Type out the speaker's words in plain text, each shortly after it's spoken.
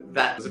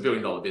that was $1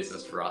 billion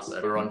business for us.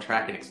 So we were on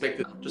track and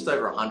expected just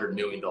over $100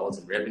 million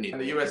in revenue. And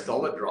the US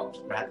dollar dropped.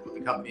 We had to put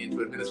the company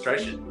into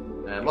administration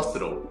and lost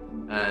it all.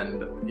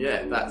 And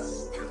yeah,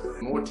 that's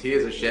more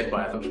tears are shed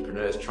by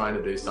entrepreneurs trying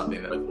to do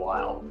something that's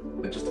worthwhile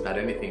than just about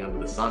anything under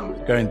the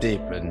sun. Going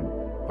deep and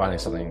finding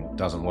something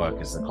doesn't work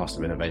is the cost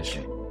of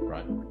innovation,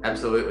 right?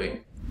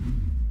 Absolutely.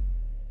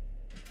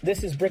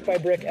 This is Brick by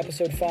Brick,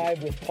 episode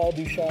 5 with Paul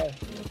Deuchar,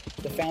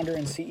 the founder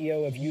and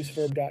CEO of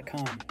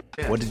useverb.com.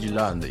 Yeah. What did you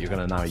learn that you're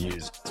going to now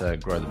use to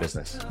grow the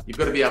business? You've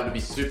got to be able to be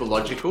super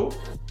logical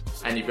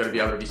and you've got to be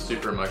able to be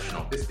super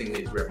emotional. This thing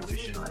needs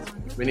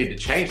revolutionizing. We need to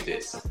change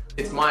this.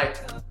 It's my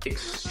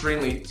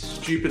extremely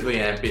stupidly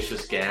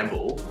ambitious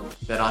gamble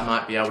that I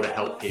might be able to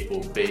help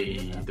people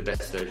be the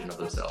best version of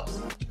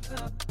themselves.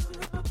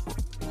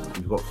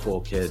 You've got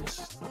 4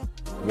 kids.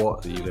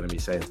 What are you going to be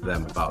saying to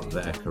them about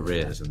their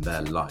careers and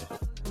their life?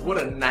 What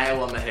a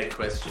nail on the head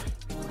question.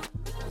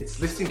 It's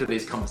listening to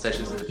these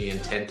conversations with the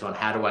intent on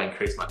how do I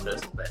increase my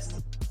personal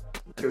best.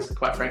 Because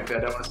quite frankly, I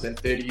don't want to spend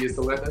 30 years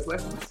to learn those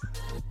lessons.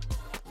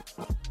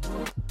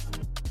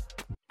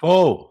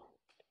 Paul.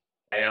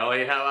 Hey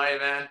Ollie, how are you,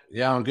 man?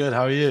 Yeah, I'm good.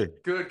 How are you?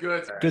 Good.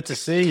 Good to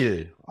see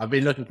you. I've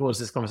been looking forward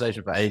to this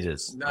conversation for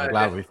ages. I'm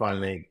glad we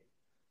finally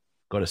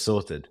got it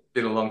sorted.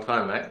 Been a long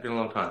time, mate. Been a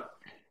long time.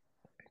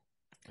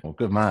 Well,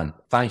 good man.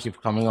 Thank you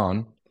for coming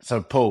on.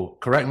 So, Paul,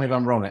 correct me if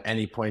I'm wrong at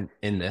any point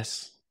in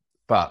this,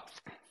 but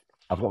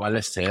I've got my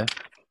list here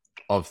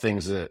of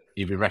things that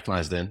you've been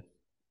recognised in.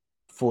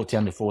 40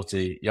 under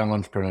 40, Young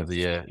Entrepreneur of the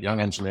Year,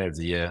 Young Engineer of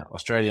the Year,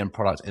 Australian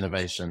Product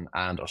Innovation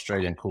and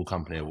Australian Cool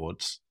Company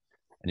Awards.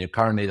 And you're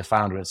currently the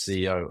founder and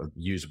CEO of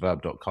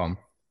useverb.com,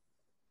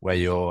 where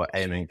you're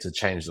aiming to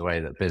change the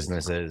way that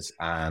businesses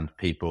and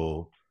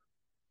people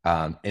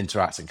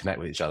interact and connect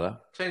with each other.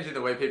 Changing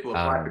the way people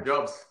apply for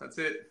jobs. That's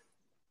it.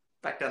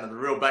 Back down to the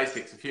real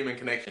basics of human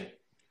connection.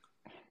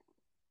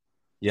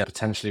 Yeah,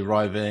 potentially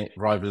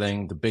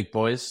rivaling the big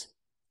boys.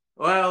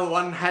 Well,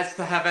 one has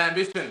to have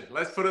ambition.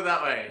 Let's put it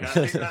that way. I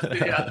think that's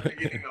the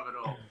beginning of it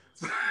all.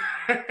 So,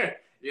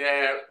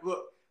 yeah,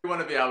 look, we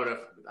want to be able to...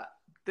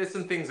 There's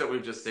some things that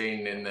we've just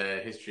seen in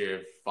the history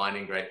of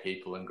finding great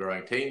people and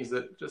growing teams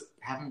that just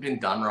haven't been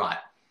done right.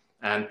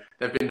 And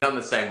they've been done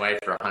the same way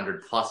for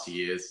 100 plus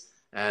years.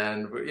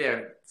 And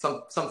yeah,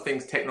 some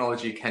things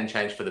technology can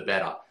change for the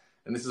better.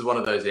 And this is one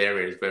of those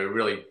areas where we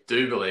really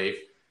do believe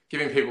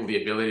giving people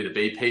the ability to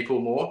be people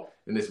more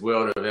in this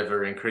world of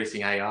ever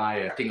increasing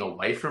AI, acting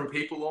away from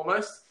people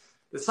almost.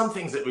 There's some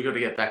things that we've got to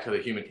get back to the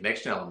human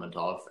connection element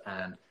of,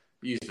 and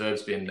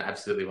useverb's been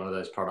absolutely one of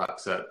those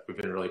products that we've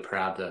been really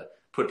proud to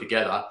put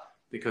together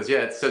because, yeah,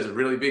 it serves a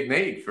really big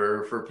need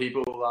for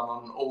people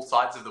on all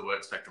sides of the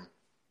work spectrum.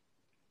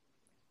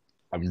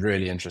 I'm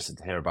really interested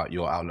to hear about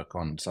your outlook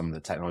on some of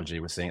the technology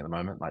we're seeing at the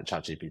moment, like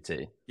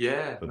ChatGPT.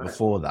 Yeah. But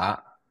before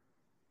that,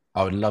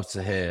 I would love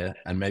to hear,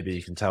 and maybe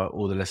you can tell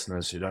all the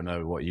listeners who don't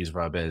know what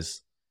useverb is,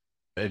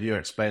 if you're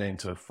explaining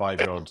to a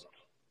 5-year-old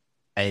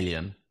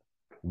alien,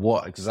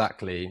 what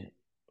exactly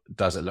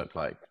does it look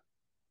like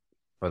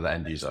for the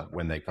end user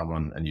when they come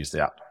on and use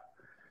the app?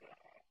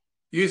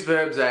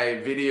 Useverb's a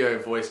video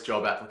voice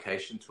job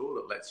application tool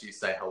that lets you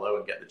say hello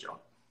and get the job.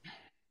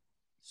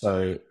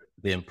 So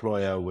the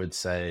employer would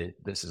say,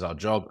 this is our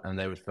job, and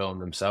they would film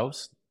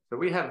themselves. So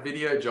we have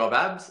video job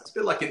ads. It's a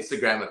bit like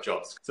Instagram of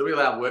jobs. So we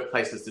allow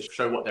workplaces to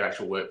show what their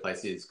actual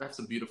workplace is. We have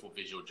some beautiful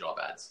visual job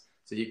ads.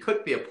 So you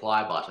click the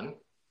apply button.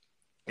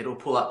 It'll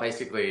pull up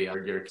basically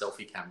your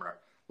selfie camera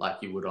like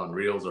you would on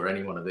Reels or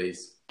any one of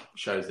these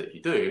shows that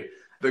you do.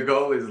 The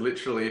goal is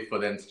literally for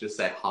them to just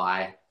say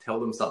hi, tell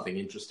them something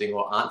interesting,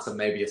 or answer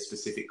maybe a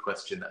specific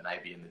question that may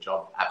be in the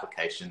job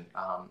application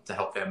to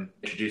help them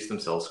introduce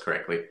themselves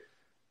correctly.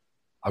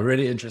 I'm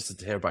really interested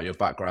to hear about your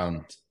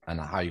background and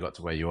how you got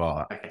to where you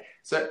are. Okay,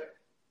 so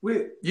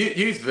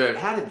useverb,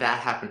 how did that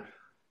happen?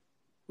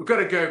 We've got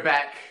to go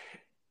back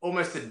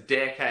almost a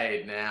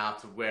decade now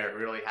to where it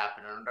really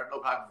happened. And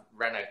look, I've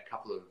ran a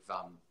couple of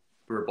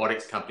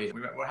robotics companies.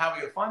 We went, well, how are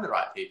we going to find the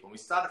right people? And we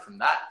started from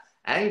that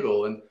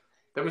angle, and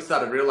then we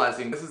started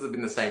realizing this has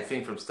been the same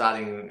thing from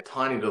starting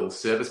tiny little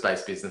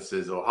service-based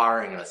businesses or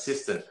hiring an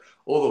assistant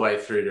all the way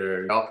through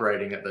to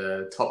operating at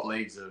the top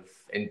leagues of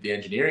the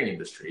engineering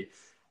industry.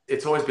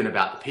 It's always been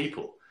about the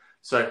people.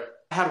 So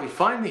how do we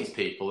find these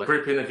people?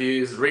 Group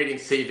interviews, reading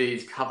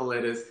CVs, cover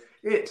letters,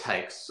 it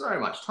takes so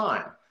much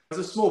time. As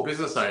a small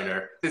business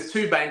owner, there's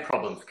 2 main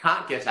problems.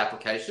 Can't get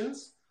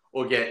applications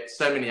or get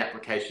so many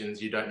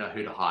applications you don't know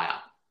who to hire.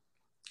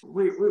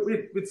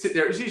 We'd sit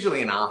there, it was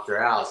usually in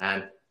after hours,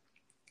 and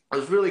it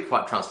was really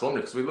quite transformative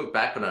because we look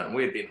back on it and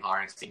we had been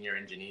hiring senior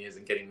engineers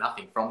and getting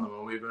nothing from them,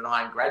 and we've been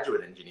hiring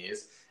graduate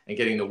engineers and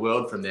getting the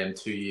world from them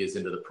 2 years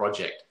into the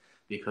project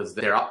because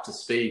they're up to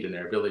speed and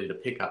their ability to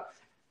pick up.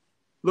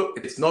 Look,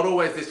 it's not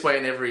always this way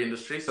in every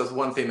industry. So it's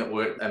one thing that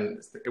worked,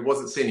 and it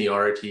wasn't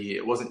seniority,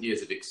 it wasn't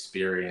years of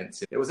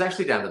experience. It was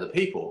actually down to the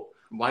people.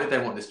 Why did they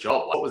want this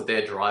job? What was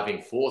their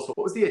driving force? What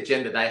was the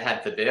agenda they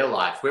had for their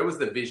life? Where was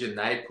the vision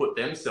they put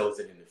themselves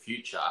in the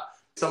future?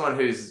 Someone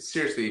who's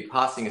seriously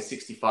passing a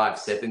 65,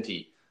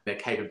 70, their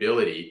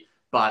capability,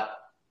 but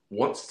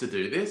wants to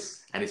do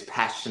this and is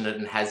passionate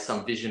and has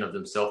some vision of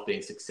themselves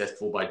being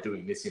successful by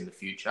doing this in the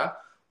future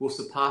will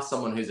surpass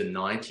someone who's a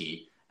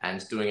 90 and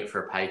is doing it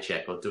for a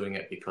paycheck or doing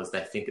it because they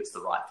think it's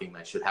the right thing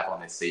they should have on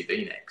their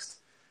CV next.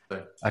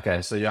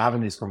 Okay, so you're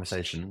having these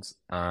conversations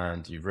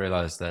and you've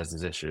realized there's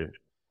this issue.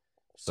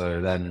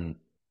 So then...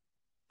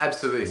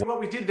 Absolutely. So what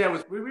we did there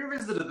was we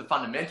revisited the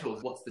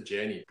fundamentals. What's the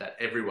journey that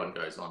everyone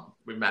goes on?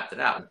 We mapped it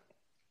out.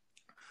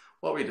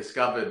 What we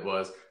discovered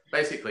was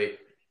basically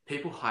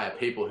people hire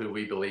people who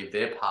we believe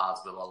their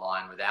paths will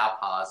align with our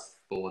paths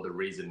for the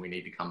reason we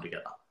need to come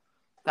together.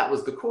 That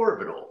was the core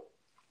of it all.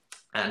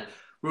 And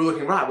we were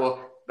looking, right,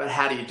 well, but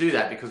how do you do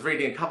that? Because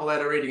reading a cover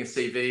letter, reading a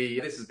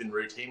CV, this has been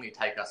routinely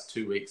take us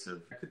 2 weeks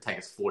it could take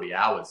us 40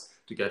 hours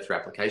to go through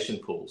application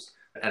pools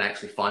and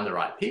actually find the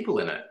right people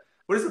in it.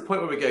 What is the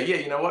point where we go, yeah,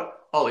 you know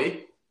what,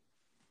 Ollie,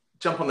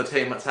 jump on the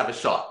team, let's have a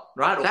shot,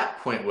 right? That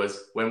point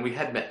was when we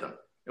had met them.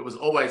 It was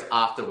always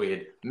after we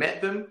had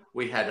met them,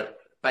 we had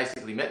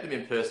basically met them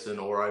in person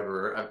or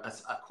over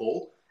a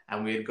call,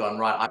 and we had gone,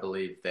 right, I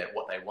believe that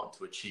what they want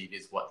to achieve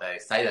is what they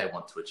say they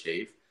want to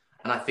achieve,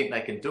 and I think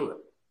they can do it.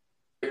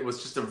 It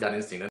was just a gut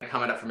instinct. And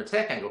coming up from a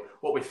tech angle,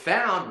 what we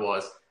found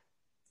was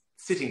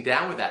sitting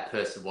down with that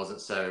person wasn't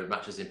so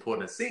much as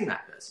important as seeing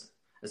that person.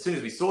 As soon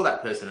as we saw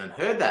that person and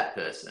heard that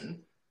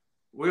person,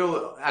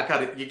 your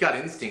gut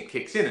instinct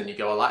kicks in and you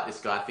go, I like this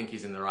guy, I think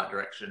he's in the right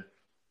direction.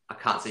 I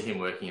can't see him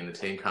working in the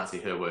team, can't see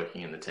her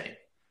working in the team,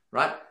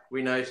 right?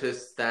 We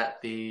noticed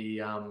that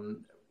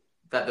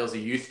that there was a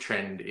youth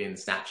trend in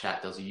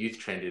Snapchat, there was a youth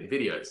trend in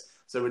videos.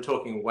 So we're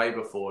talking way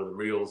before the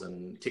Reels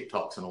and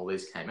TikToks and all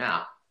these came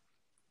out.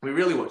 We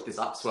really watched this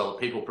upswell of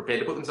people prepared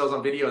to put themselves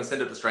on video and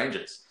send it to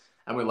strangers.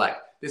 And we're like,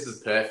 this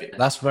is perfect.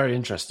 That's very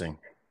interesting.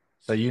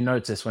 So you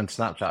noticed when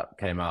Snapchat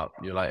came out,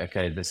 you're like,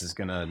 okay, this is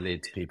going to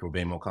lead to people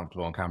being more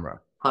comfortable on camera.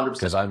 100%.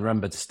 Because I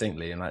remember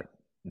distinctly in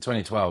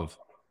 2012,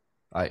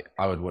 I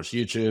would watch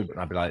YouTube and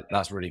I'd be like,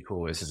 that's really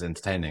cool. This is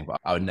entertaining,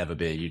 but I would never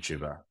be a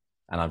YouTuber.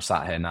 And I'm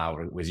sat here now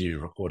with you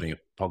recording a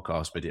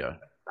podcast video.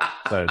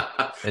 So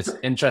it's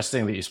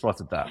interesting that you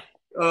spotted that.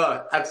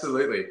 Oh,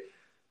 absolutely.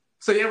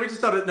 So yeah, we just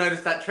started to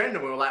notice that trend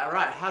and we were like, all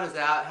right, how does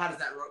that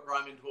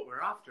rhyme into what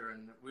we're after?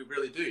 And we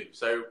really do.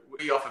 So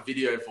we offer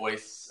video,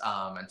 voice,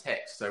 and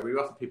text. So we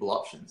offer people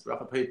options. We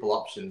offer people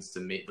options to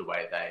meet the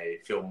way they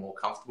feel more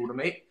comfortable to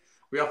meet.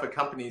 We offer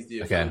companies the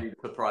ability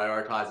to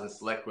prioritize and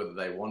select whether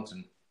they want.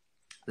 And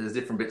there's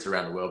different bits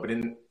around the world. But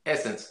in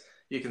essence,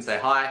 you can say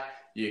hi,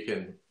 you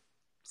can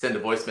send a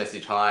voice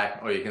message hi,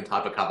 or you can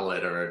type a cover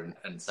letter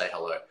and say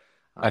hello.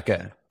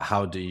 Okay.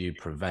 How do you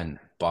prevent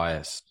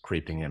bias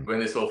creeping in? When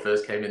this all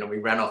first came in and we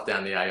ran off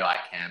down the AI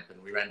camp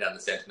and we ran down the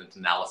sentiment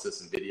analysis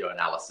and video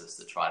analysis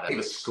to try to give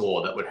a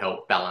score that would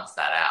help balance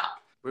that out.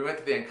 We went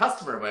to the end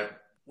customer and went,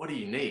 what do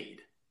you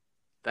need?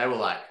 They were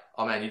like,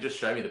 oh man, you just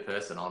show me the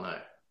person, I'll know.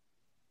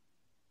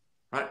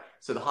 Right?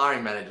 So the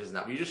hiring managers and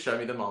that, you just show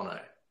me them, I'll know.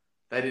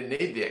 They didn't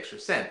need the extra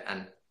cent.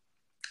 And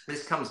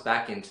this comes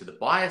back into the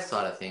bias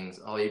side of things,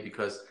 Ollie,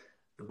 because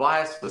the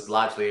bias was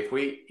largely if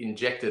we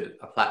injected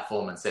a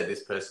platform and said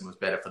this person was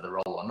better for the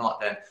role or not,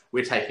 then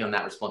we're taking on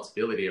that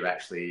responsibility of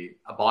actually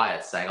a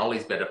bias saying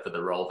Ollie's better for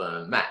the role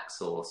than Max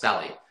or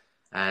Sally.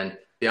 And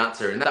the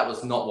answer, and that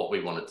was not what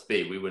we wanted to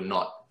be.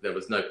 There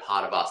was no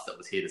part of us that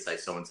was here to say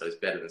so-and-so is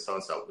better than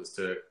so-and-so. It was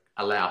to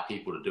allow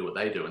people to do what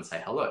they do and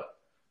say hello.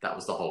 That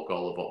was the whole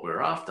goal of what we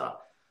were after.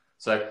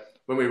 So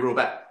when we rule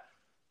back,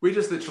 we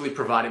just literally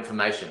provide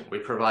information. We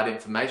provide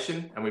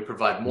information and we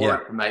provide more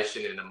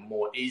information in a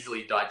more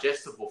easily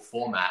digestible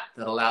format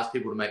that allows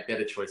people to make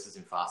better choices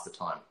in faster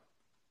time.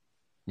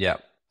 Yeah.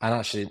 And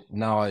actually,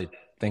 now I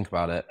think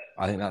about it,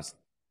 I think that's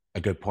a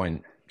good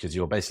point because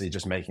you're basically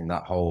just making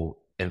that whole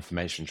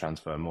information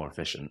transfer more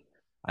efficient.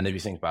 And if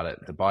you think about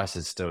it, the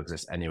biases still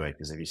exist anyway,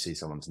 because if you see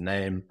someone's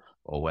name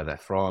or where they're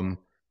from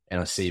in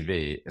a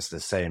CV, it's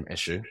the same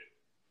issue.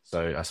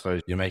 So I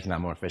suppose you're making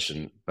that more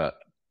efficient, but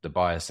the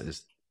bias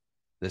is,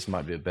 this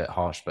might be a bit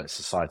harsh, but it's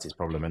society's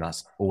problem. And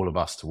that's all of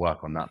us to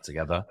work on that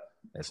together.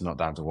 It's not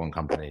down to one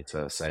company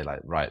to say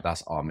like, right,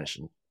 that's our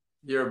mission.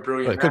 You're a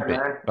brilliant man,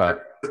 man.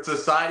 But it's a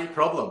society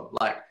problem.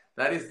 Like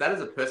that is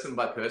a person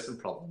by person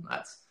problem.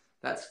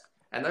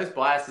 And those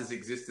biases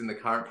exist in the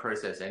current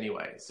process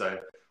anyway. So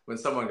when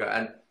someone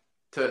and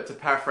to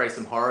paraphrase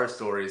some horror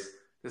stories,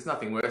 there's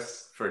nothing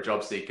worse for a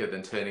job seeker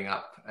than turning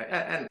up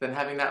and then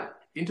having that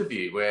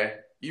interview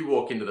where you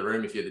walk into the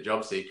room if you're the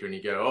job seeker and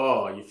you go,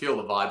 oh, you feel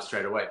the vibe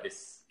straight away.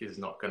 This is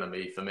not going to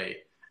be for me.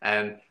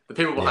 And the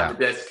people behind the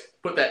desk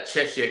put that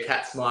Cheshire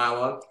cat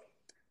smile on.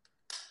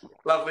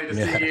 Lovely to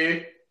see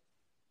you.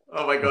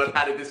 Oh my God,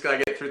 how did this guy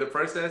get through the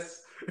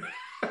process?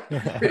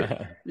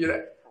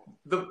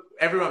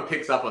 Everyone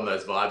picks up on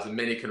those vibes and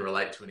many can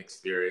relate to an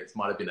experience.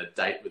 Might have been a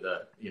date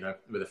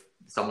with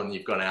someone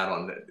you've gone out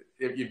on.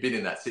 You've been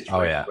in that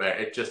situation where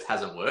it just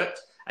hasn't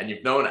worked and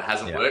you've known it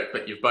hasn't worked,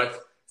 but you've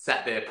both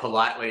sat there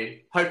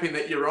politely hoping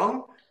that you're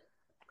wrong.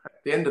 At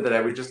the end of the day,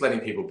 we're just letting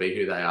people be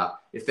who they are.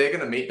 If they're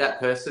going to meet that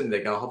person,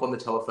 they're going to hop on the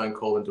telephone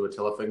call and do a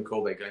telephone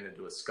call. They're going to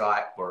do a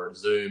Skype or a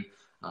Zoom.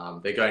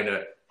 They're going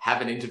to have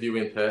an interview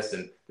in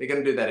person, they're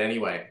going to do that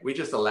anyway. We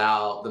just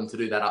allow them to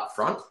do that up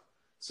front,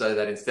 so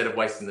that instead of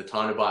wasting the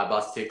time to buy a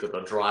bus ticket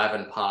or drive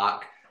and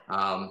park,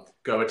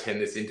 go attend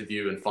this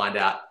interview and find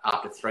out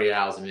after 3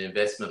 hours of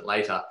investment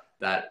later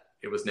that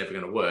it was never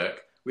going to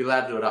work, we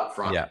allow them to do it up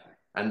front. Yeah.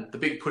 And the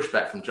big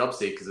pushback from job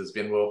seekers has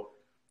been, well,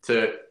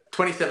 to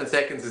 27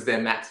 seconds is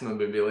their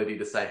maximum ability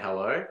to say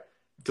hello,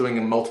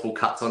 doing multiple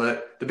cuts on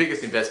it. The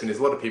biggest investment is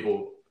a lot of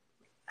people,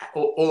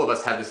 all of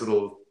us have this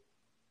little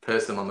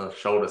person on the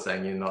shoulder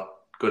saying, you're not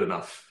good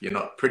enough, you're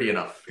not pretty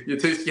enough, you're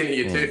too skinny,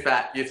 you're too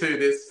fat, you're too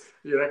this.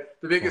 You know,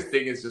 the biggest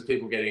thing is just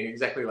people getting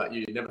exactly like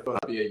you. You never thought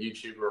I'd be a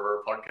YouTuber or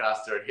a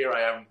podcaster, and here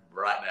I am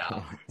right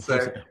now.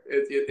 So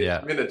it's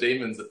inner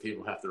demons that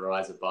people have to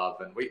rise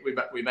above, and we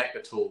make the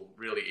tool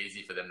really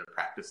easy for them to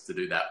practice to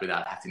do that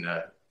without having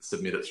to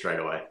submit it straight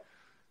away.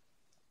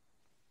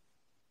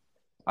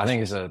 I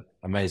think it's an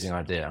amazing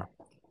idea,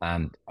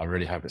 and I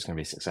really hope it's going to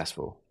be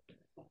successful.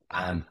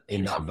 And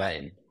in that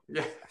vein,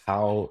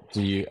 how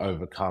do you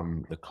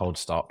overcome the cold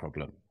start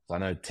problem? So I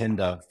know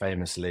Tinder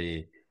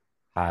famously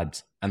had,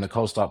 and the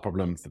cold start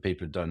problem, for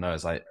people who don't know,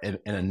 is like in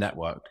a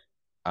network,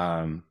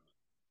 the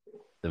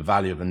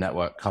value of the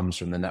network comes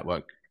from the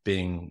network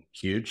being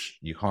huge.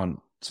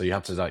 So you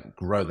have to like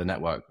grow the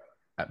network,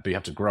 but you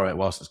have to grow it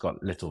whilst it's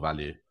got little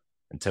value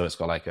until it's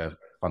got like a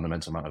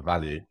fundamental amount of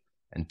value.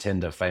 And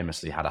Tinder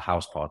famously had a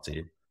house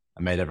party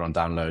and made everyone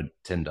download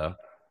Tinder.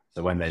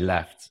 So when they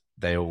left,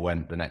 they all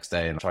went the next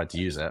day and tried to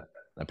use it.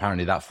 And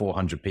apparently that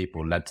 400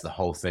 people led to the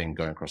whole thing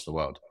going across the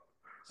world.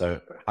 So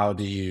how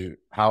have you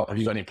got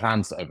any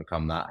plans to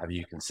overcome that? Have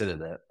you considered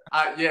it?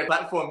 Yeah,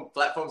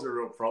 platforms are a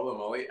real problem,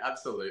 Ollie.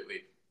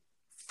 Absolutely.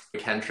 We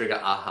can trigger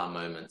aha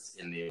moments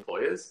in the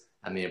employers,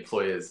 and the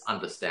employers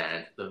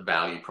understand the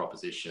value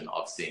proposition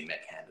of seeing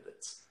their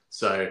candidates.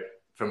 So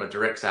from a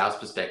direct sales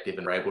perspective,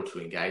 and we're able to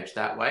engage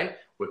that way,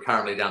 we're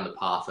currently down the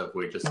path of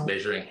we're just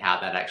measuring how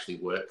that actually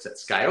works at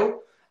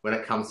scale. When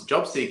it comes to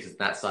job seekers and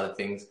that side of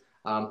things,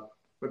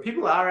 when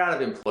people are out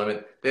of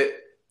employment,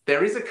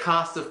 there is a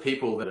cast of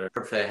people that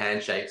prefer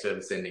handshakes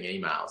over sending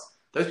emails.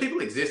 Those people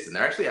exist, and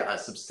they're actually a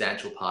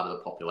substantial part of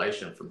the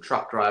population, from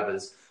truck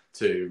drivers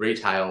to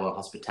retail and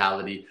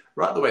hospitality,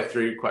 right the way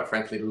through, quite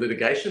frankly, to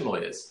litigation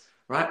lawyers,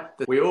 right?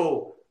 We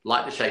all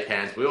like to shake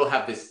hands. We all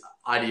have this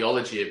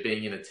ideology of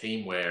being in a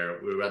team where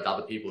we're with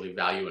other people who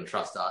value and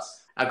trust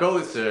us. Our goal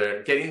is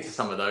to get into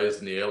some of those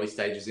in the early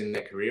stages in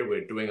their career.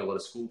 We're doing a lot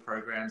of school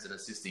programs and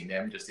assisting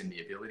them just in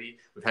the ability.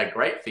 We've had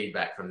great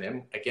feedback from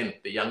them. Again,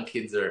 the young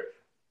kids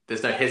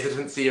there's no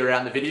hesitancy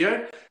around the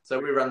video. So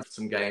we run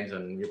some games,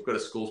 and we've got a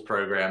schools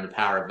program, the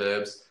Power of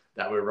Verbs,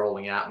 that we're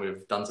rolling out.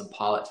 We've done some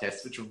pilot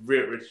tests, which have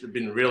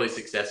been really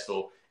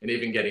successful, and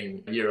even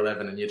getting year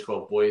 11 and year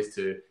 12 boys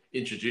to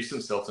introduce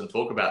themselves and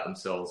talk about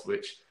themselves,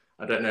 which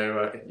I don't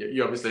know,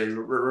 you obviously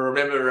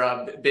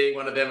remember being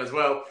one of them as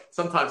well.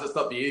 Sometimes it's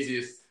not the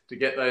easiest to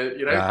get those,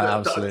 you know. Yeah,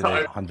 absolutely,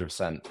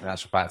 100%. In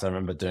actual fact, I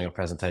remember doing a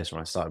presentation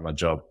when I started my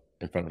job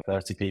in front of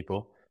 30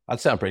 people.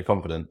 I'd say I'm pretty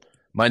confident.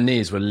 My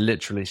knees were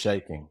literally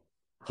shaking,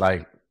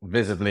 like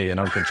visibly and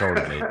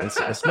uncontrollably.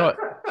 It's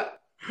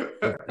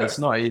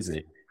not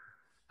easy.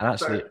 And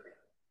actually,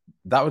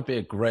 that would be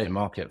a great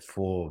market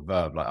for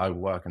Verb. Like, I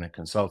work in a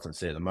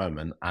consultancy at the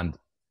moment, and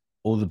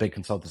all the big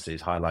consultancies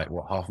highlight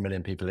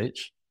 500,000 people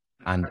each.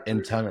 And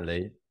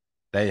internally,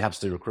 they have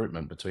to do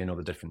recruitment between all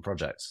the different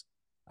projects.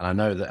 And I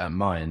know that at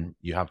mine,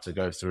 you have to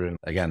go through,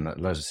 again,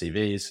 loads of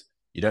CVs.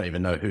 You don't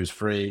even know who's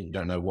free. You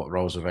don't know what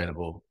roles are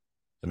available.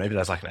 So maybe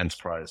there's like an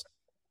enterprise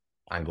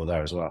angle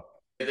there as well.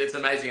 It's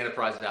amazing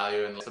enterprise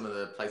value, and some of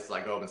the places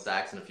like Goldman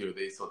Sachs and a few of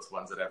these sorts of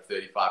ones that have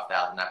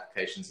 35,000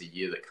 applications a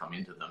year that come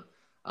into them.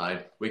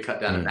 We cut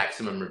down a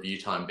maximum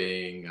review time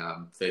being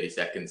 30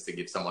 seconds to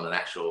give someone an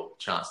actual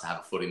chance to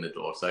have a foot in the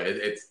door. So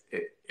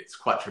it's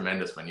quite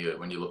tremendous when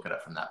you look at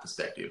it from that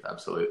perspective.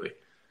 Absolutely.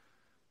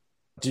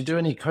 Do you do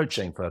any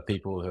coaching for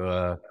people who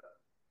are,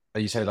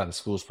 you say like the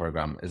schools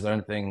program? Is there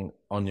anything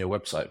on your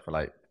website for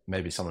like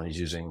maybe someone who's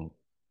using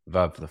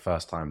Verb for the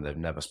first time, they've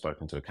never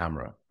spoken to a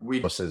camera?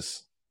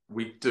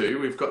 We do.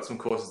 We've got some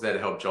courses there to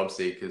help job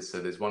seekers. So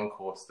there's one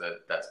course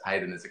that's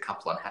paid, and there's a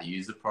couple on how to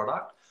use the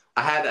product.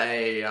 I had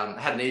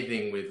an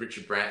evening with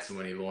Richard Branson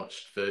when he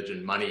launched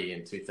Virgin Money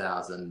in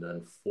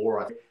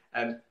 2004, I think,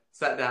 and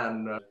sat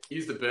down,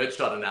 used the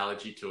birdshot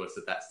analogy to us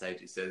at that stage.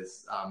 He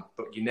says,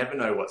 but you never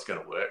know what's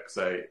going to work.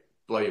 So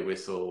blow your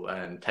whistle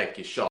and take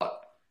your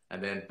shot,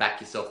 and then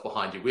back yourself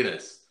behind your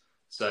winners.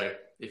 So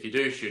if you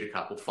do shoot a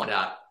couple, find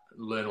out,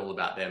 learn all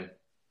about them,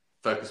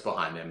 focus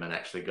behind them, and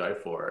actually go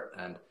for it.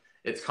 And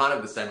it's kind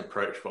of the same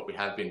approach what we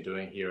have been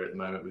doing here at the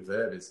moment with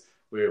Verb is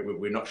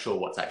we're not sure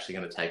what's actually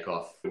going to take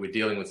off. We're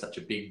dealing with such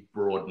a big,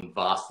 broad and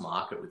vast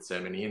market with so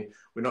many, and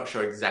we're not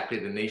sure exactly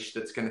the niche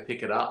that's going to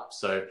pick it up.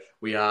 So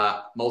we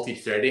are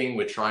multi-threading.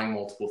 We're trying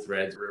multiple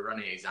threads. We're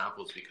running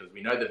examples because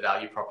we know the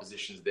value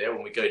proposition's there.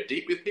 When we go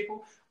deep with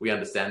people, we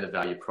understand the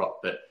value prop,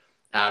 but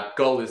our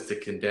goal is to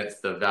condense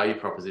the value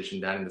proposition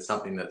down into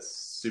something that's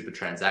super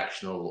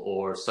transactional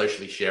or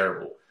socially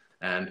shareable.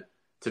 And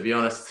To be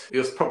honest,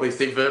 you'll probably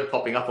see Verb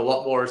popping up a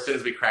lot more as soon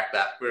as we crack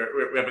that. We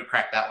haven't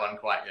cracked that one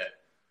quite yet.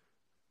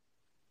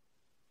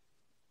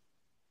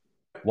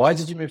 Why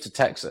did you move to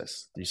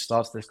Texas? You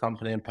started this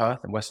company in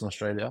Perth in Western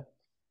Australia?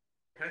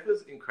 Perth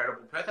is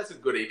incredible. Perth has a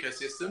good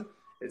ecosystem.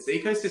 Its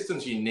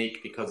ecosystem's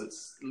unique because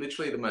it's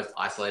literally the most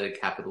isolated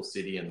capital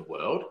city in the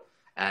world.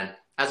 And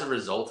as a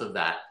result of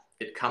that,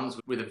 it comes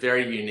with a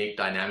very unique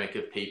dynamic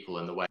of people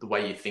and the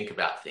way you think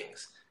about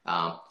things.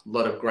 A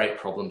lot of great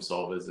problem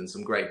solvers and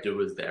some great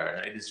doers there,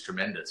 and it is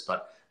tremendous.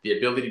 But the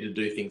ability to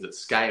do things at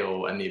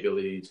scale and the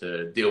ability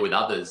to deal with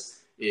others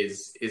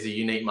is a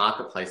unique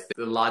marketplace.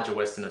 The larger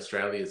Western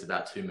Australia is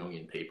about 2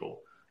 million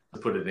people. To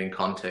put it in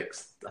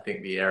context, I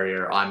think the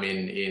area I'm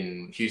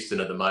in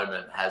Houston at the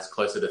moment has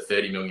closer to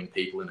 30 million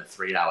people in a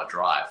 3-hour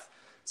drive.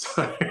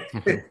 So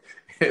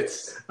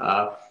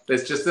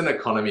there's just an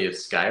economy of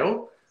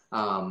scale.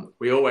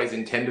 We always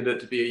intended it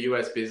to be a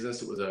US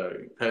business.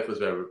 Perth was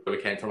where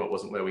we came from. It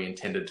wasn't where we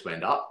intended to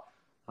end up.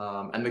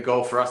 And the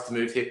goal for us to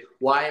move here,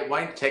 why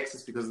into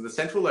Texas? Because of the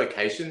central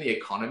location, the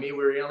economy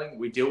we're dealing.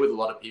 We deal with a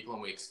lot of people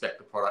and we expect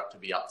the product to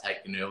be uptake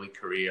in early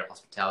career,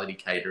 hospitality,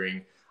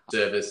 catering,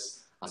 service,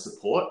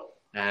 support.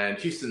 And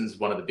Houston's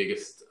one of the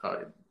biggest,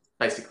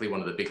 basically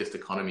one of the biggest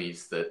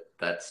economies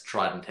that's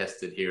tried and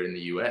tested here in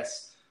the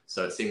US.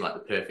 So it seemed like the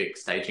perfect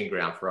staging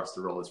ground for us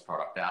to roll this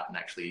product out and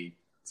actually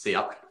see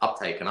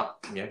uptake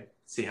and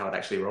see how it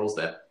actually rolls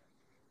there.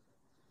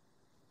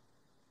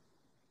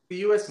 The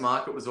US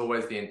market was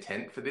always the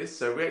intent for this.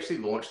 So we actually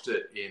launched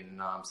it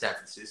in San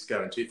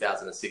Francisco in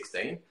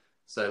 2016.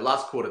 So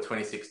last quarter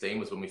 2016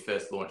 was when we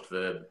first launched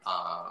Verb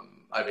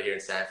over here in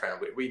San Fran.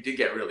 We did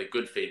get really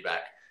good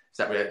feedback.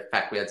 So in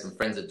fact, we had some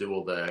friends that do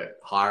all the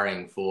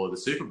hiring for the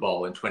Super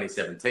Bowl in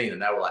 2017, and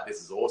they were like,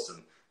 this is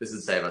awesome. This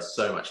has saved us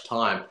so much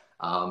time,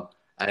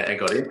 and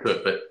got into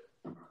it. But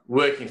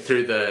working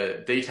through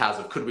the details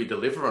of could we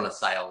deliver on a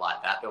sale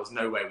like that, there was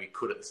no way we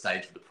could at the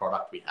stage of the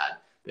product we had.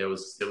 There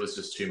was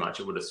just too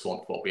much. It would have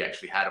swamped what we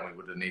actually had, and we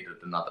would have needed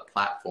another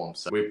platform.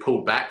 So we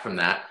pulled back from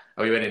that,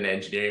 and we went into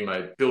engineering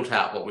mode, built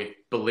out what we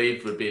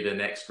believed would be the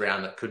next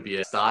round that could be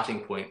a starting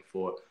point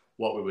for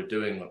what we were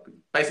doing.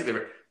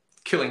 Basically,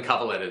 killing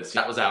cover letters.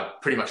 That was our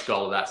pretty much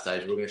goal at that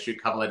stage. We were going to shoot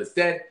cover letters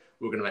dead.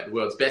 We were going to make the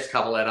world's best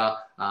cover letter,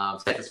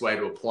 safest way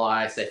to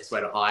apply, safest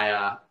way to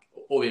hire,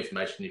 all the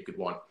information you could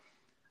want.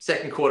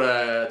 Second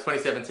quarter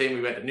 2017,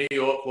 we went to New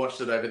York,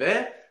 launched it over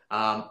there.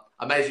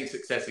 Amazing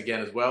success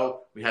again as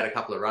well. We had a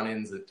couple of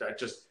run-ins that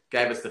just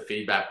gave us the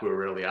feedback we were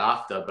really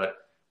after.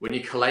 But when you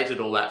collated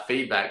all that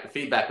feedback, the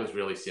feedback was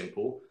really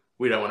simple.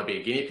 We don't want to be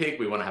a guinea pig.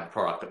 We want to have a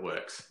product that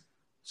works.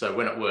 So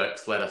when it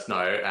works, let us know.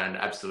 And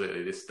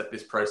absolutely,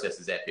 this process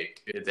is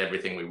epic. It's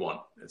everything we want.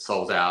 It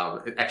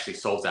actually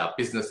solves our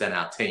business and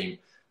our team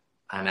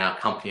and our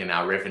company and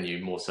our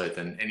revenue more so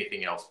than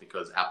anything else,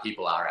 because our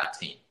people are our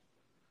team,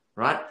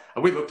 right?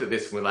 And we looked at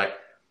this and we're like,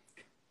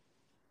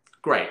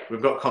 great.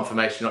 We've got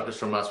confirmation, not just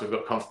from us. We've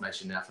got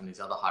confirmation now from these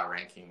other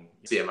high-ranking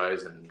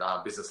CMOs and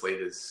business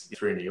leaders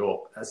through New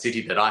York, a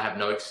city that I have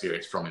no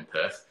experience from in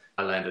Perth.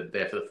 I landed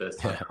there for the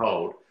first time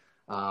cold.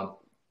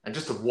 And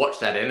just to watch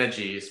that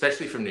energy,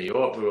 especially from New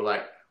York, we were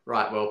like,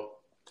 right, well,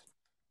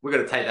 we're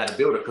going to take that and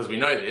build it because we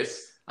know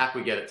this. How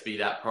can we get it to be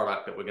that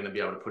product that we're going to be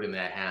able to put in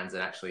their hands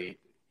and actually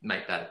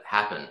make that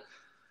happen?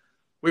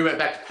 We went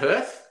back to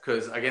Perth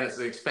because, again, it's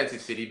an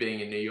expensive city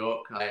being in New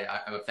York.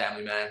 I'm a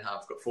family man.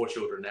 I've got 4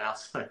 children now.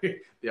 So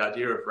the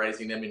idea of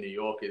raising them in New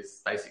York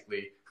is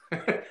basically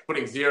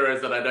putting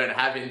zeros that I don't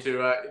have into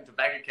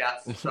bank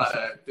accounts to try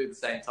to do the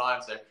same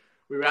time. So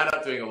we wound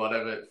up doing a lot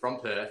of it from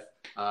Perth.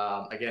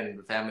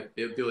 Again,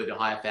 the ability to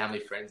hire family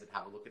friends and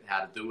have a look at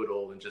how to do it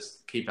all and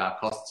just keep our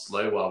costs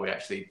low while we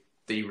actually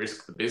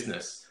de-risk the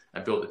business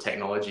and build the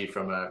technology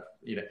from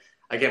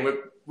again,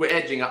 we're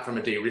edging up from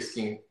a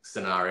de-risking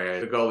scenario.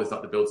 The goal is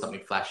not to build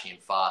something flashy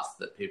and fast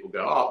that people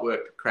go, oh, it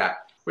worked,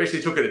 crap. We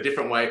actually took it a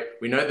different way.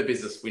 We know the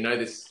business. We know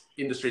this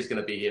industry is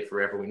going to be here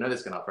forever. We know this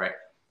is going to operate.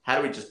 How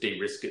do we just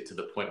de-risk it to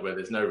the point where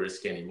there's no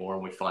risk anymore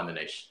and we find the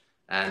niche?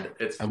 And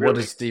what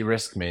does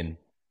de-risk mean?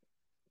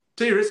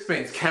 De-risk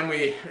means, can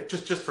we,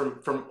 just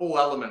from all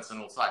elements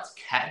and all sides,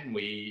 can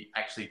we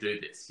actually do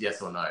this?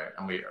 Yes or no?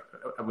 And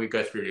we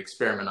go through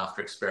experiment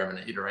after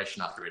experiment,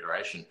 iteration after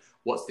iteration.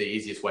 What's the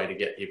easiest way to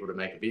get people to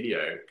make a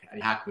video?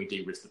 And how can we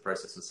de-risk the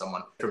process of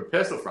someone from a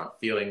personal front,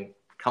 feeling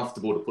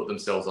comfortable to put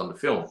themselves onto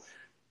film?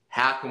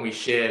 How can we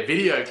share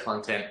video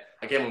content?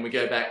 Again, when we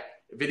go back,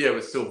 video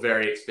was still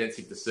very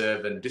expensive to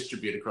serve and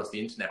distribute across the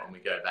internet when we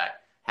go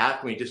back. How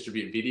can we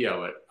distribute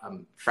video at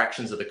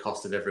fractions of the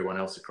cost of everyone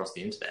else across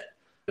the internet?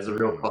 There's a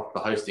real cost for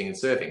hosting and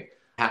serving.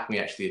 How can we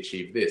actually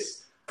achieve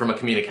this? From a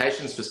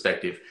communications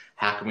perspective,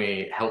 how can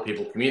we help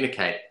people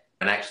communicate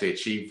and actually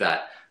achieve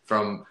that?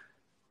 From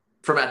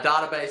our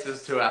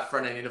databases to our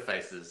front-end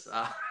interfaces,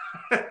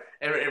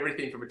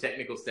 everything from a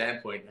technical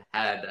standpoint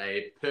had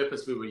a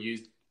purpose we were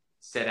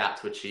set out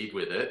to achieve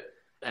with it,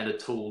 and the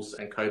tools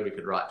and code we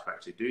could write to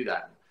actually do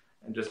that.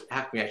 And just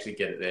how can we actually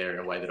get it there in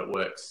a way that it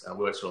works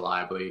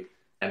reliably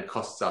and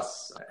costs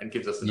us and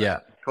gives us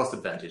a cost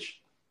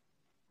advantage.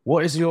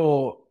 What is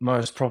your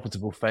most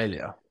profitable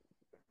failure?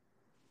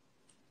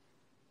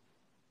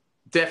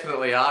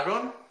 Definitely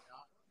Argon,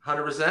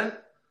 100%.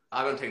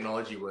 Argon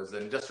Technology was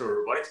an industrial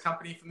robotics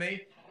company for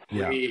me.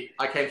 Yeah.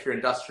 I came through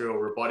industrial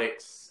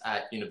robotics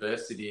at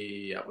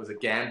university. It was a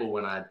gamble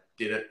when I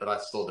did it, but I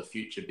saw the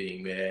future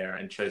being there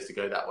and chose to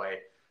go that way.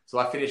 So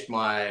I finished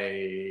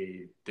my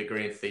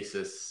degree and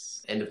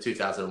thesis end of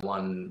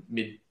 2001,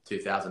 mid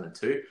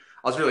 2002.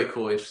 I was really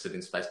interested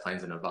in space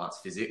planes and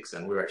advanced physics,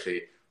 and we were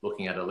actually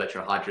looking at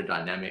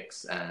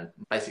electrohydrodynamics and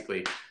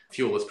basically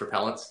fuelless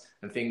propellants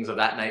and things of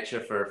that nature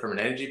from an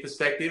energy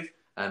perspective.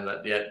 And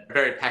yeah,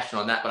 very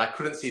passionate on that, but I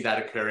couldn't see that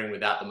occurring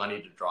without the money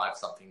to drive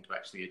something to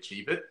actually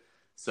achieve it.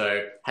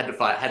 So had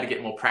to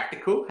get more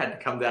practical, had to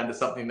come down to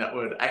something that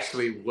would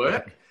actually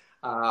work.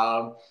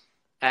 And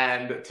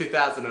end of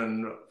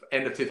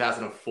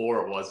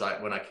 2004 it was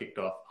when I kicked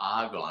off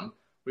Argon.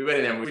 We went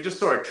in there and we just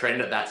saw a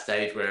trend at that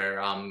stage where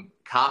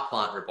car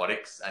plant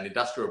robotics and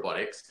industrial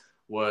robotics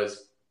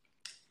was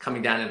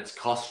coming down in its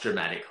cost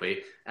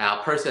dramatically.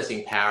 Our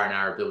processing power and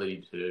our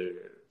ability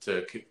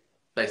to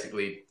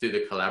basically do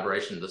the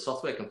collaboration, the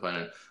software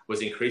component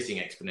was increasing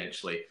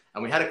exponentially.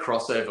 And we had a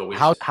crossover with...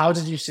 How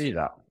did you see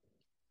that?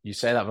 You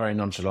say that very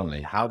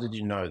nonchalantly. How did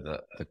you know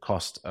that the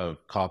cost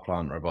of car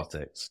plant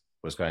robotics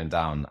was going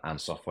down and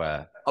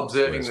software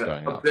observing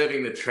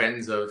the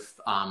trends of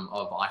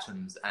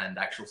items and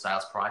actual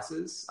sales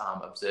prices,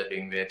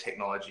 observing their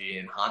technology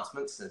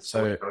enhancements and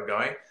so where they're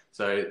going.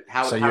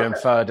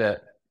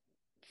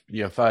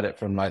 You inferred it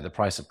from like the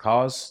price of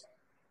cars?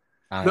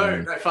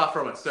 No, far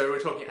from it. So we're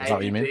talking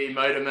ABB,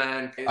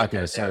 Motorman.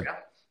 Okay, so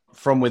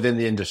from within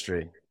the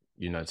industry,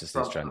 you notice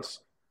these trends.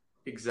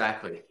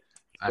 Exactly.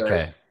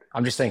 Okay.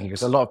 I'm just thinking,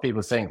 because a lot of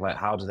people think, like,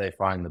 how do they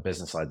find the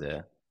business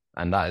idea?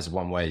 And that is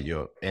one way.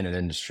 You're in an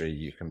industry,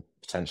 you can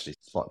potentially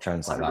spot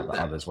trends like that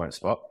others won't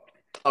spot.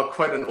 I'll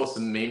quote an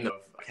awesome meme of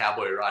a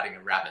cowboy riding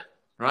a rabbit,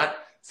 right?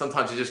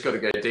 Sometimes you just got to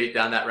go deep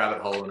down that rabbit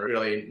hole and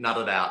really nut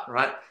it out,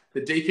 right?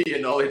 The deeper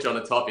your knowledge on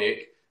a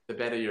topic, the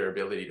better your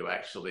ability to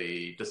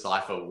actually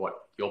decipher what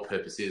your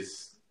purpose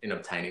is in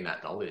obtaining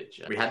that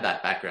knowledge. We had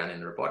that background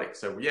in robotics.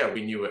 So yeah,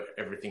 we knew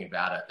everything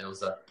about it. There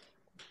was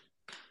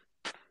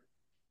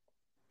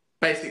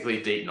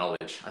basically deep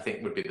knowledge, I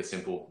think would be the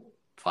simple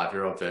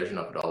 5-year-old version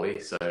of it, Ollie.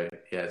 So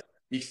yeah,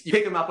 you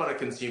pick them up on a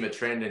consumer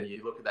trend and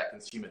you look at that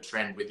consumer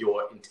trend with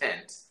your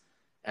intent.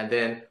 And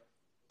then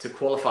to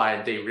qualify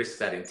and de-risk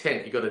that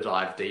intent, you got to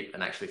dive deep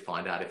and actually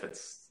find out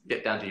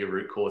get down to your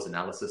root cause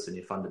analysis and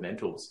your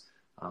fundamentals.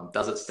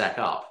 Does it stack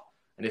up?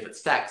 And if it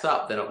stacks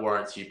up, then it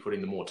warrants you putting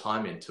the more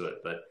time into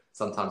it. But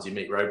sometimes you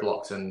meet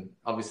roadblocks, and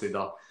obviously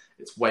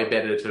it's way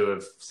better to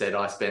have said,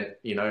 I spent,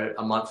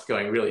 a month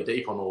going really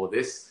deep on all of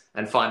this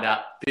and find out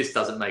this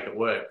doesn't make it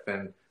work,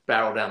 than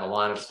barrel down the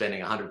line of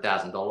spending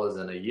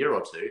 $100,000 in a year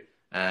or two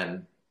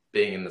and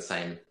being in the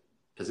same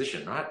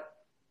position, right?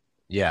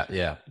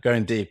 Yeah.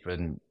 Going deep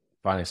and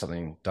finding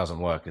something doesn't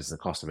work is the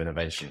cost of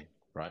innovation,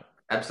 right?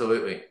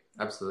 Absolutely.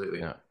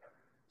 Yeah.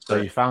 So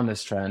you found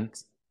this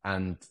trend,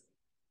 and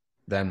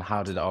then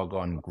how did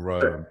Argon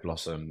grow,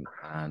 blossom,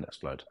 and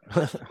explode?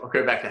 I'll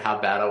go back to how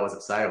bad I was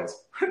at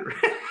sales.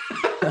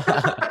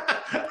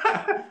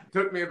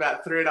 Took me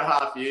about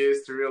 3.5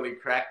 years to really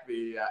crack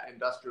the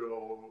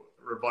industrial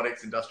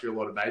robotics, industrial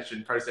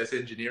automation, process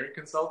engineering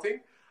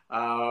consulting.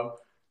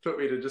 Took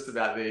me to just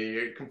about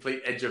the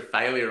complete edge of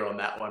failure on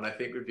that one, I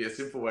think would be a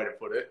simple way to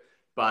put it.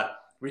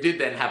 But we did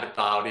then have it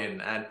dialed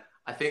in. And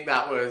I think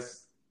that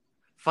was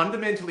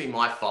fundamentally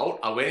my fault.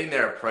 I went in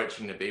there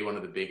approaching to be one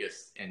of the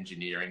biggest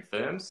engineering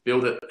firms,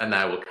 build it and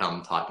they will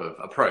come type of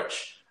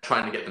approach,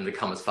 trying to get them to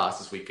come as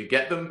fast as we could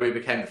get them. We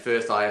became the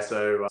first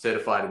ISO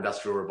certified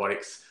industrial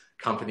robotics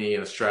company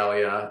in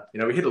Australia.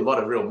 We hit a lot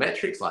of real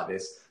metrics like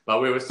this,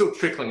 but we were still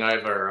trickling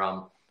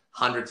over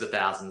hundreds of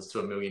thousands to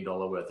 $1 million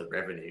worth of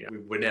revenue. We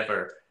were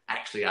never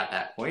actually at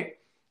that point.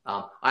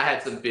 I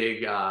had some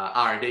big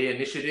R&D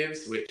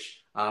initiatives,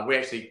 which we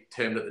actually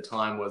termed at the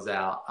time was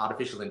our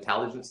artificial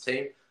intelligence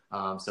team.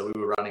 So we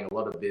were running a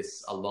lot of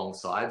this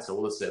alongside. So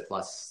all the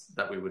surplus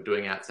that we were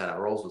doing outside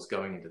our roles was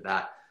going into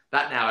that.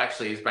 That now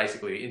actually is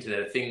basically Internet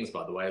of Things,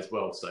 by the way, as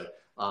well. So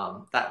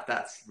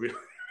that's really,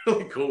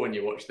 really cool when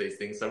you watch these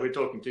things. So we're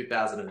talking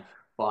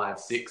 2005,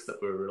 6 that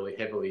we were really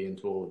heavily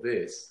into all of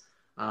this.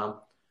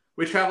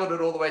 We traveled it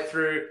all the way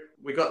through.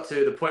 We got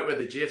to the point where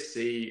the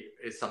GFC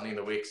is something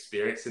that we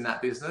experienced in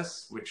that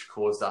business, which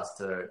caused us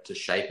to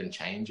shape and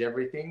change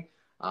everything.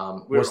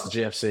 What's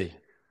the GFC?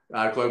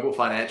 Global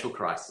financial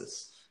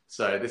crisis.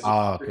 So this is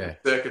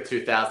circa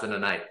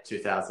 2008,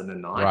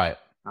 2009. Right.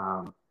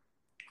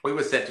 We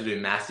were set to do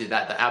massive.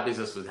 Our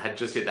business had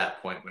just hit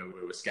that point where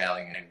we were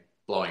scaling and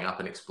blowing up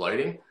and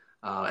exploding,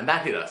 and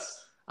that hit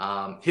us.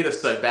 Hit us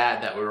so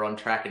bad that we were on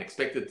track and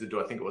expected to do,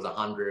 I think it was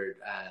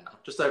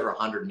just over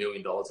 $100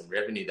 million in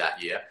revenue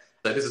that year.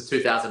 So this is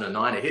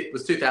 2009. It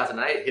was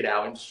 2008. It hit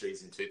our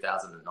industries in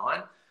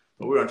 2009.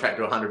 But we were on track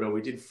to 100 million.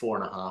 We did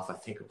 4.5, I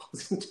think it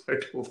was in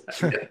total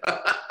that year.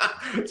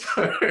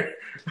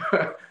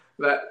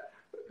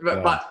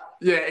 But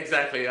yeah,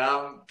 exactly.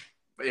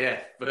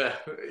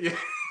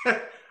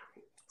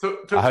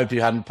 I hope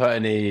you hadn't put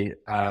any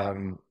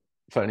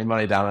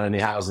money down on any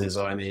houses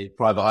or any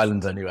private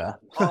islands anywhere.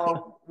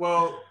 Oh,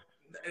 well,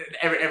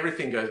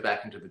 everything goes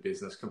back into the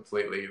business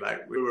completely.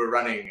 Like we were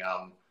running,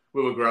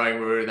 we were growing,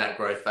 we were in that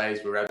growth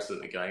phase, we were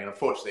absolutely going. And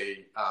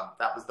unfortunately,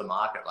 that was the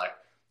market. Like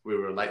we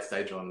were late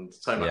stage on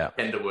so much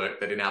tender work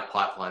that in our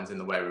pipelines, in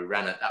the way we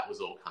ran it, that was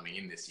all coming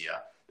in this year.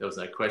 There was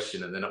no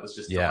question. And then it was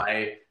just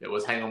delay. It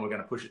was, hang on, we're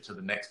going to push it to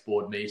the next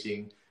board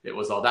meeting. It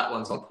was, oh, that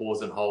one's on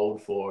pause and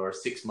hold for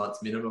 6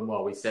 months minimum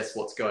while we assess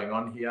what's going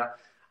on here.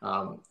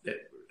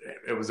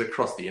 It was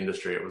across the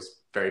industry. It was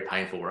very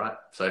painful, right?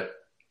 So,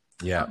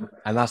 yeah.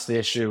 And that's the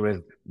issue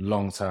with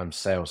long-term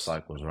sales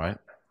cycles, right?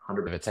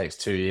 100%. If it takes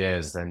 2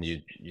 years, then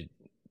you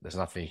there's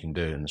nothing you can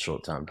do in the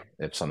short term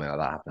if something like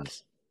that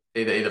happens.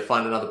 Either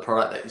find another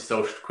product that you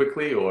sell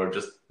quickly, or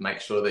just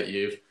make sure that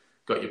you've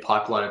got your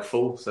pipeline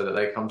full so that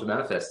they come to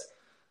manifest.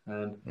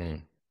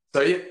 And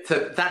so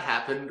that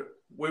happened.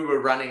 We were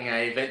running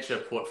a venture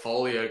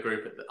portfolio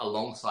group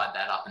alongside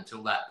that up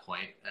until that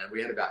point, and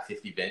we had about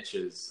 50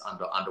 ventures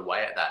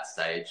underway at that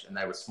stage, and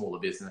they were smaller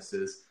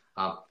businesses.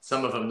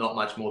 Some of them not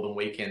much more than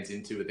weekends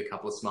into, with a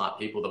couple of smart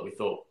people that we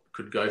thought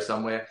could go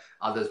somewhere.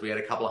 Others we had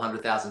a couple of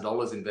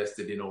 $100,000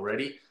 invested in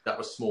already. That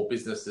were small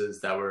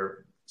businesses that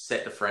were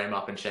set to frame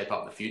up and shape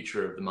up the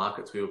future of the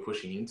markets we were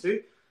pushing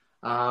into.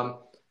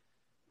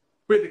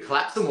 We had to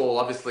collapse them all,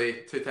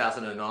 obviously,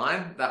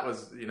 2009. That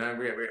was, we had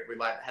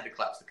to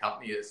collapse the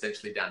company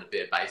essentially down to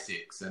bare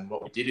basics. And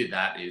what we did in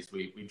that is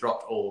we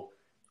dropped all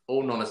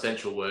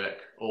non-essential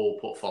work, all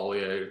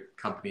portfolio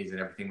companies and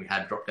everything we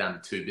had dropped down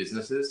to 2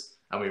 businesses.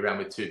 And we ran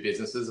with 2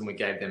 businesses, and we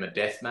gave them a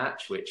death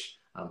match, which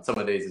some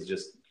of these is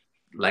just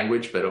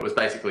language, but it was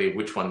basically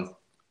which one,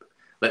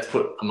 let's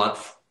put a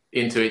month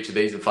into each of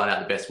these and find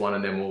out the best one,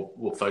 and then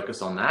we'll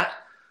focus on that.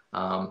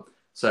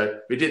 So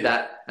we did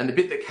that, and the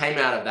bit that came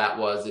out of that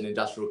was an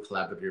industrial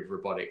collaborative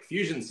robotic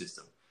fusion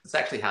system. It's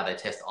actually how they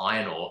test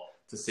iron ore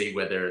to see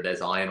whether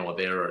there's iron ore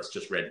there or it's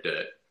just red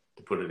dirt,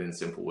 to put it in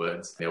simple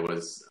words. There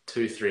was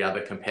 2-3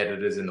 other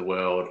competitors in the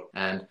world,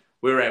 and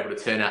we were able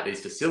to turn out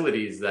these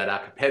facilities that our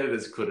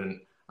competitors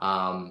couldn't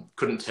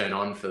turn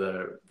on for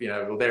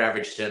their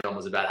average turn on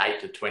was about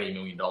 $8 to $20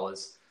 million.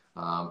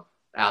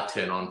 Our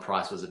turn on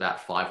price was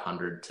about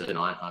 $500,000 to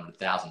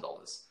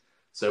 $900,000.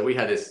 So we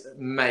had this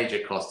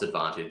major cost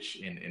advantage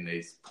in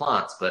these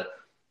plants, but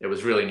it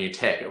was really new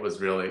tech. It was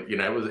really,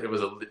 it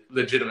was a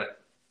legitimate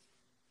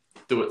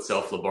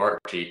do-it-self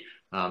laboratory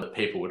that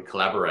people would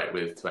collaborate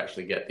with to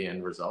actually get the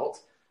end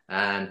result.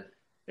 And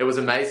it was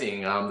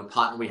amazing. The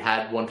partner we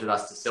had wanted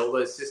us to sell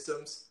those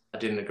systems. I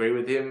didn't agree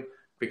with him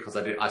because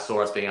I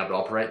saw us being able to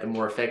operate them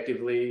more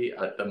effectively.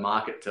 The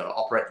market to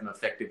operate them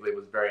effectively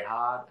was very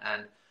hard.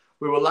 And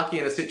we were lucky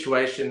in a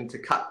situation, to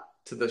cut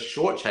to the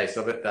short chase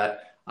of it,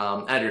 that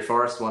Andrew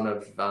Forrest, one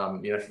of,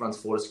 runs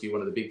Fortescue,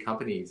 one of the big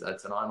companies,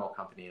 it's an iron ore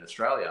company in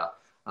Australia,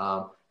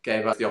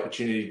 gave us the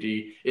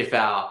opportunity, if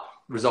our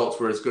results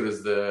were as good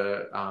as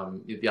the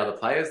other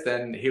players,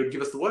 then he would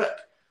give us the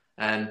work.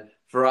 And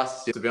for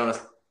us, to be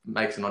honest,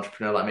 makes an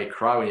entrepreneur like me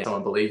cry when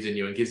someone believes in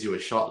you and gives you a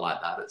shot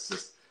like that. It's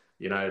just,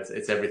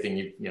 it's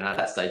everything at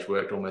that stage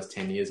worked almost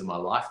 10 years of my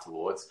life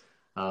towards.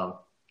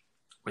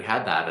 We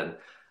had that, and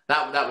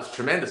that was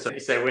tremendous. So you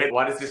say,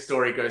 why does this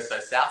story go so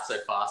south so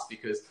fast?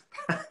 Because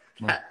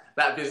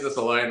that business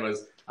alone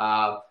was,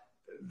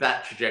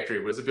 that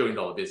trajectory was $1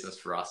 billion business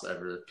for us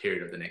over a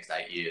period of the next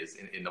 8 years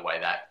in the way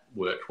that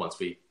worked once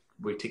we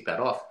ticked that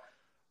off.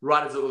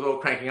 Right as it was all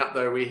cranking up,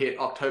 though, we hit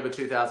October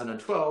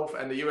 2012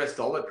 and the US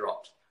dollar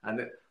dropped.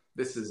 And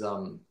this is,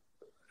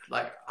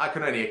 I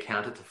can only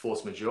account it to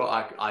force majeure.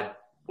 I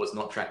was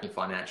not tracking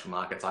financial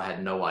markets. I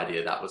had no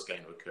idea that was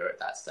going to occur at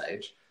that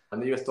stage.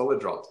 And the US dollar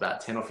dropped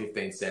about 10 or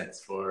 15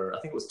 cents for, I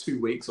think it was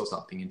 2 weeks or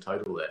something in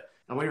total there.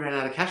 And we ran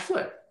out of cash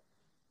flow.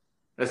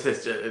 That's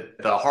just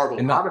the horrible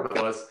part of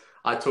it was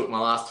I took my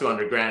last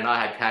 200 grand.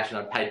 I had cash and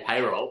I paid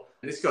payroll,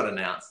 and this got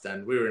announced,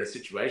 and we were in a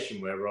situation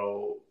where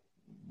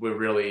we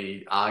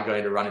really are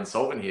going to run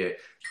insolvent here.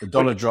 The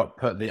dollar drop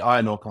put the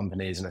iron ore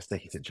companies in a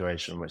sticky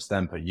situation, which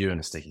then put you in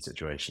a sticky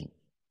situation.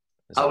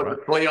 The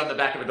flea on the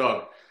back of a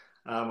dog,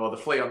 or the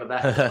flea on the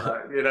back.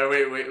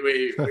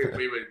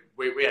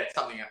 We had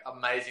something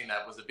amazing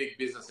that was a big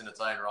business in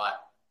its own right.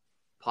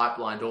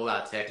 Pipelined all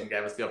our tech and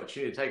gave us the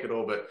opportunity to take it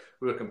all, but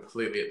we were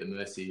completely at the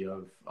mercy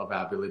of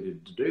our ability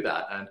to do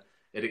that. And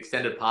it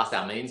extended past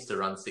our means to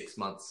run 6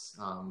 months.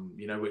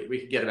 We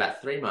could get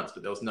about 3 months,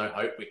 but there was no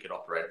hope we could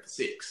operate it for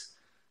 6.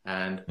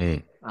 And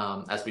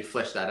as we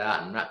fleshed that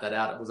out and mapped that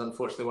out, it was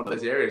unfortunately one of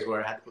those areas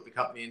where I had to put the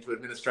company into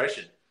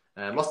administration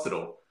and lost it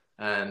all.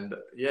 And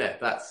yeah,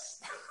 that's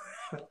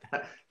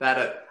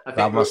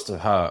that must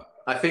have hurt.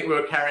 I think we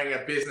were carrying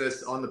a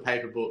business on the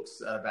paper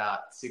books at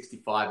about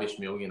 65-ish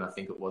million, I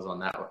think it was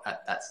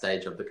at that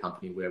stage of the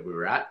company where we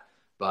were at.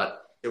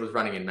 But it was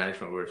running in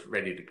management. We were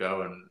ready to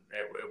go, and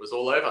it was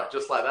all over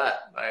just like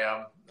that.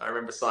 I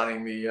remember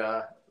signing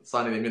the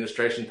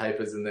administration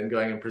papers and then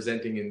going and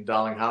presenting in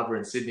Darling Harbour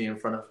in Sydney in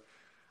front of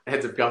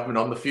heads of government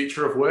on the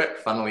future of work,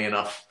 funnily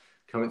enough,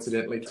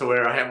 coincidentally to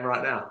where I am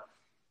right now.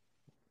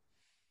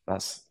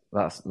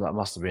 That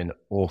must have been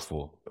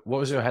awful. What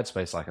was your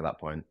headspace like at that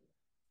point?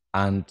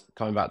 And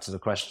coming back to the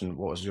question,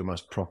 what was your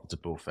most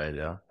profitable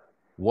failure?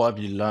 What have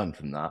you learned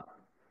from that?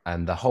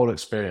 And the whole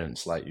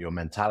experience, like your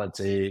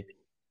mentality,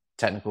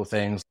 technical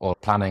things, or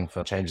planning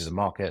for changes in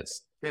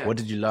markets. Yeah. What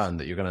did you learn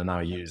that you're going to now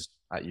use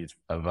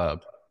a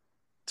verb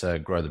to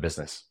grow the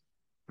business?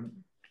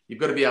 You've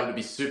got to be able to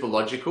be super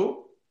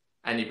logical,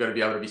 and you've got to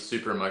be able to be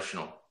super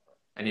emotional.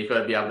 And you've got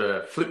to be able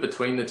to flip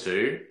between the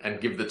two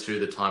and give the two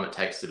the time it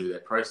takes to do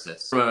their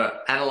process. From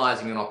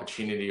analyzing an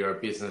opportunity or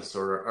a business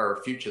or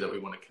a future that we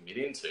want to commit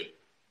into,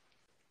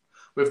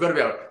 we've got to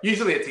be able,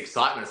 usually it's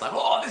excitement. It's like,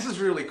 oh, this is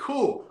really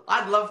cool.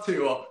 I'd love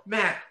to, or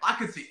man, I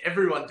could see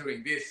everyone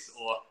doing this,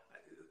 or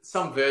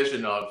some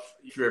version of,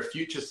 if you're a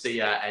future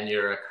seer and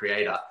you're a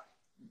creator,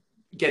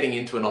 getting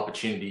into an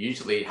opportunity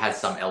usually has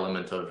some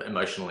element of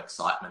emotional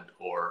excitement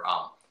or,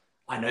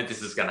 I know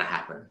this is going to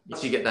happen.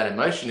 Once you get that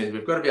emotion in,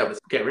 we've got to be able to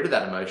get rid of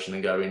that emotion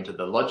and go into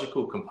the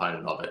logical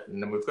component of it.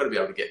 And then we've got to be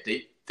able to get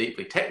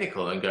deeply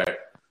technical and go,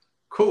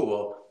 cool,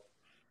 well,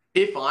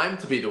 if I'm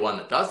to be the one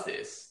that does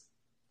this,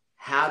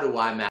 how do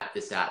I map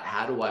this out?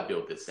 How do I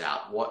build this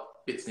out?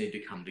 What bits need to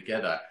come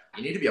together?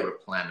 You need to be able to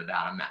plan it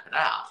out and map it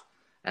out.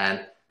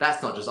 And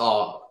that's not just,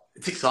 oh,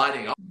 it's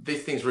exciting.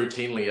 These things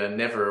routinely are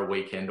never a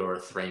weekend or a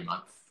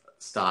 3-month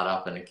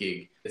startup and a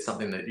gig. It's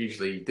something that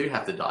usually you do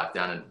have to dive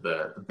down into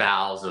the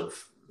bowels of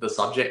the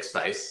subject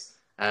space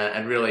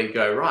and really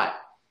go, right,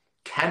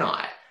 can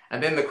I?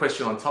 And then the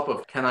question on top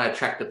of, can I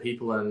attract the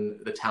people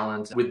and the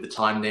talent with the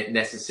time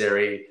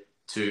necessary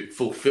to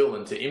fulfill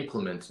and to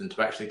implement and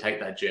to actually take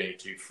that journey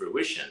to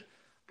fruition?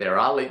 There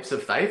are leaps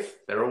of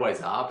faith. There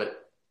always are,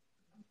 but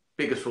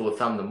biggest rule of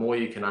thumb, the more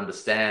you can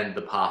understand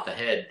the path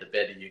ahead, the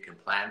better you can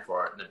plan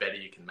for it and the better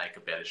you can make a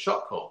better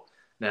shot call.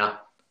 Now,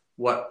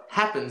 what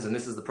happens, and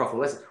this is the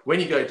profitable lesson, when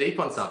you go deep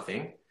on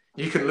something,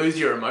 you can lose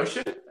your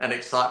emotion and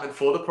excitement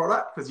for the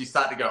product because you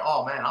start to go,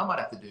 oh man, I might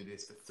have to do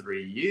this for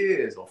 3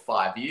 years or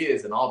 5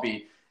 years and I'll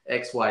be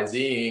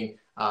XYZing.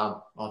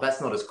 Oh, that's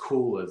not as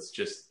cool as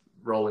just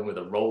rolling with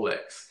a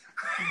Rolex,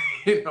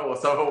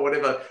 or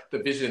whatever the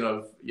vision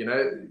of, you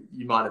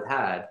might have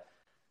had.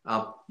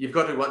 You've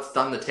got to, once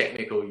done the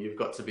technical, you've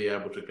got to be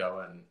able to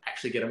go and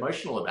actually get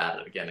emotional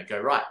about it again and go,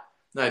 right,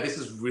 no, this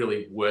is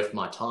really worth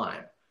my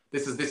time.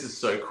 This is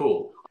so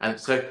cool. And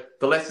so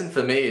the lesson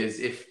for me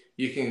is if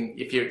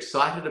you're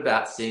excited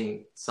about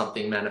seeing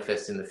something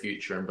manifest in the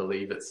future and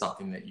believe it's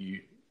something that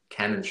you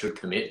can and should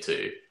commit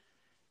to,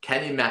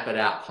 can you map it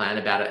out, plan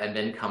about it, and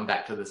then come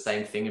back to the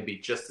same thing and be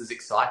just as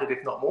excited,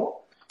 if not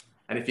more?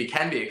 And if you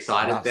can be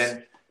excited,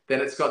 then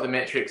it's got the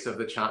metrics of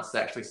the chance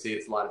to actually see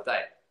its light of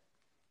day.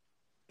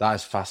 That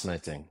is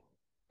fascinating.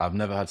 I've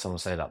never heard someone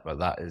say that, but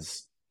that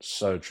is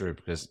so true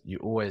because you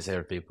always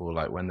hear people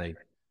like when they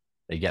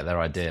get their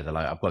idea, they're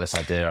like, I've got this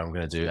idea, I'm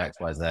going to do X,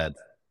 Y, Z.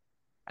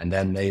 And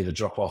then they either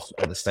drop off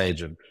at the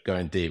stage of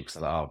going deep because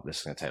they're like, oh, this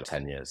is going to take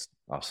 10 years.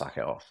 I'll sack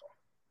it off.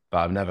 But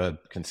I've never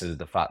considered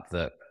the fact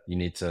that you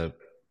need to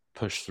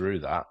push through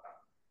that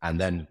and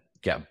then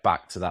get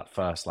back to that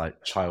first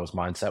like child's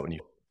mindset when you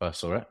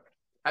first saw it.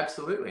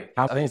 Absolutely.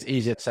 I think it's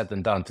easier said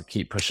than done to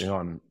keep pushing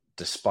on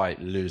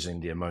despite losing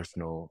the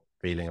emotional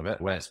feeling of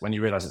it. When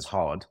you realize it's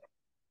hard,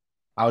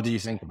 how do you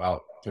think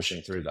about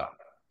pushing through that?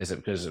 Is it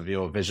because of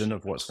your vision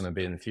of what's going to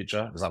be in the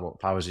future? Is that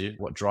what powers you?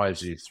 What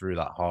drives you through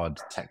that hard,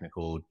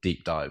 technical,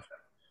 deep dive?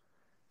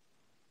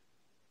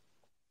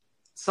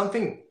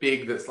 Something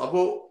big that's like,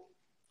 well,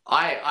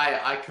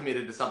 I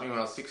committed to something when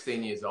I was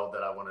 16 years old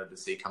that I wanted to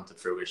see come to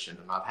fruition.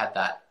 And I've had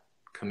that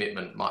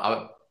commitment. I'm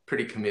a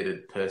pretty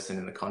committed person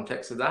in the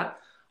context of that.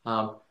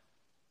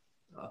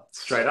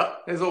 Straight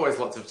up, there's always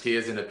lots of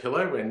tears in a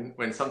pillow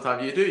when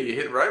sometimes you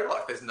hit a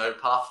roadblock. There's no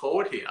path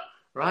forward here,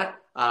 right?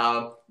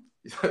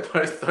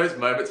 Those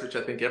moments, which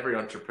I think every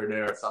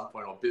entrepreneur at some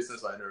point or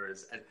business owner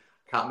is, and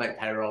can't make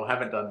payroll,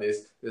 haven't done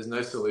this, there's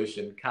no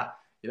solution.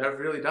 It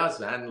really does,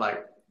 man.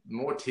 Like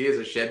more tears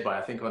are shed by,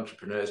 I think,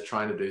 entrepreneurs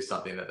trying to do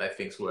something that they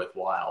think's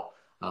worthwhile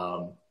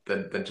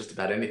than just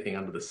about anything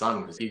under the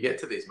sun. Because you get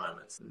to these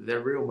moments,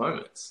 they're real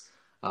moments.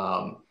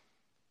 A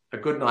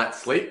good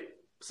night's sleep,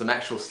 some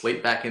actual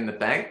sleep back in the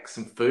bank,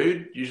 some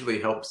food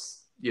usually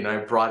helps,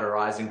 brighter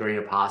eyes and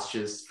greener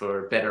pastures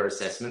for better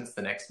assessments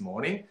the next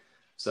morning.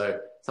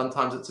 So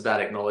sometimes it's about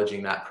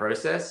acknowledging that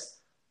process.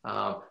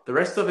 The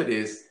rest of it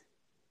is,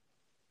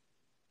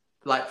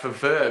 like for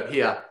verb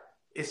here,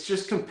 it's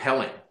just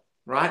compelling,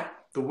 right?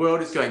 The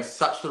world is going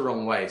such the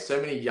wrong way. So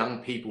many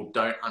young people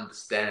don't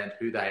understand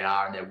who they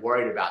are and they're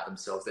worried about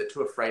themselves. They're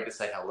too afraid to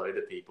say hello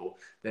to people.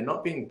 They're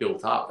not being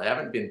built up. They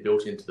haven't been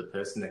built into the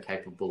person they're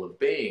capable of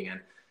being. And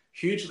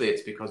hugely,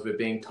 it's because we're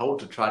being told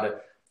to try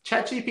to,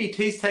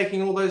 ChatGPT's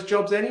taking all those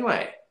jobs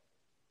anyway.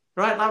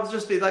 Right, that was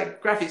just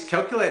like graphics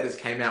calculators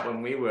came out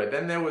when we were.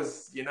 Then there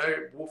was,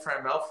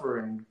 Wolfram Alpha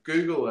and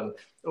Google and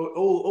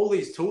all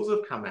these tools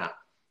have come out.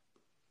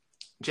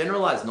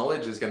 Generalized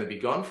knowledge is going to be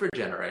gone for a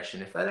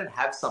generation. If they don't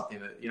have something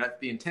that,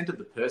 the intent of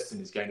the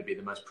person is going to be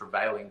the most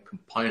prevailing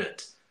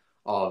component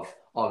of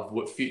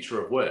what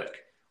future of work.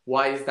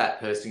 Why is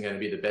that person going to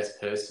be the best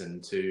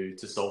person to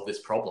solve this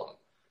problem?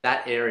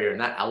 that area and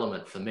that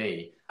element for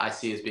me, I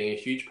see as being a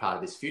huge part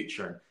of this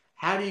future. And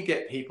how do you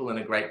get people in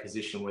a great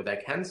position where they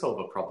can solve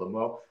a problem?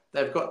 Well,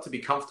 they've got to be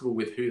comfortable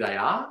with who they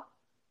are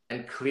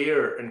and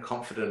clear and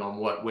confident on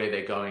where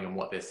they're going and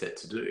what they're set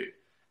to do.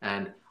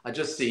 And I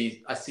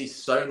see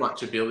so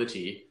much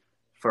ability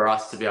for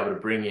us to be able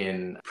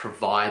to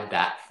provide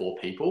that for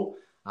people.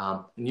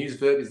 And use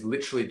verb is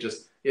literally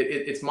just,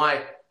 it's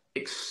my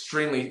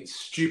extremely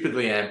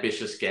stupidly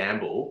ambitious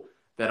gamble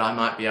that I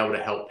might be able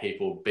to help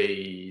people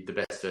be the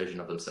best version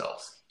of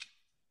themselves.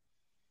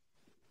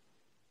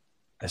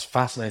 It's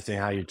fascinating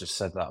how you just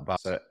said that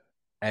about it.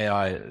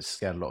 AI has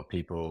scared a lot of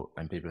people,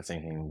 and people are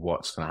thinking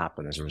what's going to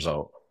happen as a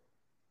result.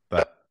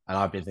 And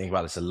I've been thinking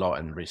about this a lot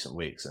in recent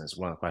weeks, and it's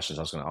one of the questions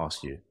I was going to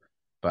ask you.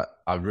 But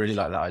I really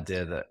like that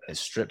idea that it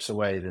strips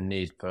away the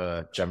need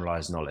for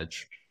generalized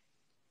knowledge.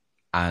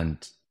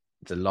 And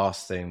the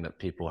last thing that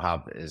people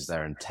have is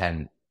their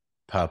intent,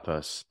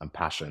 purpose, and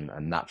passion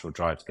and natural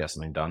drive to get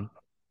something done.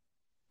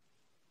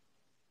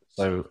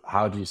 So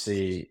how do you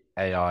see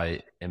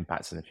AI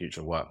impacting the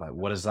future of work? Like,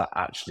 what does that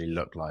actually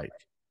look like?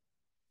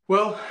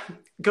 Well,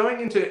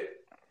 going into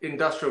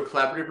industrial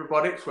collaborative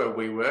robotics where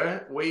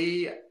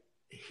we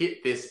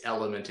hit this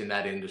element in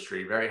that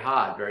industry very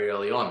hard, very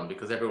early on,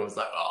 because everyone's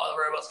like, oh,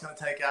 the robot's going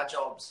to take our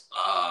jobs.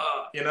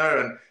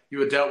 And you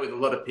were dealt with a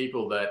lot of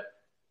people that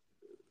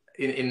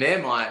in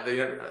their mind,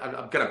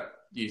 I'm going to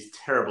use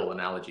terrible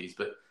analogies,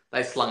 but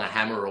they slung a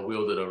hammer or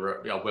wielded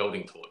a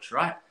welding torch,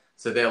 right?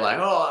 So they're like,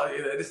 oh,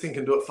 this thing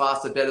can do it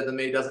faster, better than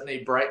me, doesn't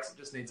need brakes, it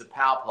just needs a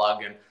power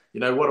plug.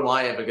 And, what am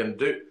I ever going to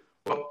do?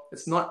 Well,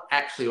 it's not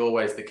actually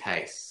always the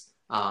case.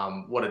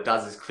 What it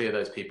does is clear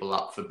those people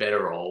up for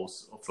better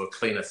roles, or for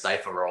cleaner,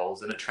 safer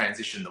roles, and it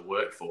transitions the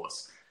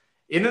workforce.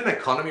 In an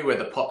economy where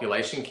the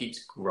population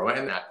keeps growing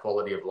and our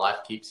quality of life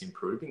keeps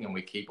improving and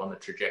we keep on the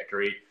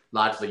trajectory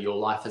largely your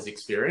life has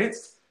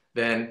experienced,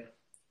 then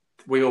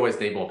we always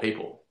need more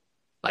people.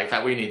 Like, in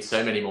fact, we need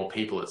so many more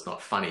people, it's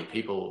not funny.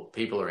 People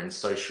are in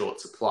so short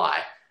supply,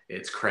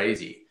 it's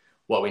crazy.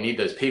 What we need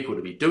those people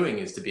to be doing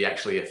is to be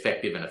actually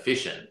effective and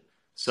efficient.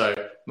 So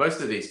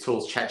most of these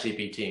tools,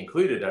 ChatGPT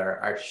included,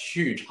 are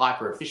huge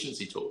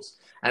hyper-efficiency tools.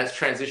 And it's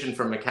transitioned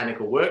from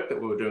mechanical work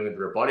that we were doing with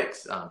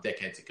robotics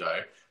decades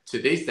ago to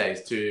these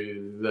days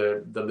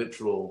to the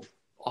literal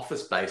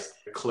office-based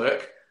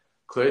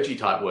clergy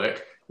type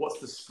work. What's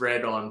the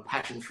spread on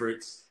passion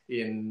fruits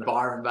in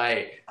Byron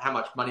Bay? How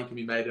much money can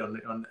be made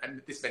on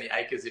this many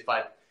acres if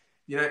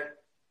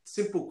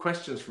simple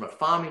questions from a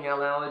farming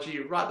analogy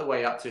right the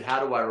way up to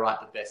how do I write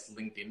the best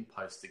LinkedIn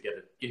post to get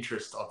an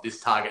interest of this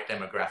target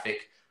demographic,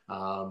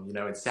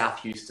 in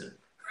South Houston,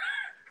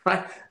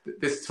 right?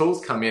 This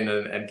tool's come in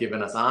and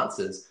given us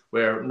answers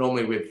where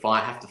normally we'd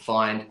have to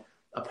find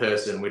a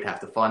person, we'd have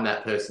to find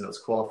that person that's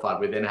qualified,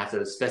 we'd then have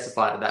to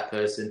specify to that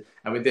person,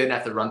 and we'd then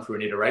have to run through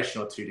an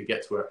iteration or two to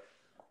get to where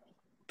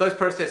those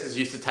processes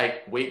used to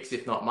take weeks,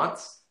 if not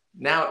months.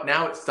 Now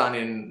it's done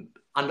in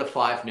under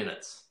 5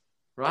 minutes,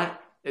 right?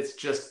 It's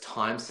just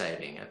time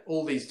saving, and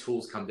all these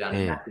tools come down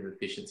to massive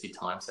efficiency,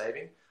 time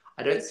saving.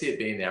 I don't see it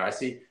being there. I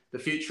see the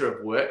future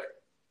of work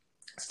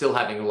still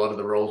having a lot of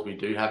the roles we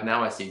do have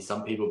now. I see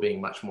some people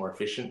being much more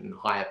efficient and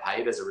higher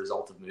paid as a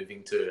result of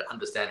moving to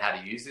understand how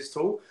to use this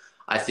tool.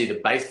 I see the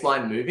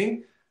baseline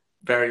moving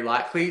very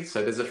likely.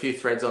 So there's a few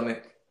threads on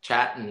the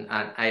chat and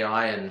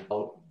AI, and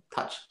I'll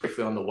touch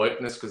briefly on the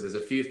wokeness because there's a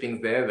few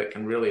things there that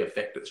can really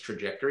affect its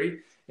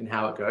trajectory and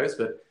how it goes.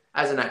 But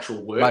as an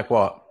actual work... Like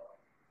what?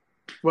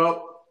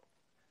 Well,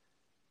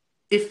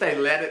 if they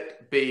let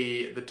it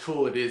be the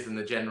tool it is in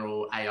the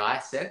general AI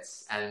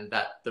sense, and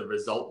that the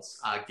results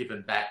are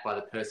given back by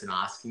the person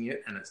asking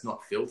it and it's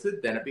not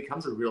filtered, then it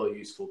becomes a really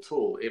useful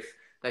tool. If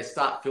they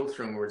start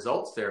filtering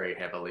results very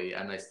heavily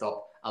and they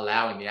stop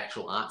allowing the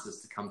actual answers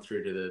to come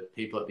through to the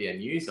people at the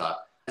end user,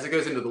 as it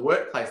goes into the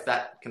workplace,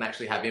 that can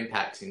actually have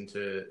impacts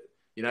into,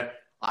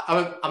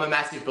 I'm a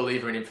massive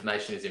believer in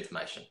information is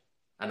information.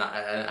 And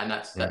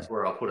that's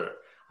where I'll put it.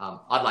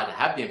 I'd like to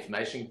have the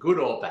information, good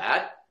or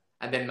bad,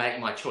 and then make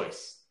my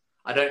choice.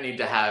 I don't need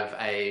to have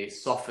a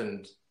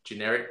softened,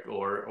 generic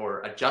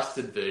or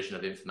adjusted version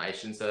of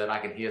information so that I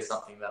can hear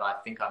something that I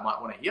think I might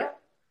want to hear.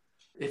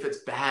 If it's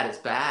bad, it's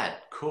bad.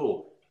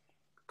 Cool.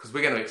 Because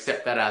we're going to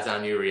accept that as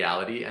our new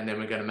reality, and then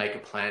we're going to make a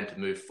plan to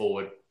move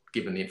forward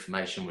given the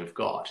information we've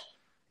got.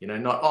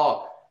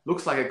 Not,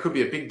 looks like it could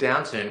be a big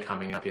downturn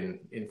coming up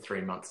in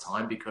 3 months'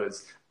 time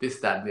because this,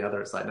 that, and the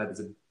other. It's like, no,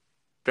 there's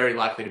very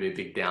likely to be a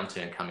big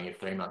downturn coming in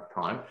 3 months'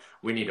 time.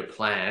 We need a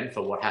plan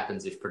for what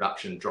happens if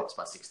production drops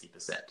by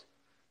 60%,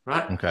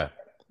 right? Okay.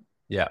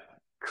 Yeah.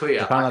 Clear.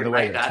 So kind of like the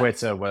way that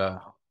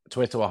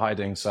Twitter were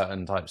hiding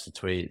certain types of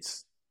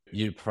tweets.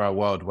 You prefer a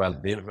world where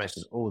the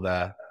information is all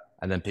there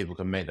and then people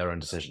can make their own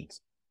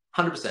decisions.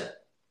 100%.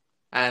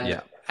 And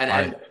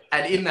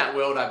in that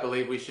world, I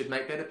believe we should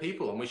make better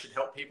people, and we should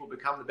help people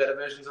become the better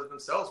versions of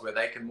themselves where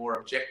they can more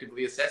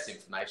objectively assess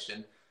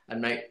information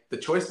and make the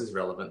choices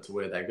relevant to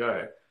where they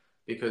go.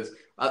 Because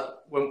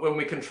when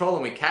we control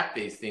and we cap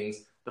these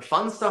things, the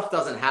fun stuff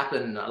doesn't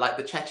happen, like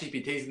the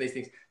ChatGPTs and these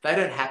things, they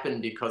don't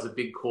happen because a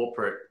big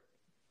corporate,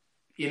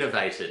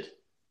 innovated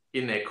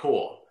in their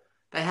core.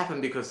 They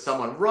happen because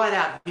someone right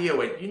out here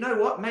went, you know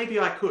what, maybe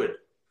I could,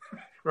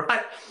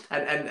 right?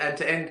 And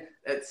to end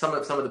some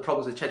of the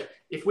problems with ChatGPT,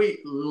 if we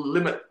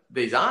limit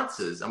these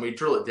answers and we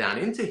drill it down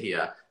into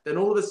here, then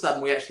all of a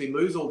sudden we actually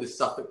lose all this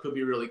stuff that could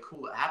be really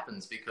cool that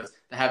happens because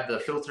they have the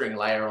filtering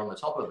layer on the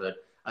top of it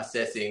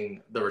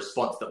assessing the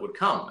response that would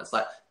come. It's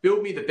like,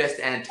 build me the best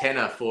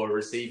antenna for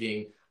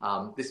receiving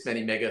this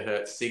many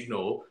megahertz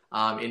signal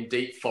in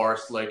deep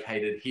forest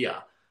located here,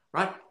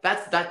 right?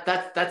 That's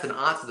an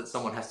answer that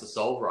someone has to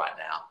solve right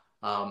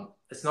now.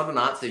 It's not an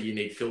answer you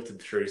need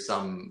filtered through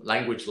some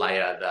language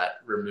layer that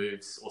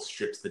removes or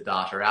strips the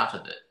data out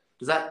of it.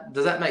 Does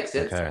that make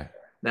sense? Okay.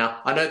 Now,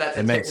 I know that's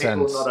it a makes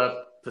technical, sense.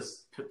 not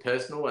a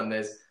personal, and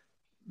there's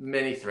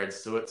many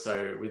threads to it.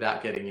 So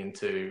without getting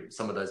into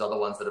some of those other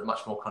ones that are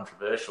much more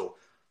controversial,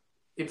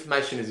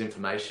 information is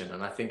information.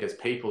 And I think as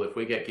people, if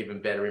we get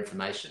given better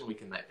information, we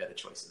can make better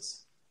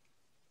choices.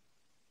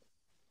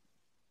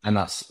 And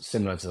that's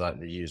similar to like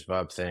the use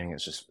verb thing.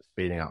 It's just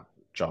speeding up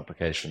job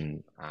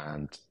application,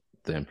 and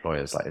the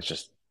employers, like, it's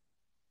just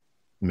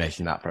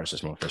making that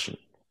process more efficient.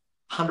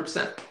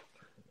 100%.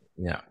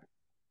 Yeah.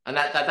 And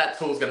that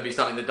tool is going to be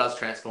something that does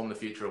transform the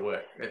future of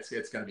work.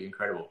 It's going to be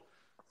incredible.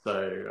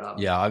 So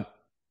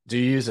do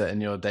you use it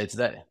in your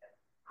day-to-day?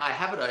 I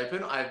have it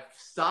open. I've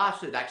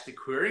started actually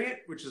querying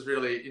it, which is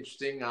really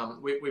interesting.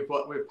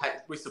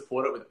 We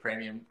support it with a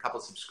premium couple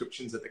of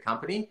subscriptions at the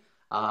company.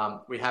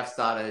 We have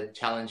started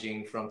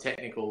challenging from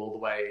technical all the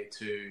way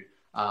to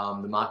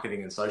the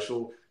marketing and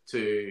social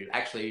to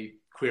actually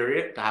query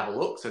it, to have a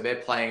look. So they're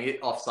playing it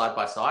off side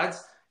by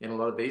sides in a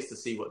lot of these to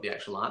see what the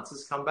actual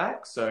answers come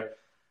back. So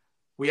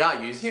we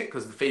are using it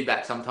because the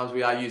feedback, sometimes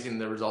we are using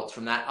the results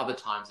from that. Other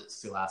times it's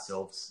still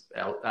ourselves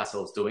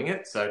doing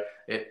it. So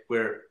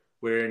we're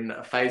in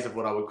a phase of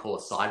what I would call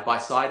a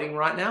side-by-siding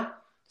right now.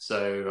 So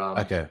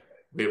okay.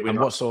 And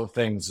what sort of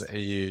things are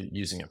you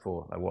using it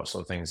for? Like, what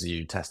sort of things are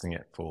you testing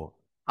it for?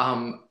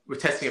 We're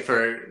testing it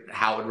for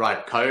how it would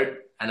write code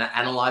and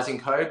analyzing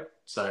code.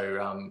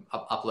 So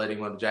uploading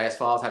one of the JS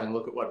files, having a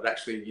look at what it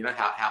actually,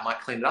 how it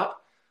might clean it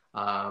up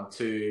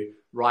to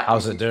write.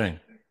 How's it doing?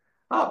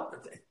 Oh,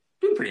 it's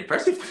been pretty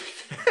impressive.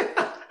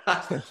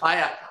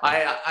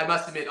 I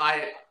must admit,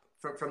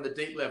 from the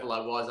deep level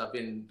I've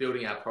been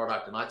building our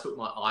product, and I took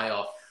my eye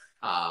off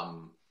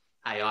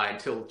AI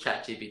until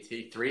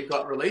ChatGPT 3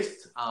 got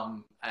released,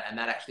 and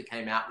that actually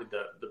came out with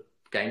the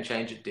game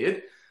change it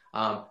did.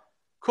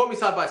 Caught me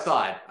side by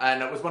side,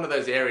 and it was one of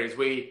those areas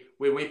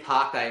when we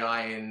parked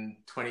AI in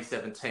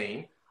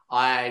 2017,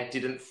 I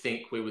didn't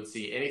think we would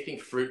see anything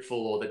fruitful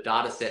or the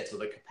data sets or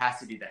the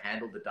capacity to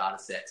handle the data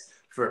sets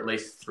for at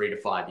least 3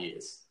 to 5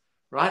 years,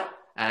 right?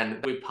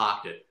 And we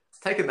parked it. It's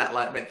taken that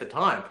length of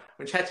time.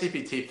 When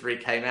ChatGPT 3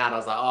 came out, I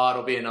was like, oh,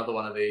 it'll be another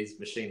one of these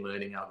machine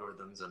learning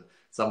algorithms, and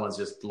someone's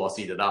just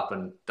glossied it up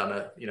and done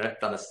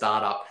a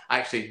startup. I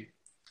actually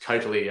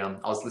totally, I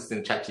was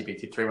listening to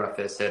ChatGPT 3 when I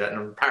first heard it, and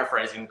I'm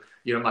paraphrasing,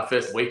 my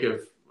first week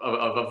of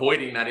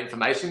avoiding that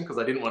information because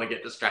I didn't want to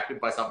get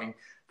distracted by something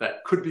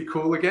that could be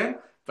cool again,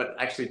 but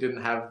actually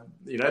didn't have,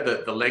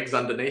 the legs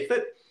underneath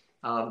it.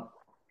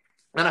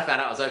 Then I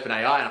found out it was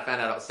OpenAI, and I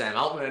found out it was Sam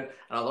Altman, and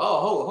I was like,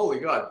 oh, holy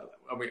God.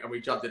 And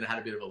we jumped in and had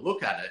a bit of a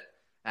look at it.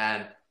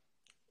 And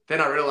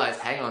then I realized,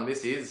 hang on,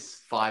 this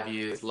is 5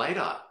 years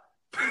later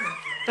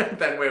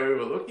than where we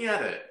were looking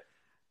at it.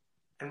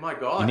 And my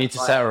God. You need to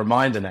set a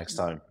reminder next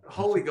time.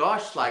 Holy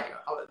gosh.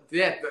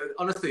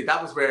 Honestly,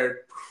 that was where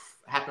it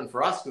happened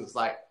for us. Because it's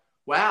like,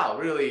 wow,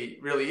 really,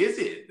 really is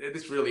it?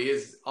 This really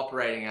is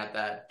operating at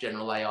that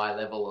general AI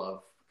level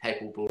of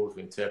capable to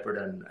interpret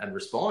and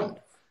respond.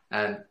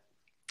 And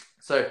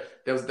so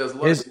there was a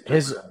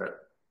lot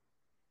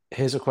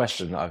Here's a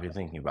question that I've been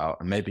thinking about,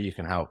 and maybe you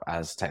can help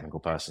as a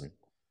technical person.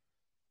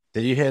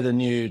 Did you hear the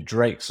new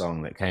Drake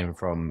song that came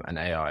from an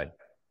AI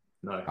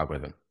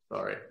algorithm?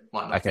 Sorry.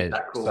 Might not be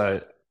that cool.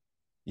 So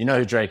you know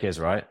who Drake is,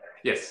 right?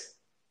 Yes.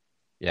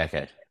 Yeah,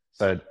 okay.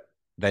 So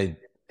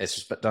it's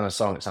just done a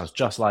song that sounds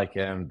just like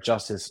him,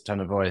 just his tone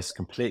of voice,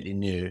 completely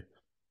new,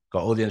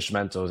 got all the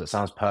instrumentals, it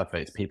sounds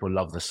perfect. People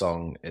love the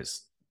song.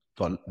 It's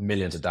got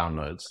millions of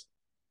downloads.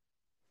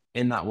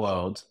 In that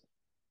world,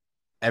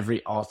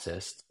 every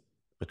artist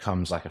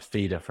becomes like a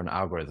feeder for an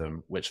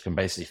algorithm, which can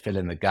basically fill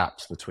in the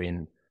gaps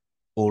between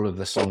all of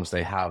the songs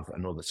they have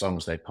and all the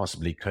songs they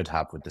possibly could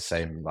have with the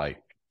same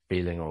like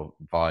feeling or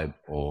vibe.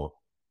 Or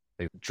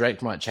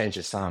Drake might change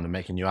his sound and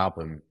make a new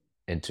album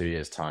in 2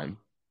 years' time.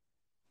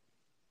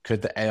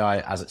 Could the AI,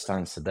 as it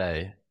stands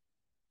today,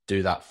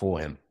 do that for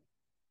him?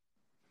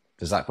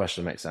 Does that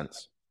question make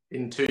sense?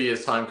 In 2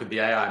 years' time, could the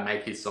AI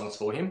make his songs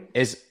for him?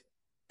 Is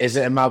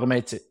it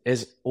amalgamated?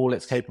 Is all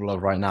it's capable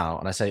of right now,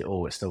 and I say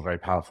all, it's still very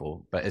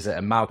powerful, but is it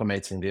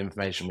amalgamating the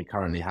information we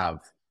currently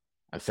have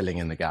and filling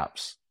in the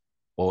gaps?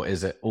 Or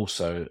is it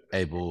also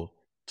able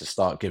to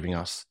start giving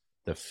us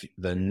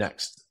the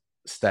next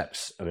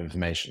steps of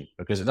information?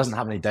 Because it doesn't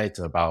have any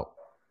data about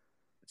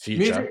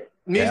future.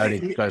 It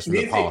only goes from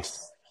the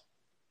past.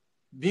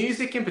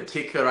 Music in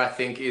particular, I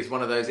think, is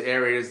one of those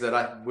areas that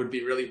I would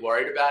be really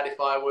worried about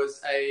if I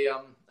was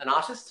an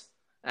artist.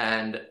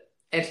 And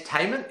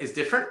entertainment is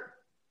different.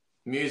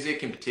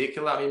 Music in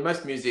particular, I mean,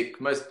 most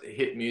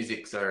hit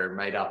musics are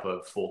made up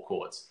of 4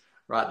 chords,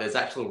 right? There's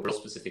actual real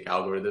specific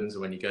algorithms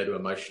when you go to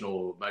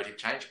emotional motive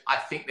change. I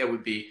think there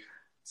would be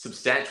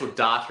substantial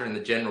data in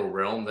the general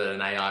realm that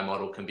an AI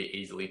model can be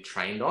easily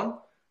trained on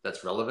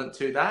that's relevant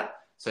to that.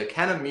 So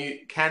can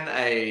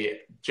a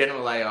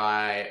general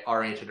AI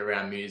oriented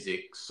around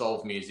music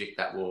solve music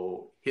that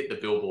will hit the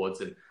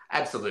billboards? And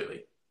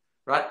absolutely,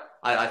 right?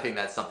 I think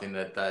that's something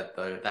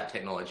that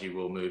technology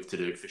will move to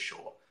do for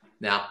sure.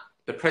 Now,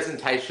 the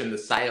presentation, the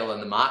sale,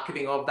 and the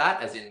marketing of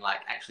that, as in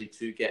like actually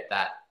to get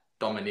that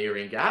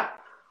domineering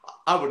gap,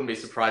 I wouldn't be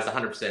surprised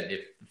 100%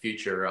 if the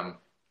future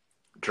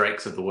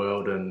Drakes of the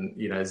world and,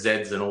 you know,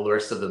 Zeds and all the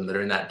rest of them that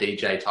are in that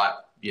DJ type,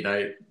 you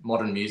know,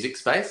 modern music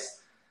space,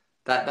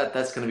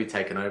 that's going to be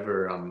taken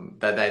over.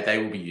 That they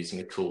will be using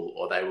a tool,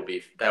 or they'll be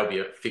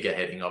a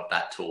figureheading of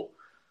that tool.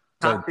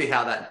 Can't see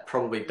how that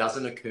probably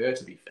doesn't occur,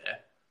 to be fair.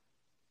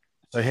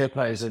 So here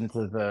plays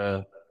into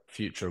the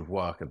future of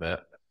work a bit.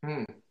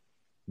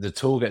 The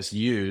tool gets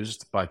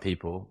used by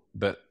people,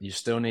 but you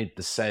still need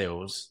the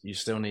sales. You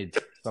still need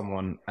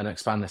someone, and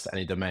expand this to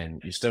any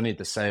domain. You still need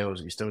the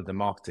sales. You still need the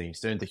marketing. You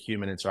still need the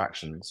human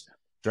interactions.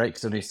 Drake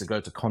still needs to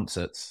go to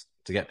concerts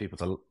to get people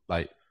to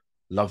like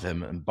love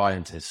him and buy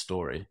into his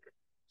story.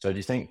 So do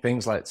you think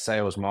things like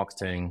sales,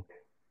 marketing,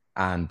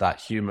 and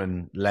that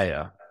human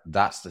layer,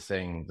 that's the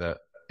thing that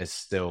is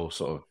still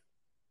sort of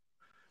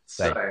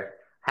safe? So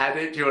how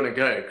deep do you want to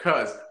go?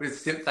 Because with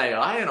synth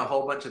AI and a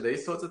whole bunch of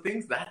these sorts of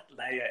things, that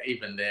layer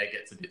even there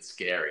gets a bit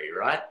scary,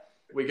 right?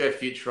 We go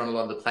future on a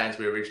lot of the plans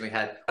we originally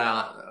had.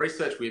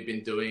 Research we've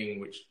been doing,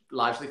 which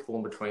largely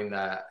form between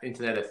the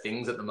Internet of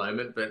Things at the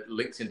moment, but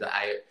links into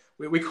AI.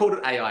 We called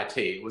it AIT.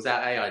 It was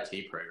our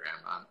AIT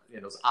program.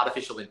 It was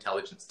Artificial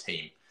Intelligence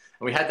Team.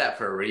 And we had that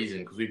for a reason,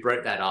 because we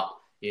broke that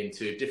up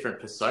into different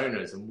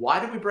personas. And why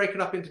did we break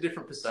it up into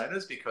different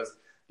personas? Because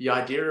the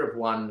idea of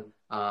one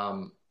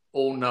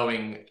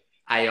all-knowing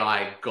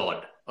AI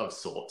god of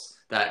sorts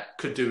that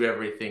could do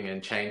everything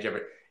and change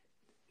everything,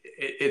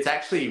 it's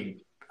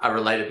actually a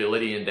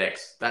relatability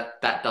index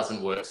that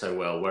doesn't work so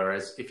well.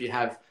 Whereas if you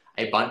have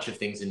a bunch of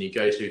things and you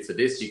go to for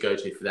this, you go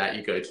to for that,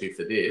 you go to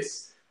for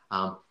this,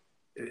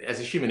 as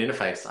a human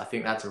interface, I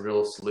think that's a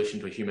real solution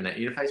to a human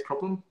interface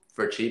problem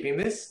for achieving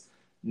this.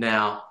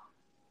 Now,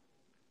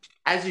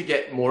 as you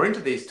get more into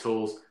these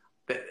tools,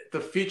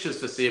 the future's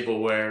foreseeable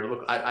where,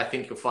 look, I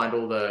think you'll find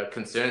all the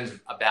concerns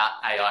about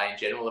AI in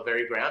general are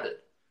very grounded,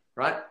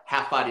 right?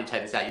 How far do you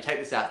take this out? You take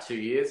this out 2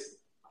 years,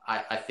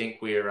 I think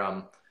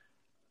we're,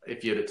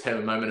 if you're to term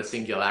a moment of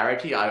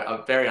singularity,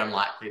 I'm very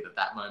unlikely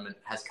that moment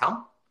has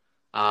come.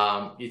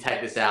 You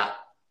take this out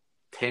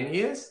 10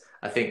 years,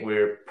 I think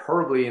we're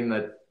probably in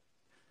the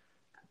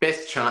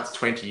best chance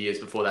 20 years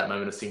before that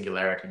moment of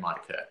singularity might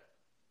occur.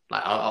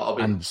 Like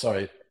I'm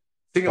sorry.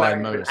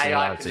 Singularity,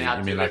 AI can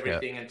now do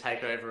everything and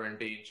take over and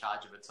be in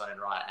charge of its own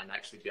right and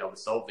actually be able to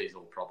solve these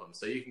all problems.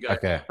 So you can go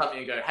something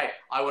and go, hey,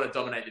 I want to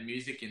dominate the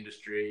music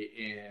industry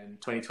in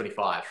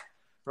 2025,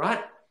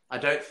 right? I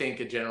don't think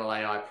a general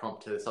AI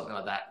prompt to something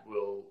like that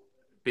will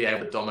be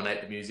able to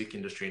dominate the music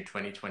industry in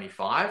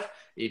 2025,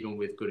 even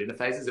with good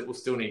interfaces. It will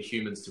still need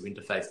humans to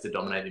interface to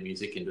dominate the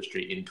music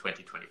industry in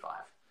 2025.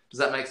 Does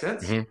that make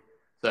sense? Mm-hmm.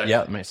 So,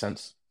 yeah, it makes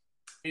sense.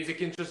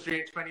 Music industry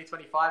in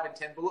 2025 in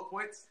 10 bullet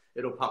points,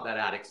 it'll pump that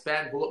out.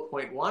 Expand bullet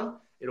point 1,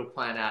 it'll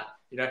plan out,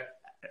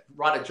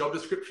 write a job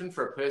description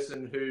for a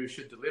person who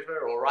should deliver,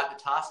 or write the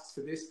tasks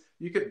for this.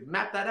 You could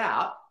map that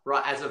out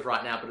right as of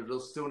right now, but it'll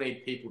still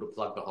need people to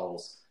plug the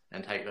holes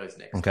and take those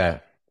next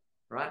steps,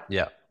 right?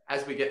 Yeah.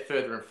 As we get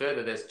further and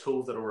further, there's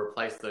tools that will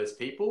replace those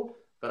people,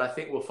 but I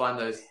think we'll find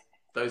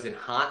those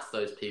enhance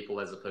those people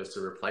as opposed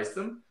to replace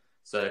them.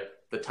 So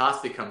the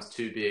task becomes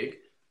too big.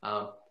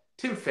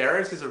 Tim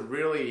Ferriss is a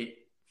really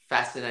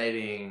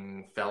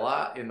fascinating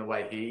fella in the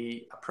way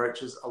he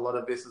approaches a lot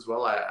of this as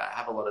well. I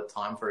have a lot of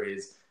time for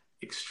his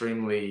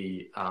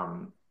extremely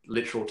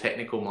literal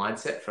technical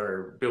mindset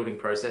for building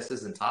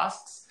processes and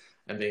tasks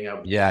and being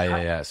able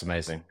to it's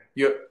amazing.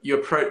 You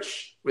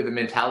approach with a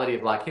mentality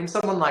of like him.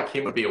 Someone like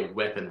him would be a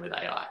weapon with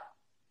AI.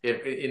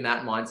 If in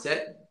that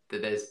mindset,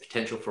 that there's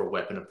potential for a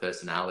weapon of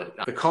personality.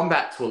 The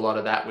combat to a lot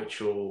of that,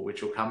 which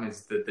will come,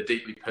 is the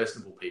deeply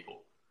personable people.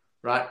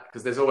 Right?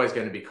 Because there's always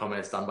going to be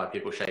comments done by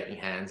people shaking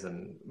hands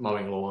and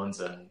mowing lawns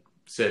and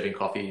serving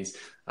coffees,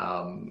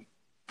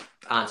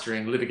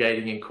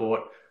 litigating in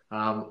court.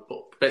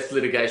 Best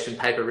litigation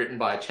paper written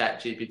by a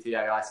chat GPT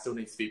AI still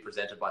needs to be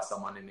presented by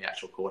someone in the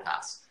actual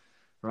courthouse.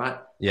 Right?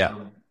 Yeah.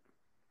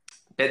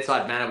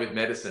 Bedside manner with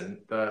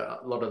medicine.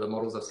 A lot of the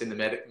models I've seen in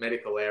the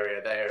medical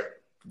area,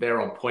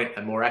 they're on point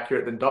and more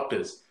accurate than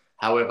doctors.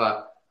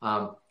 However,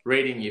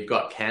 reading you've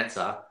got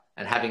cancer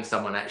and having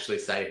someone actually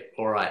say,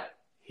 all right,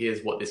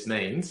 here's what this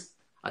means,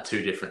 are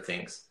two different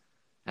things.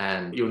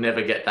 And you'll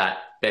never get that.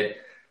 But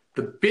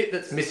the bit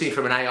that's missing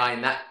from an AI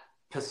in that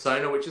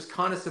persona, which is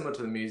kind of similar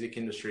to the music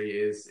industry,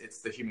 is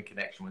it's the human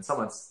connection. When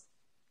someone's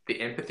the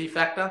empathy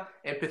factor,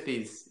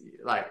 empathy's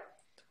like,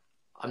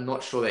 I'm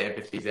not sure that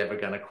empathy is ever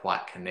going to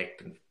quite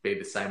connect and be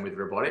the same with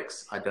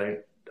robotics. I don't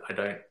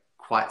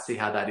quite see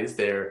how that is.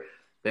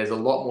 There's a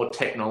lot more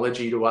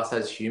technology to us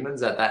as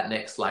humans at that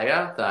next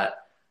layer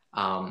that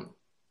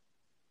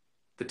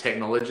the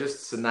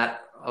technologists and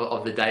that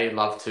of the day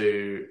love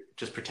to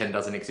just pretend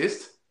doesn't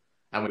exist,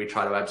 and we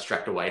try to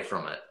abstract away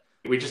from it.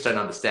 We just don't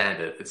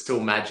understand it. It's still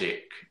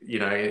magic,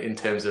 in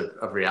terms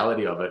of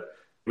reality of it.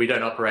 We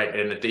don't operate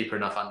in a deeper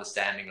enough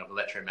understanding of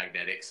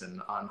electromagnetics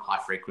and high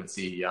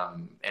frequency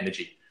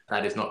energy.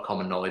 That is not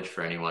common knowledge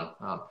for anyone.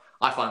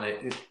 I find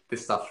that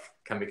this stuff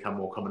can become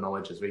more common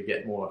knowledge as we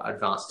get more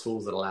advanced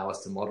tools that allow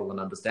us to model and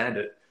understand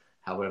it.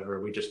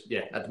 However,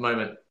 at the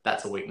moment,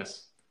 that's a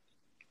weakness.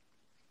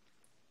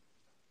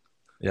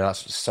 Yeah,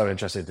 that's so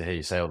interesting to hear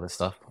you say all this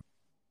stuff.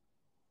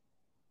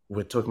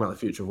 We're talking about the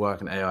future of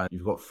work and AI.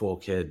 You've got 4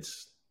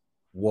 kids.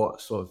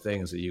 What sort of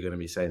things are you going to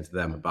be saying to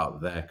them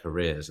about their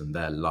careers and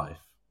their life?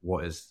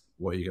 What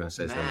are you going to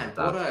say to them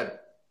about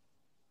that?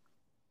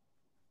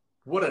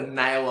 What a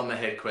nail on the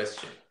head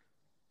question.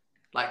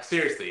 Like,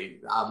 seriously,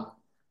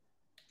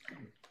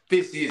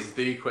 this is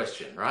the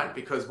question, right?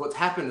 Because what's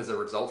happened as a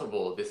result of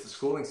all of this, the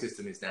schooling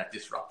system is now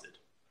disrupted,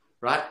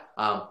 right?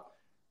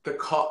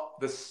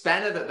 The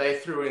spanner that they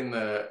threw in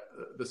the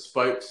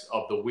spokes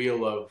of the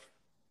wheel of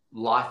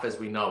life as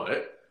we know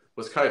it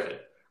was COVID,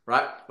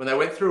 right? When they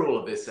went through all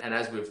of this, and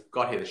as we've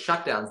got here, the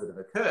shutdowns that have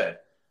occurred,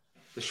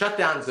 the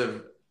shutdowns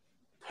have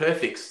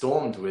perfect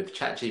stormed with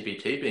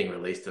ChatGPT being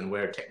released and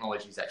where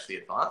technology is actually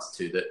advanced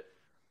to that.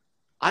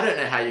 I don't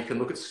know how you can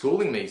look at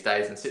schooling these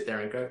days and sit there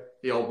and go,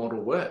 the old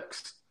model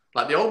works.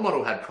 Like, the old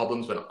model had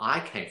problems when I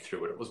came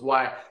through it. It was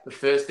why the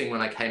first thing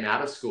when I came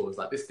out of school was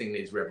like, this thing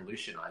needs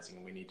revolutionizing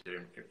and we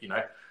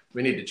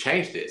need to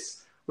change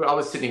this. Where I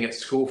was sitting at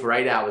school for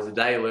 8 hours a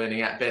day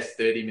learning at best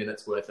 30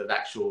 minutes worth of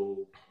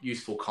actual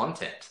useful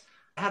content.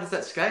 How does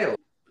that scale?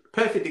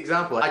 Perfect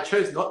example. I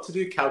chose not to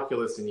do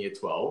calculus in year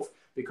 12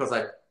 because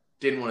I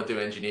didn't want to do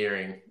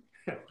engineering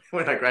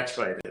when I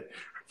graduated.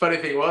 Funny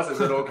thing was, as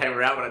it all came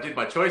around, when I did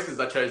my choices,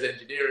 I chose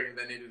engineering and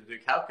then needed to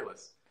do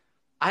calculus.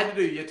 I had to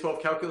do year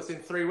 12 calculus in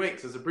 3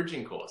 weeks as a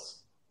bridging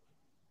course.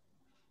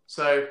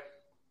 So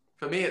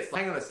for me, it's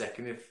like, hang on a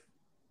second, if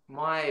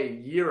my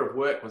year of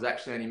work was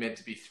actually only meant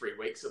to be 3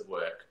 weeks of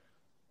work,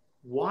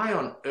 why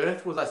on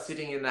earth was I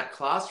sitting in that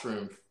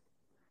classroom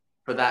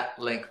for that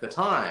length of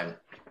time?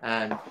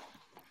 And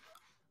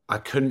I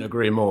couldn't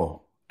agree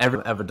more.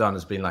 Everything I've ever done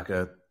has been like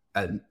a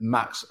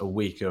max a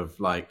week of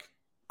like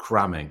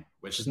cramming,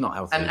 which is not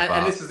healthy.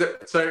 And this is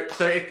so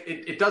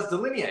it does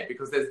delineate,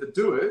 because there's the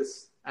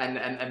doers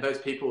and those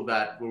people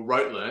that will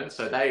rote learn.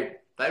 So they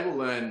will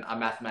learn a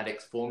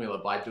mathematics formula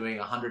by doing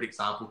 100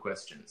 example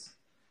questions.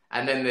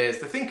 And then there's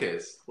the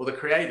thinkers or the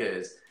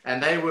creators,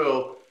 and they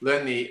will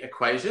learn the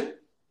equation,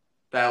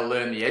 they'll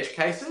learn the edge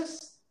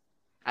cases,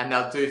 and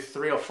they'll do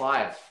 3 or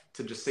 5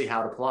 to just see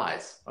how it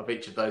applies of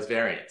each of those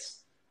variants.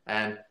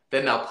 And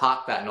then they'll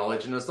park that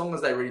knowledge. And as long as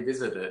they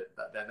revisit it,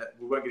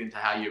 we won't get into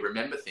how you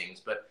remember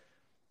things, but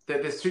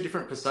there's 2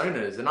 different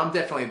personas, and I'm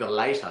definitely the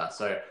later.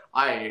 So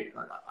I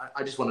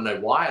just want to know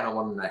why, and I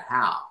want to know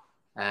how.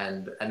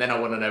 And then I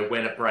want to know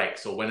when it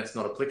breaks or when it's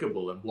not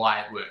applicable and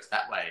why it works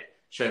that way.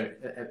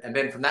 And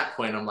then from that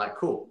point, I'm like,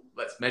 cool,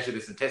 let's measure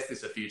this and test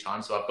this a few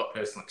times so I've got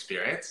personal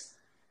experience.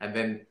 And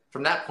then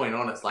from that point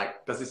on, it's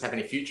like, does this have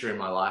any future in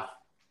my life?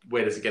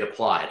 Where does it get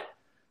applied?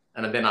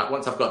 And then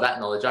once I've got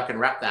that knowledge, I can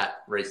wrap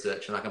that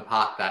research and I can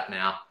park that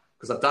now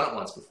because I've done it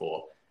once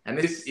before. And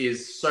this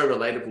is so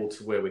relatable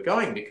to where we're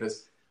going,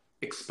 because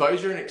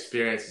exposure and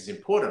experience is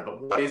important.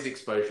 But what is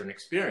exposure and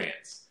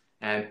experience?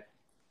 And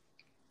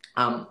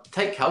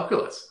take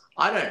calculus.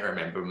 I don't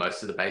remember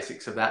most of the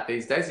basics of that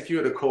these days. If you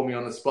were to call me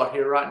on the spot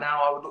here right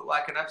now, I would look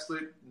like an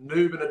absolute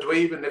noob and a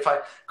dweeb. And if I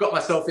got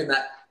myself in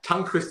that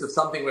tongue twist of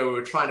something where we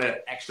were trying to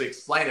actually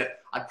explain it,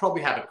 I'd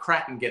probably have a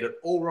crack and get it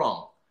all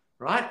wrong,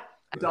 right?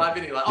 Dive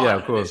in, you're like, yeah,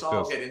 of course.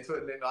 I'll get into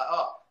it, and then like,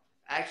 oh,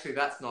 actually,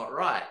 that's not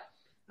right.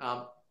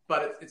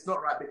 But it's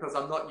not right because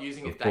I'm not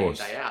using it day in,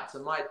 day out. So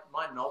my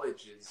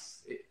knowledge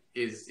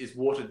is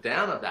watered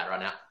down of that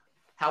right now.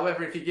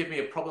 However, if you give me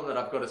a problem that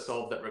I've got to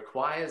solve that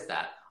requires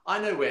that, I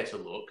know where to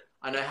look.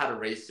 I know how to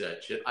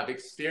research it. I've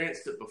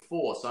experienced it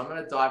before. So I'm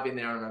going to dive in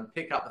there and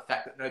pick up the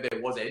fact that, no, there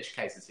was edge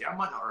cases here. I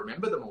might not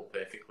remember them all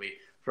perfectly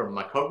from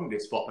my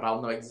cognitive spot, but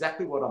I'll know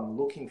exactly what I'm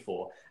looking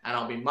for, and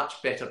I'll be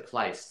much better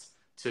placed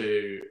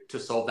to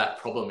solve that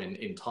problem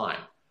in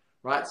time,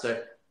 right?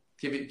 So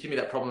give me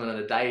that problem in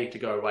a day to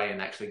go away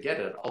and actually get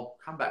it. I'll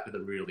come back with a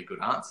really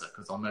good answer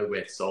because I'll know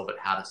where to solve it,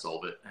 how to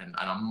solve it, and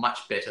I'm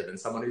much better than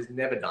someone who's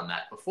never done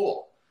that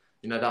before.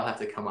 They'll have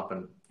to come up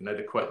and,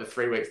 to quote the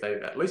 3 weeks,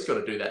 they've at least got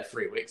to do that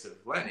 3 weeks of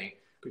learning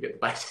to get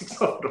the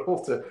basics of it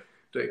all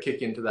to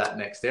kick into that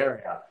next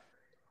area.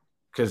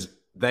 Because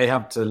they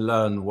have to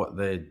learn what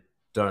they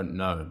don't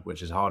know,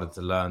 which is harder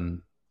to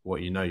learn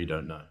what you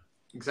don't know.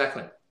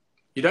 Exactly.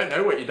 you don't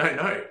know what you don't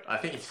know. I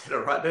think you said it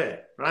right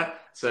there, right?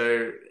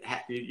 So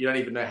you don't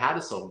even know how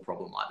to solve a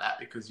problem like that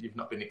because you've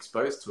not been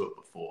exposed to it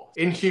before.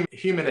 In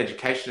human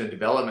education and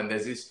development,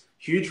 there's this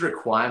huge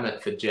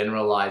requirement for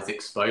generalized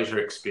exposure,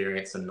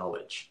 experience, and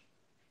knowledge,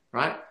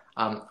 right?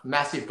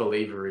 Massive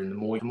believer in the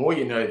more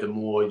you know, the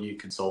more you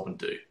can solve and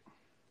do.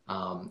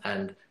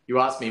 And you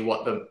asked me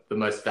what the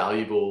most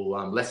valuable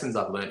lessons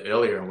I've learned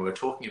earlier, and we were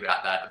talking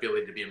about that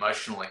ability to be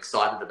emotional and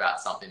excited about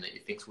something that you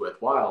think's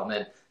worthwhile, and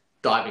then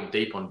diving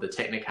deep on the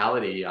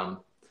technicality,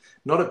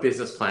 not a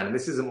business plan. And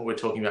this isn't what we're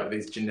talking about with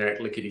these generic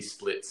lickety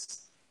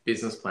splits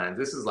business plans.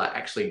 This is like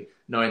actually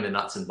knowing the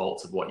nuts and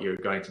bolts of what you're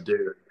going to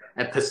do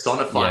and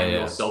personifying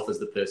yourself as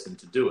the person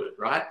to do it,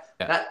 right?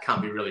 Yeah. That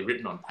can't be really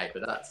written on paper.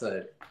 That's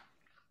a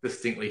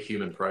distinctly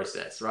human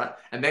process, right?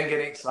 And then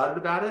getting excited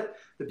about it.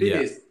 The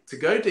bit is to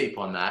go deep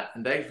on that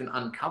and they even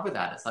uncover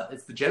that. It's like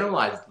it's the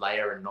generalized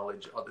layer and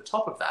knowledge at the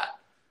top of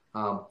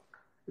that.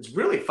 It's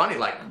really funny,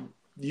 like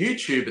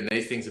YouTube and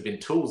these things have been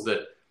tools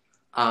that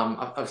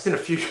I've seen a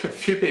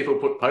few people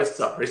put posts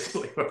up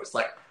recently where it's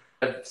like,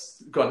 I've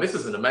gone, this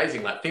is an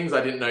amazing, like things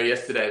I didn't know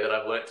yesterday that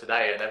I've learned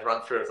today, and they've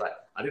run through. It's like,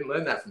 I didn't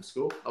learn that from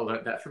school. I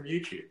learned that from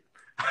YouTube.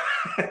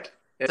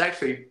 It's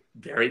actually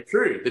very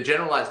true. The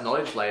generalized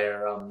knowledge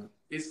layer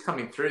is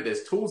coming through.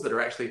 There's tools that are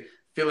actually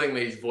filling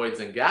these voids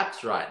and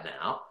gaps right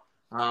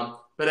now.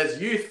 But as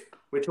youth,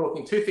 we're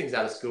talking two things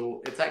out of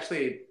school. It's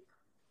actually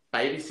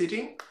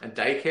babysitting and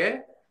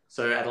daycare.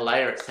 So at a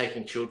layer, it's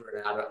taking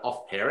children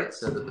off parents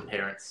so that the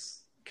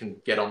parents can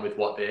get on with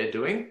what they're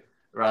doing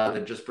rather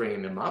than just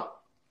bringing them up.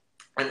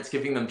 And it's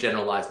giving them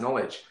generalized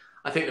knowledge.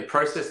 I think the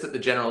process that the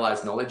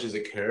generalized knowledge is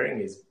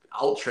occurring is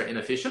ultra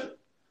inefficient.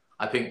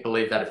 I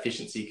believe that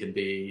efficiency can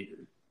be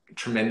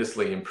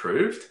tremendously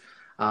improved.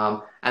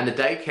 And the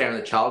daycare and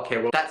the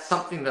childcare, well, that's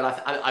something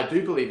that I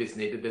do believe is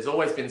needed. There's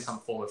always been some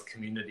form of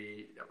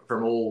community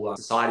from all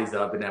societies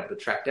that I've been able to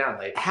track down.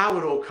 How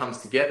it all comes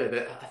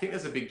together, I think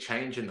there's a big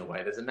change in the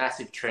way. There's a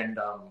massive trend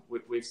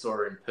we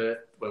saw in Perth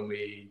when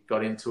we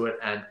got into it,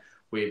 and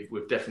we've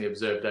definitely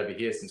observed over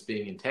here since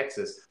being in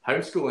Texas.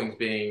 Homeschooling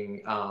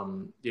being,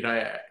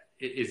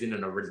 is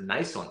in a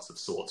renaissance of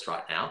sorts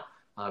right now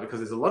because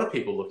there's a lot of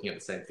people looking at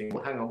the same thing.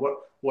 Well, hang on,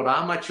 what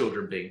are my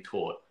children being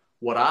taught?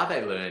 What are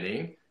they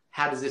learning?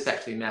 How does this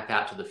actually map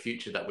out to the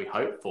future that we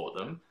hope for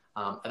them?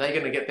 Are they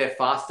going to get there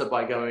faster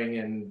by going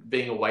and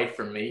being away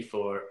from me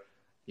for,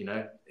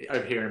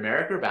 over here in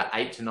America, about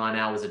 8 to 9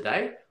 hours a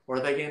day? Or are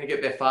they going to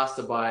get there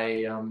faster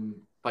by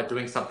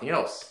doing something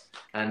else?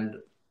 And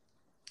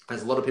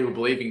there's a lot of people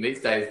believing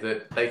these days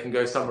that they can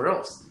go somewhere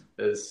else.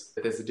 There's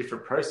a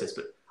different process,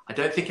 but I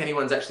don't think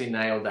anyone's actually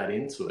nailed that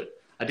into it.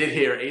 I did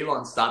hear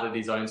Elon started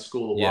his own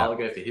school a while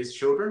ago for his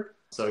children.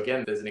 So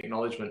again, there's an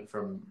acknowledgement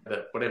from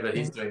that whatever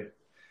he's doing.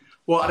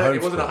 Well,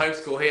 it wasn't a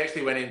homeschool. He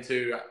actually went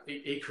into,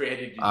 he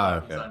created his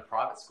own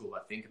private school, I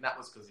think. And that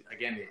was because,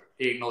 again,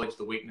 he acknowledged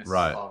the weakness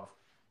of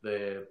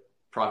the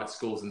private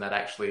schools and that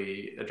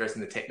actually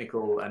addressing the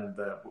technical and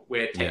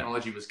where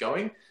technology was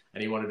going.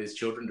 And he wanted his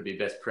children to be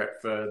best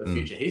prepped for the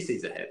future he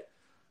sees ahead.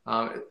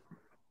 I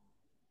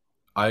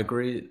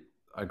agree.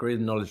 The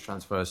knowledge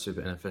transfer is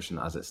super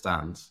inefficient as it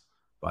stands,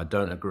 but I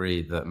don't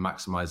agree that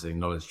maximizing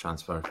knowledge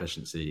transfer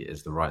efficiency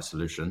is the right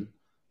solution,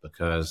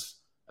 because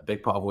a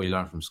big part of what you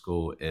learn from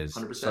school is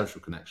 100%.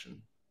 Social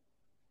connection.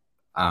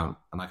 And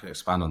I can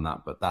expand on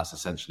that, but that's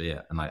essentially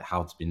it. And like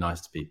how to be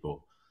nice to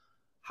people,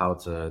 how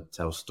to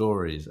tell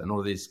stories, and all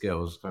of these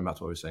skills, going back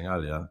to what we were saying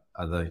earlier,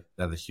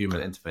 they're the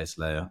human interface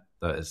layer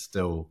that is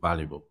still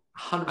valuable.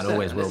 100%. And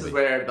always will be. This is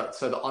where,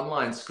 the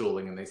online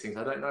schooling and these things,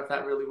 I don't know if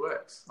that really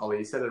works. Ollie,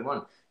 you said it in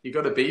one. You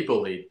got to be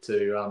bullied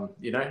to,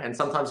 and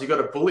sometimes you got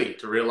to bully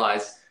to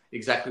realize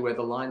exactly where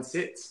the line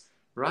sits.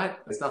 Right?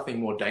 There's nothing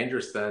more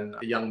dangerous than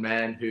a young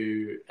man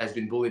who has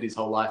been bullied his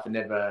whole life and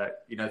never,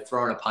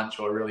 thrown a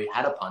punch or really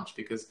had a punch,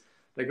 because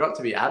they got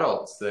to be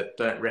adults that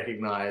don't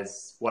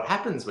recognize what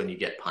happens when you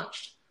get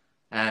punched.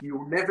 And you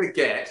will never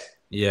get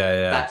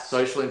that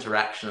social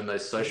interaction and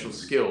those social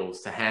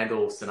skills to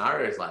handle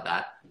scenarios like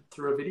that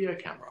through a video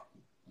camera.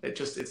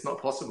 It's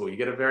not possible. You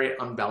get a very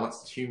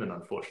unbalanced human,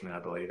 unfortunately,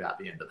 I believe, at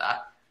the end of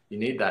that. You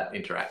need that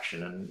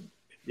interaction. And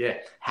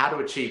how to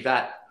achieve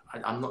that,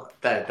 I'm not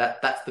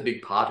that's the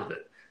big part of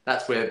it.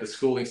 That's where the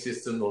schooling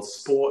system or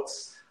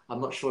sports,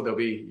 I'm not sure there'll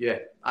be,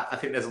 I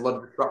think there's a lot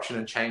of disruption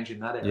and change in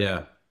that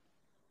area.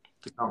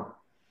 To come.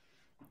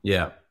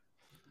 Yeah.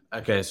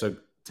 Okay, so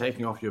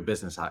taking off your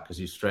business hat, because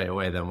you straight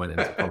away then went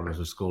into problems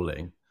with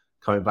schooling,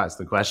 coming back to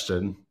the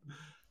question,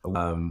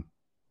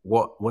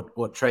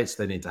 what traits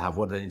they need to have,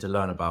 what do they need to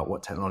learn about,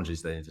 what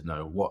technologies they need to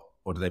know, what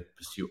do they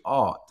pursue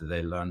art? Do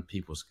they learn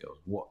people skills?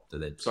 What do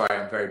they do? Sorry,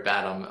 I'm very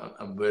bad.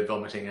 I'm word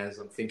vomiting as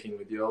I'm thinking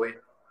with you, Ollie.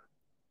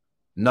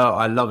 No,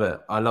 I love it.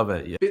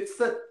 Yeah. Bits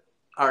that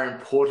are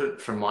important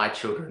for my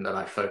children that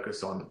I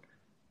focus on: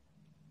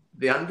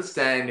 the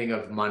understanding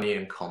of money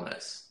and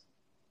commerce.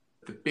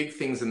 The big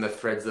things and the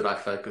threads that I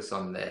focus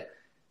on there.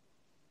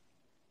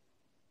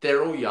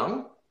 They're all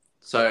young.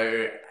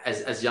 So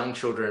as young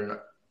children,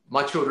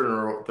 my children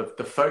are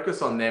the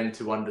focus on them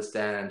to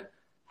understand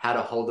how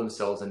to hold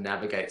themselves and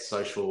navigate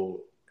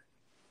social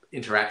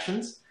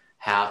interactions,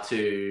 how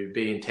to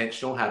be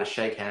intentional, how to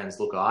shake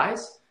hands, look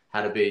eyes,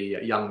 how to be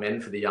young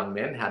men for the young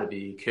men, how to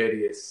be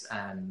courteous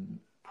and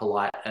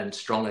polite and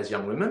strong as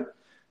young women.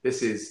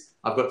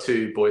 I've got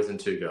 2 boys and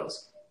 2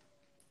 girls.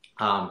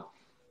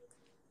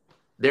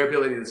 Their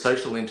ability to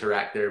social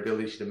interact, their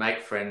ability to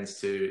make friends,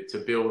 to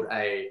build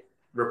a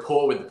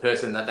rapport with the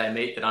person that they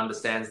meet that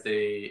understands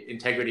the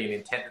integrity and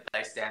intent that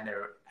they stand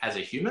there as a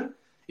human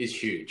is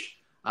huge.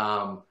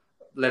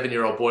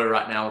 11-year-old boy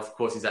right now, of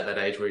course, he's at that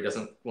age where he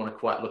doesn't want to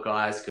quite look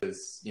eyes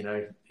because, you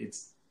know,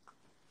 it's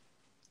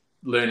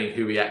learning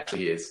who he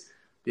actually is.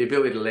 The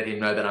ability to let him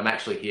know that I'm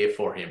actually here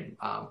for him.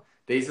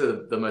 These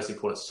are the most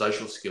important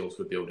social skills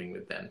we're building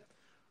with them.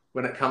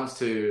 When it comes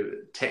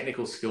to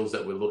technical skills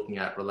that we're looking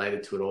at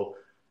related to it all,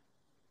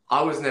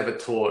 I was never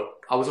taught.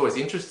 I was always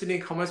interested in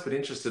commerce, but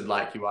interested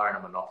like you are in a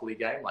Monopoly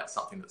game, like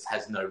something that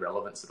has no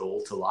relevance at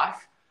all to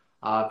life.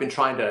 I've been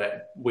trying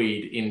to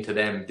weed into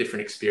them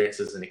different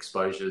experiences and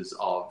exposures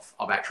of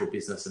actual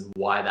business and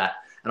why that.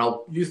 And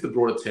I'll use the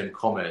broader term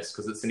commerce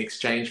because it's an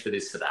exchange for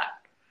this, for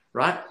that,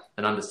 right?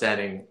 And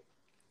understanding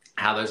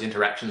how those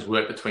interactions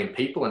work between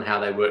people and how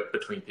they work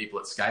between people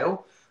at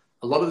scale.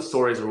 A lot of the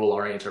stories are all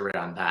oriented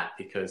around that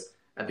because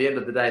at the end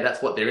of the day,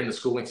 that's what they're in the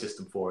schooling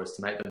system for, is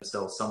to make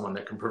themselves someone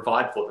that can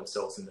provide for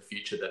themselves in the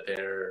future that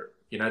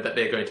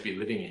they're going to be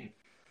living in.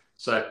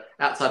 So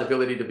outside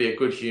ability to be a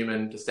good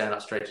human, to stand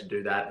up straight to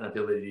do that, and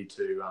ability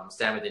to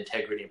stand with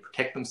integrity and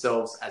protect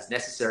themselves as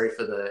necessary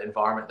for the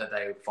environment that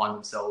they find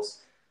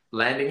themselves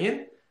landing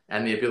in,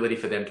 and the ability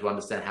for them to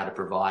understand how to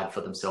provide for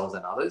themselves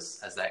and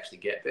others as they actually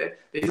get there.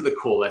 These are the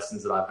core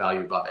lessons that I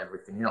value above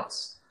everything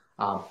else.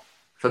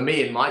 For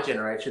me, in my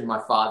generation, my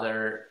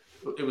father,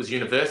 it was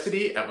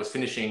university. It was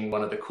finishing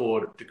one of the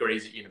core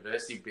degrees at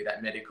university, be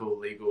that medical,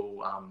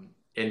 legal,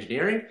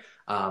 engineering.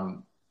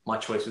 My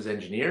choice was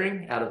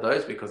engineering out of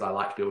those because I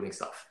liked building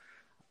stuff,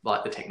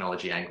 like the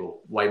technology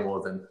angle, way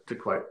more than, to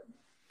quote,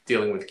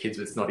 dealing with kids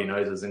with snotty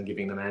noses and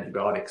giving them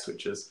antibiotics,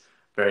 which is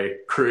very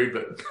crude,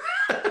 but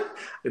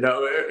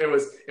it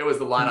was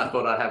the line I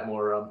thought I'd have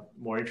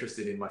more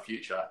interested in my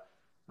future.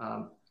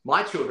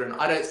 My children,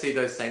 I don't see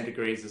those same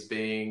degrees as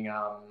being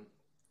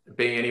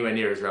anywhere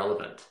near as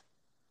relevant.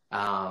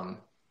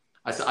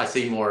 I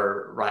see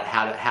more, right,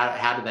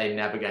 how do they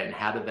navigate and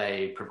how do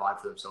they provide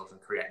for themselves and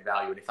create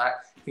value? And if I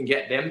can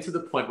get them to the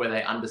point where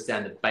they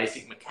understand the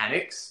basic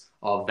mechanics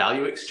of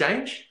value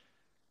exchange,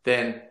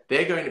 then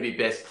they're going to be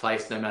best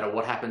placed no matter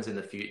what happens in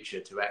the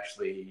future to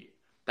actually,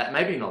 that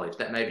may be knowledge,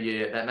 that may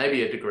be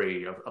a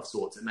degree of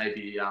sorts. It may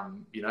be,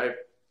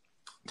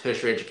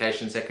 tertiary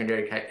education,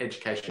 secondary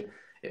education.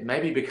 It may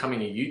be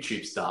becoming a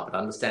YouTube star, but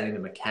understanding the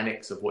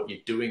mechanics of what you're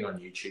doing on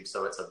YouTube.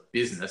 So it's a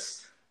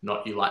business,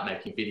 not you like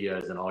making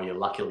videos and, you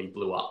luckily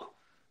blew up.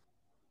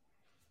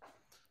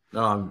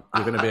 No,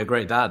 you're going to be a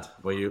great dad.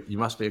 Well, you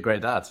must be a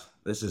great dad.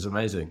 This is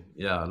amazing.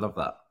 Yeah, I love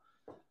that.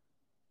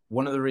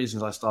 One of the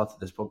reasons I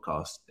started this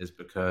podcast is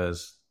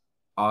because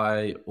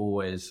I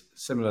always,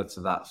 similar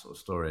to that sort of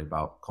story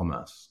about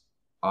commerce,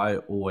 I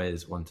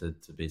always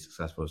wanted to be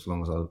successful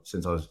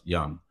since I was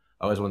young.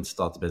 I always wanted to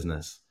start a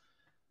business.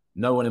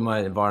 No one in my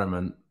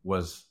environment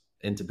was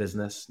into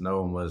business.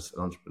 No one was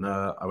an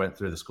entrepreneur. I went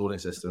through the schooling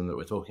system that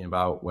we're talking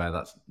about where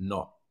that's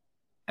not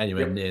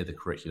anywhere near the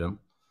curriculum.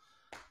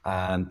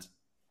 And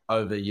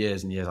over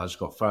years and years, I just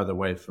got further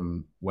away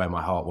from where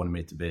my heart wanted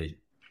me to be.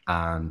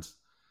 And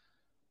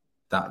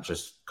that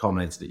just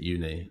culminated at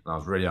uni. And I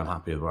was really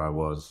unhappy with where I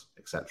was,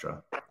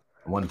 etc.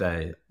 And one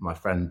day, my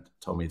friend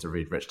told me to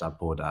read Rich Dad,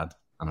 Poor Dad,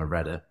 and I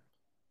read it.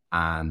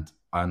 And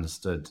I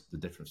understood the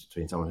difference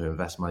between someone who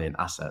invests money in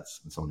assets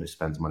and someone who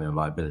spends money on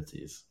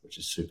liabilities, which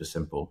is super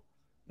simple.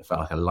 It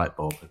felt like a light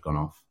bulb had gone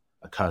off,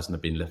 a curtain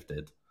had been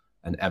lifted.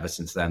 And ever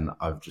since then,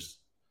 I've just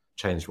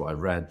changed what I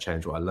read,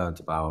 changed what I learned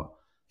about.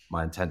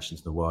 My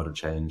intentions in the world have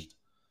changed.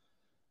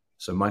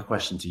 So my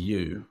question to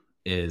you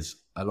is,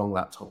 along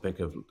that topic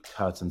of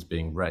curtains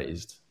being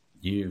raised,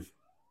 you're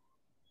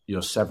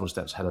several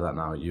steps ahead of that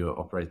now. You're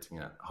operating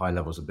at high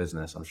levels of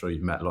business. I'm sure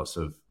you've met lots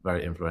of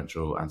very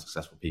influential and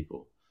successful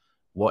people.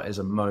 What is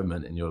a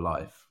moment in your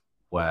life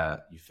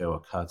where you feel a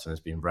curtain has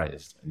been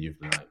raised and you've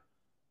been like,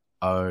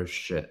 oh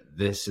shit,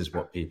 this is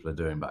what people are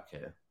doing back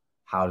here.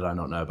 How did I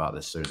not know about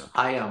this sooner?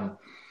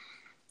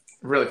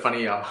 Really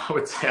funny. I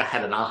would say I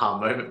had an aha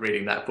moment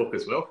reading that book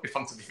as well, if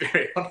I'm to be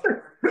very honest.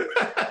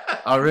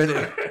 Oh, really?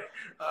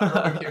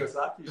 Robert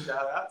Kiyosaki,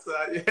 shout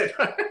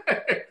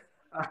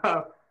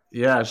out.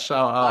 Yeah,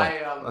 shout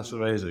out. That's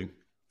amazing.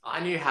 I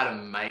knew how to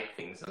make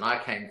things, and I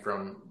came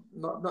from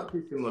not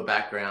too similar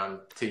background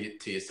to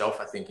yourself,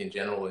 I think, in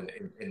general,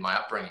 in my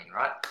upbringing,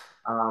 right?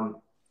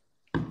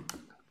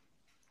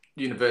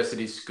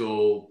 University,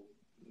 school,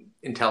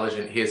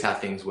 intelligent, here's how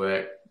things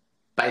work,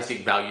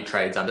 basic value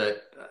trades under.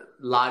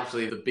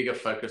 Largely, the bigger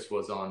focus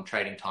was on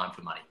trading time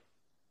for money,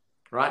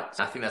 right?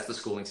 I think that's the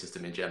schooling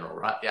system in general,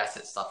 right? The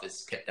asset stuff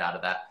is kept out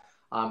of that.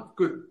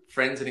 Good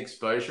friends and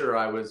exposure.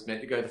 I was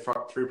meant to go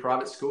through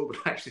private school,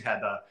 but I actually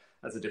had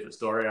that's a different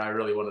story. I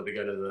really wanted to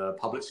go to the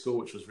public school,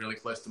 which was really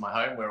close to my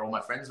home, where all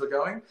my friends were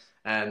going,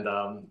 and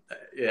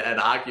and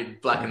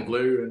argued black and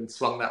blue and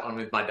swung that one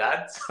with my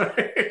dad. So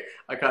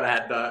I kind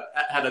of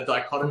had a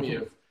dichotomy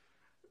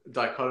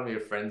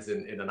of friends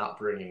in an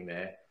upbringing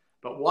there.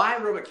 But why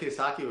Robert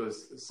Kiyosaki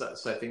was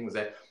so thing was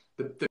that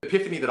the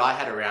epiphany that I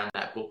had around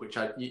that book, which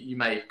you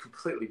may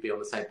completely be on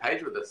the same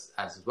page with us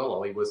as well,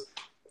 Ollie, was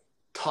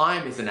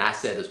time is an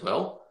asset as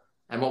well.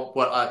 And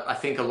what I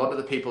think a lot of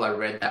the people I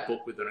read that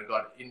book with, when I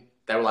got in,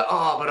 they were like,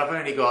 oh, but I've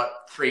only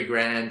got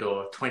 $3,000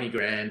 or 20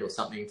 grand or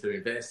something to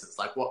invest. It's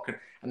like,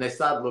 and they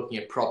started looking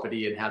at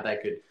property and how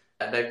they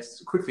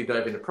quickly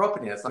dove into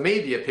property. And it's like, me,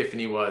 the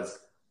epiphany was,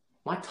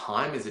 my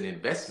time is an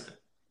investment.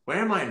 Where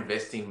am I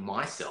investing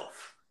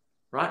myself?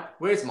 Right?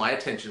 Where's my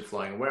attention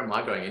flowing? Where am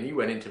I going? And you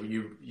went into,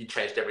 you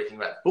changed everything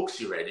about books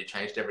you read. You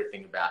changed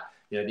everything about,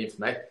 the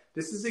information.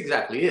 This is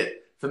exactly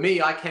it. For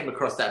me, I came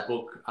across that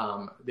book.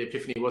 The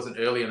epiphany wasn't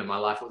early in my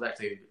life. It was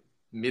actually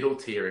middle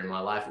tier in my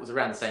life. It was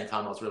around the same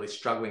time I was really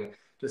struggling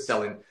to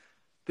sell in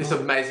this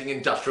amazing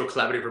industrial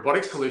collaborative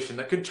robotics solution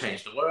that could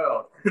change the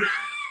world.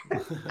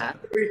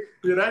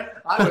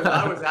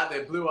 I was out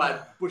there,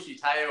 blue-eyed,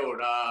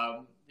 bushy-tailed,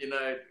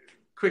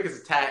 quick as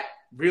a tack,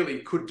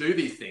 really could do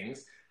these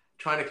things,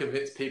 trying to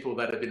convince people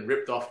that had been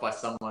ripped off by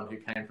someone who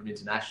came from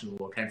international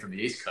or came from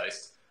the East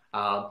Coast.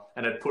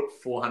 And had put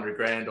 400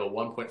 grand or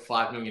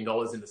 $1.5 million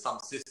into some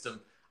system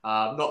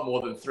not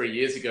more than 3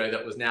 years ago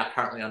that was now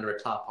currently under a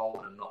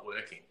tarpaulin and not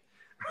working.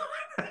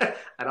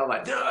 And I'm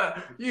like, duh,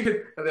 you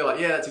could. And they're like,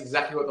 yeah, that's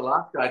exactly what the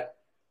last guy.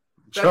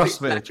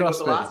 Trust me.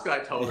 The last guy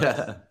told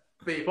us.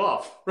 Beep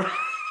off.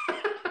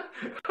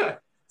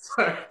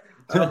 So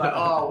I'm like,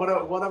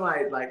 oh, what am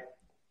I like?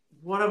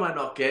 What am I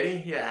not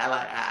getting here?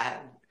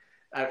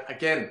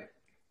 Again,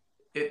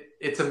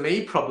 it's a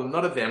me problem,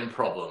 not a them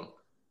problem,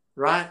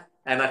 right?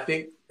 And I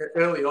think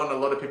early on, a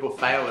lot of people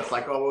fail. It's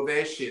like, oh, well,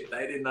 they're shit.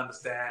 They didn't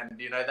understand.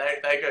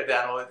 They go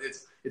down.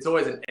 It's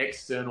always an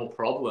external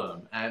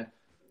problem. And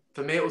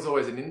for me, it was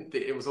always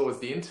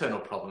the internal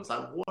problem. It's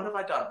like, what have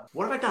I done?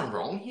 What have I done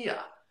wrong here?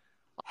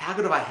 How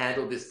could I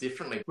handle this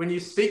differently? When you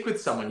speak with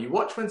someone, you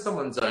watch when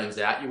someone zones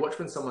out. You watch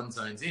when someone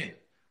zones in,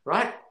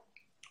 right?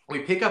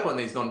 We pick up on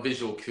these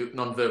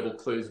non-verbal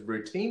clues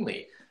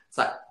routinely. It's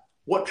like,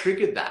 what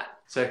triggered that?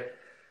 So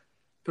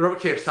the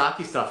Robert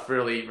Kiyosaki stuff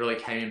really, really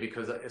came in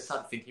because I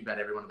started thinking about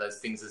every one of those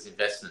things as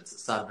investments. I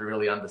started to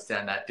really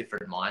understand that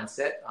different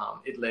mindset.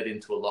 It led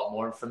into a lot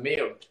more. And for me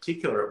in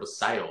particular, it was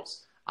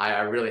sales.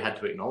 I really had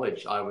to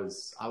acknowledge I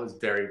was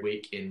very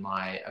weak in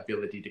my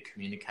ability to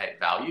communicate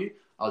value.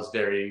 I was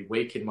very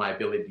weak in my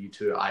ability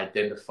to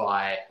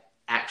identify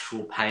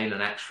actual pain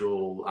and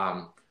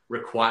actual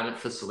requirement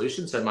for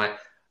solutions. So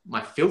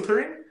my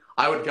filtering,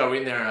 I would go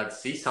in there and I'd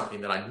see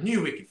something that I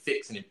knew we could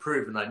fix and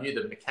improve, and I knew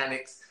the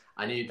mechanics,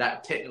 I knew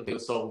that technically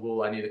was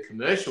solvable, I knew the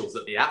commercials,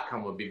 that the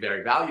outcome would be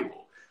very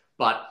valuable.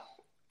 But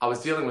I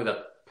was dealing with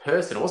a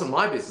person. It wasn't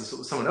my business, it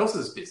was someone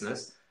else's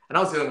business. And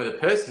I was dealing with a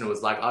person who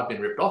was like, I've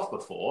been ripped off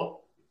before.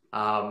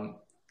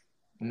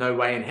 No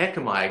way in heck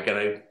am I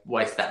going to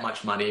waste that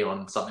much money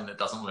on something that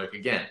doesn't work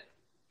again.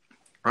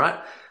 Right?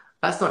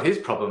 That's not his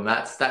problem.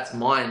 That's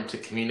mine to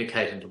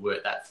communicate and to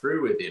work that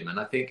through with him. And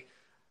I think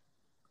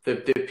the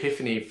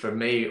epiphany for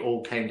me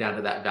all came down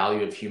to that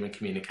value of human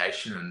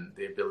communication and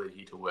the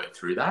ability to work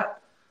through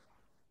that.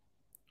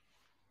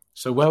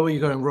 So where were you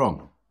going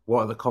wrong?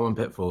 What are the common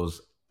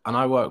pitfalls? And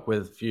I work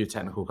with a few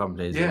technical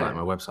companies in like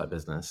my website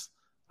business,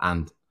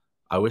 and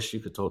I wish you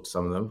could talk to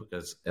some of them,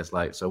 because it's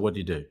like, so what do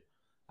you do?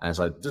 And it's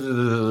like,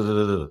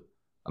 I'm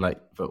like,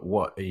 but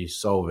what are you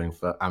solving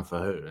for, and for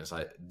who? And it's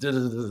like,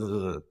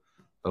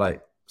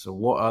 like, so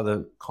what are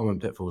the common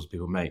pitfalls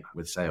people make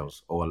with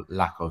sales or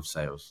lack of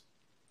sales?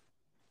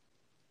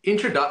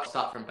 Introduction,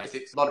 start from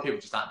basics. A lot of people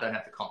just don't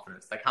have the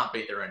confidence. They can't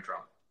beat their own drum,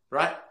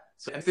 right?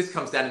 So, and this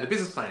comes down to the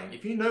business planning.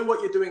 If you know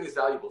what you're doing is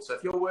valuable, so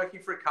if you're working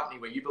for a company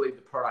where you believe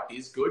the product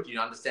is good, you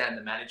understand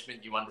the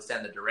management, you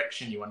understand the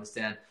direction, you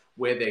understand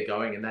where they're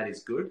going, and that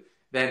is good,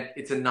 then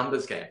it's a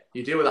numbers game.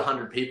 You deal with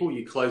 100 people,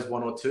 you close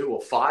 1 or 2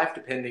 or 5,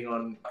 depending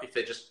on if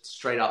they're just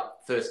straight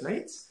up first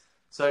meets.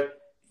 So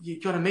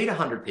you've got to meet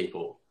 100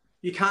 people.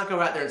 You can't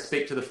go out there and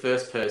speak to the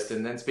first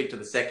person, then speak to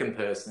the second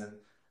person,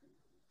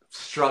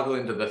 struggle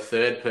into the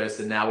third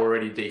person, now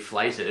already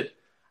deflated,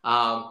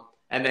 and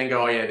then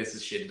go, oh yeah, this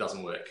is shit, it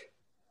doesn't work,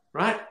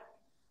 right?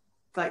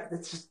 Like,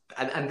 it's just,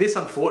 and this,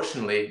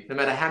 unfortunately, no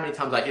matter how many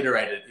times I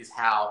iterate it, is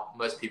how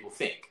most people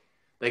think.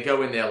 They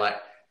go in there like,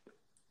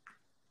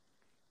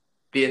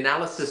 the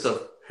analysis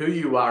of who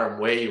you are and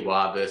where you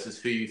are versus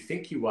who you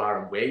think you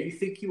are and where you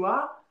think you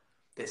are,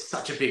 there's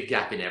such a big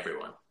gap in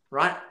everyone,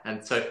 right?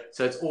 And so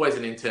it's always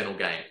an internal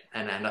game.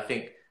 And I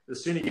think the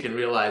sooner you can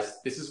realize,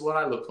 this is what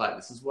I look like,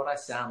 this is what I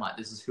sound like,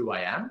 this is who I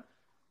am,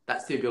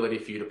 that's the ability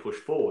for you to push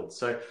forward.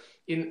 So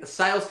in a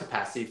sales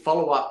capacity,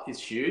 follow-up is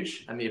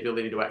huge, and the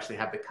ability to actually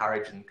have the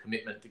courage and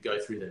commitment to go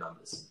through the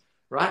numbers,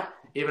 right?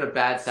 Even a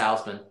bad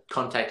salesman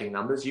contacting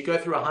numbers, you go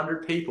through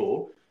 100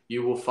 people,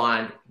 you will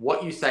find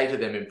what you say to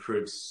them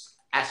improves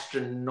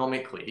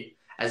astronomically.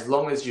 as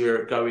long as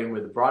you go in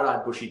with a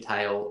bright-eyed, bushy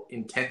tail,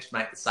 intent to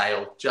make the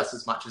sale just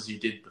as much as you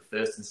did the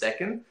first and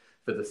second,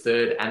 for the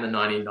third and the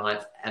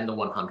 99th and the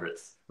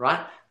 100th,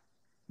 right?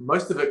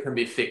 Most of it can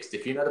be fixed.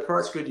 If you know the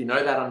product's good, you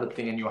know that under the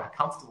thing, and you're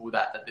comfortable with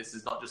that this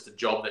is not just a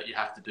job that you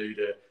have to do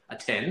to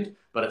attend,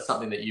 but it's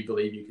something that you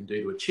believe you can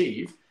do to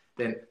achieve,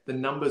 then the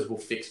numbers will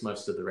fix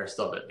most of the rest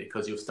of it,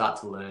 because you'll start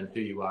to learn who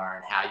you are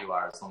and how you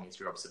are as long as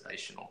you're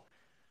observational.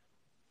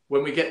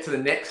 When we get to the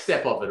next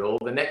step of it all,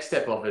 the next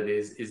step of it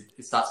is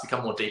it starts to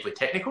become more deeply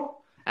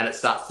technical, and it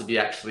starts to be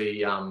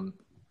actually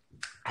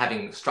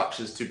having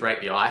structures to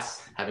break the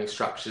ice, having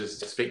structures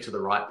to speak to the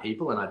right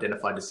people and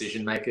identify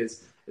decision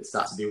makers. It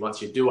starts to be,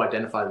 once you do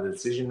identify the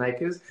decision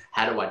makers,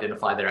 how to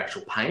identify their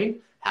actual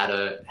pain, how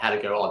to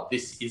go, oh,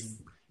 this is,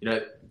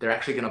 they're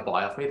actually going to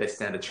buy off me. They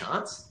stand a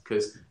chance,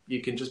 because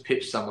you can just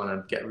pitch someone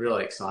and get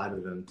really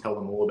excited and tell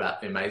them all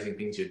about the amazing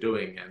things you're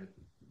doing and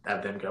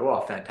have them go, oh,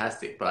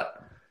 fantastic.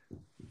 But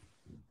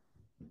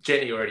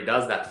Jenny already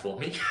does that for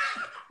me.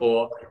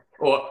 or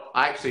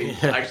I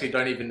actually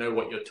don't even know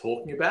what you're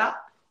talking about,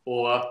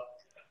 or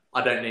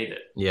I don't need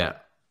it. Yeah.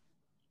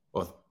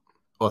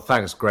 Well,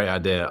 thanks. Great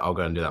idea. I'll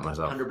go and do that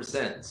myself.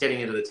 100%.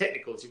 Getting into the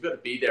technicals, you've got to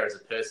be there as a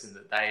person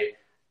that they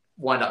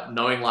wind up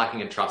knowing,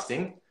 liking, and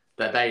trusting,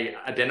 that they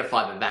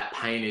identify that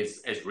pain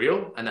is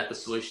real and that the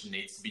solution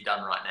needs to be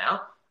done right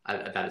now,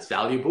 that it's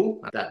valuable,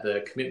 that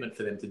the commitment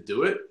for them to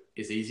do it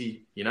is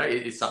easy, it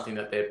is something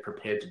that they're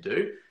prepared to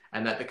do,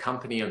 and that the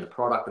company and the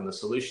product and the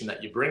solution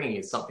that you're bringing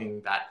is something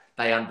that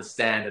they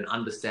understand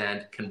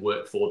can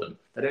work for them.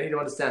 They don't need to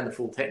understand the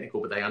full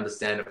technical, but they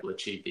understand it will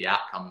achieve the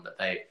outcome that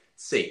they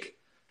seek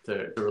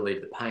to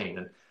relieve the pain.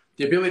 And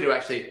the ability to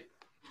actually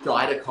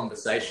guide a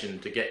conversation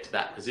to get to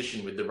that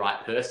position with the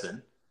right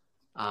person,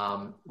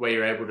 where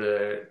you're able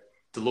to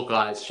look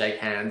eyes, shake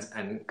hands,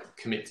 and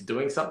commit to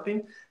doing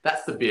something,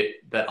 that's the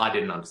bit that I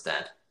didn't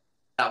understand.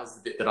 That was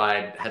the bit that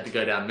I had to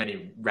go down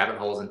many rabbit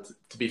holes, and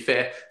to be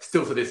fair,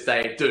 still to this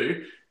day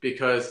do,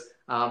 because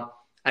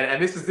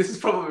and this is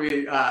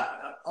probably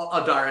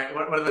a direct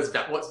one of those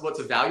what's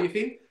a value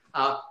thing.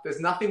 There's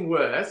nothing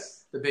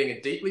worse than being a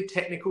deeply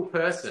technical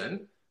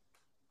person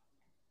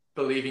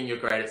believing you're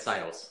great at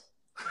sales.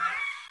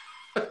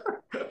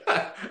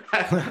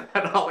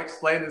 And I'll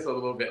explain this a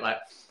little bit. Like,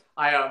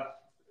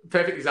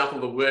 perfect example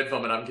of the word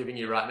vomit I'm giving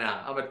you right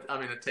now.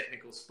 I'm in a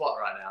technical spot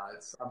right now.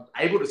 I'm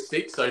able to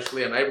speak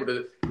socially. I'm able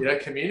to,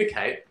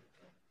 communicate,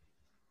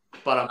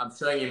 but I'm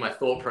showing you my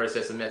thought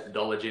process and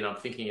methodology, and I'm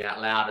thinking it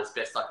out loud as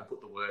best I can put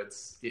the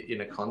words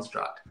in a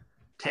construct.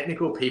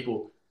 Technical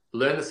people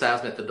learn the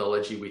sales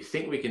methodology. We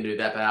think we can do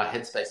that, but our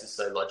headspace is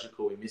so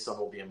logical. We miss on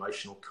all the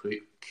emotional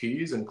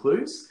cues and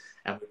clues,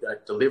 and we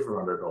don't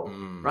deliver on it all,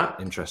 right?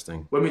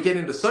 Interesting. When we get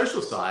into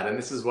social side, and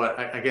this is what,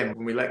 again,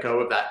 when we let go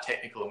of that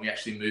technical and we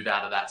actually move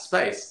out of that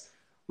space,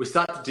 we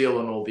start to deal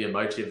on all the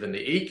emotive, and the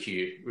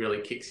EQ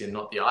really kicks in,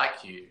 not the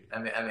IQ.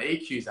 And the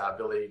EQ is our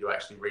ability to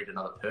actually read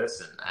another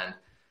person. And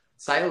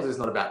sales is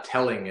not about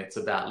telling, it's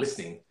about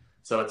listening.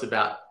 So it's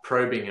about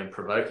probing and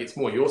provoking. It's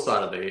more your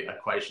side of the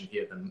equation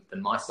here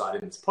than my side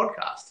in this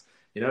podcast.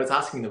 It's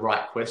asking the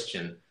right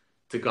question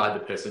to guide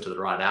the person to the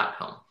right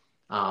outcome.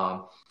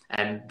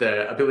 And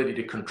the ability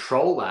to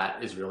control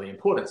that is really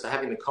important. So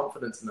having the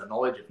confidence and the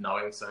knowledge of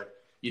knowing, so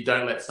you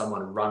don't let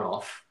someone run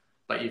off,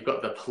 but you've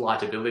got the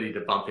polite ability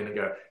to bump in and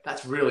go,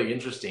 that's really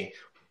interesting,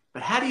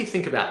 but how do you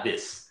think about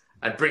this?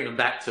 And bring them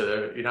back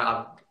to,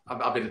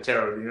 I've been a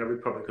terror, we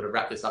probably could have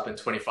wrapped this up in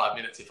 25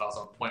 minutes if I was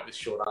on point with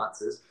short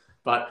answers,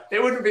 but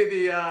it wouldn't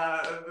be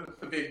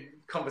the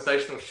big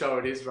conversational show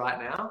it is right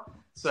now.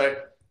 So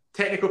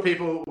technical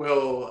people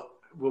will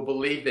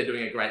believe they're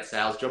doing a great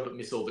sales job, but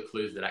miss all the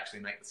clues that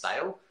actually make the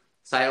sale.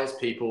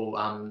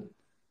 Salespeople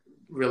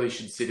really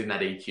should sit in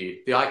that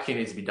EQ. The IQ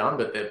needs to be done,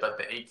 but the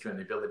EQ and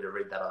the ability to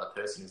read that other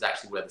person is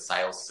actually where the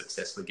sales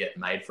successfully get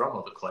made from,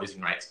 or the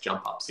closing rates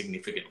jump up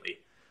significantly.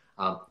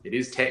 It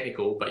is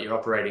technical, but you're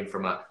operating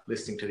from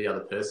listening to the other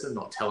person,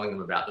 not telling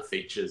them about the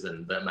features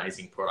and the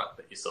amazing product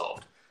that you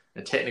solved.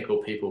 And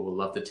technical people will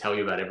love to tell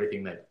you about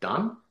everything they've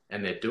done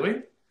and they're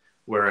doing,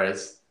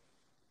 whereas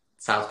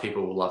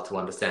salespeople will love to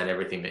understand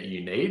everything that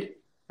you need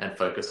and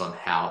focus on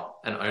how,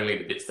 and only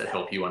the bits that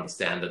help you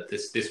understand that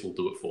this will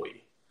do it for you.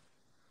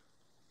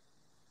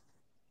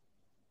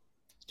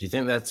 Do you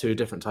think they're two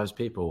different types of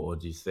people, or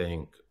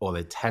or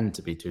they tend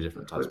to be two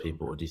different types of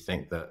people, or do you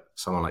think that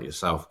someone like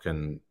yourself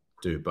can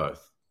do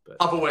both?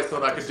 I've always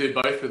thought I could do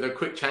both with a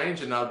quick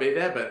change and I'll be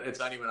there, but it's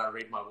only when I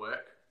read my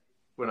work,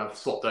 when I've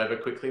swapped over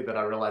quickly, that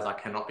I realize I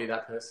cannot be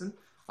that person.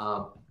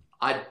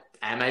 I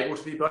am able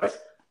to be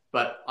both,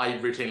 but I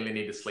routinely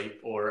need to sleep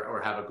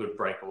or have a good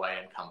breakaway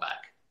and come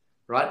back.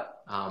 Right?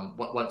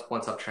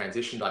 Once I've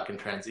transitioned, I can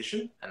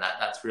transition, and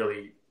that's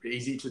really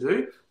easy to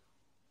do,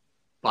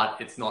 but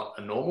it's not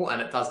a normal, and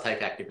it does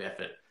take active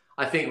effort.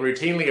 I think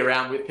routinely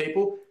around with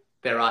people,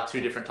 there are two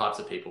different types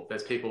of people.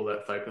 There's people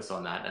that focus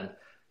on that, and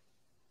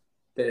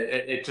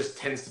it just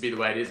tends to be the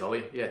way it is,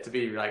 Ollie. Yeah, to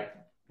be like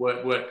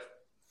work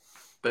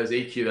those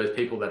EQ, those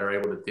people that are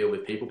able to deal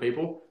with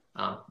people.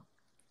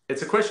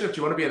 It's a question of, do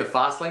you want to be in the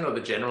fast lane or the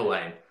general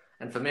lane?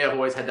 And for me, I've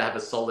always had to have a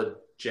solid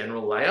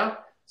general layer.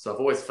 So I've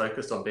always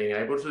focused on being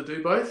able to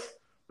do both.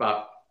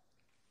 But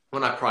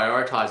when I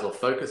prioritize or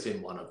focus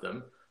in one of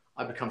them,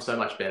 I become so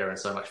much better and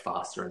so much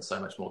faster and so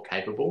much more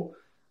capable.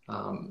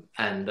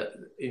 And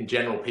in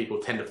general, people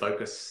tend to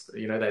focus,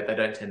 they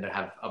don't tend to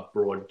have a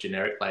broad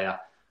generic layer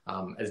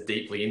as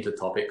deeply into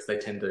topics. They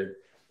tend to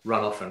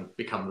run off and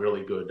become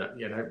really good.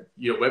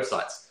 Your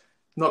websites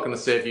not going to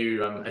serve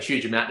you a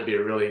huge amount to be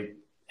a really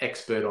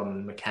expert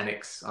on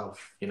mechanics of,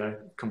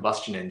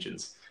 combustion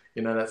engines.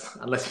 That's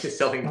unless you're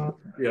selling,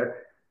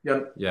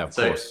 Yeah, of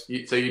course.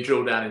 So you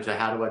drill down into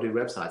how do I do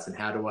websites and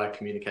how do I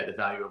communicate the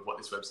value of what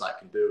this website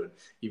can do, and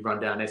you run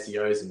down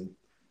SEOs and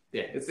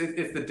it's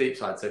the deep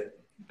side. So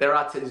there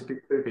are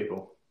two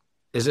people.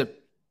 Is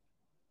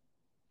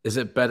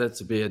it better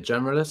to be a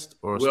generalist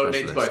or a specialist?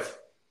 It needs both.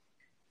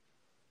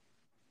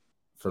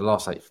 For the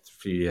last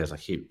few years, I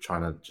keep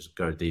trying to just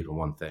go deep on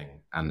one thing,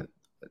 and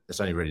it's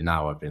only really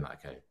now I've been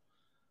like, okay,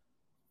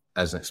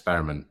 as an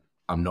experiment,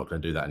 I'm not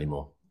going to do that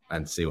anymore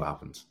and see what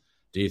happens.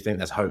 Do you think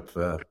there's hope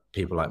for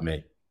people like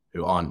me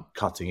who aren't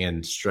cutting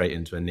in straight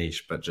into a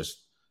niche, but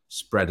just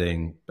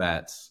spreading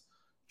bets,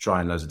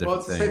 trying loads of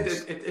different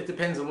things? It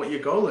depends on what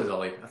your goal is,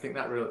 Ollie. I think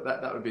that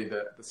would be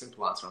the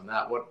simple answer on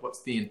that.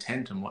 What's the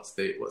intent and what's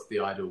the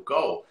ideal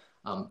goal?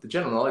 The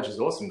general knowledge is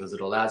awesome because it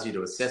allows you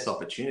to assess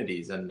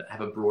opportunities and have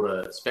a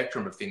broader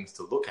spectrum of things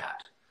to look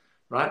at,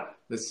 right?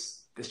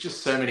 There's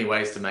just so many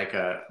ways to make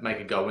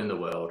a go in the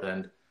world,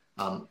 and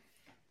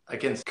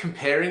again,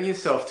 comparing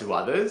yourself to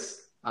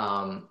others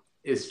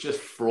is just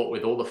fraught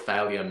with all the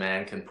failure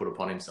man can put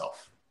upon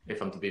himself.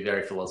 If I'm to be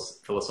very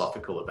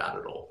philosophical about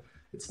it all,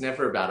 it's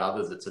never about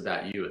others. It's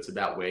about you. It's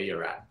about where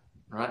you're at,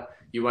 right?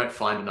 You won't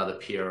find another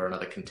peer or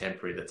another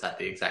contemporary that's at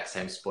the exact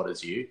same spot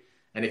as you.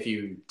 And if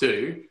you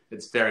do,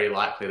 it's very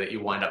likely that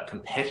you wind up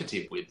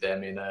competitive with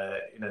them in a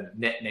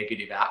net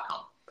negative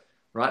outcome,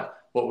 right?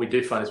 What we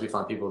do find is we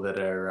find people that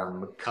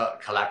are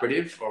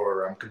collaborative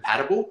or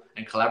compatible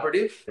and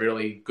collaborative,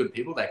 really good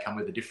people. They come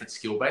with a different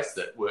skill base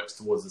that works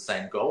towards the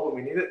same goal when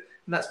we need it.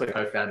 And that's where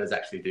co-founders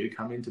actually do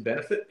come into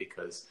benefit,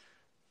 because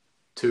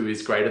 2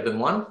 is greater than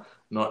 1,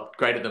 not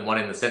greater than 1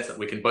 in the sense that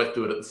we can both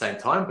do it at the same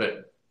time,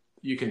 but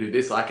you can do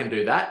this, I can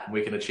do that, and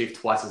we can achieve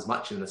twice as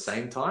much in the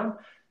same time.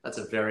 That's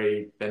a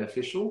very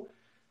beneficial.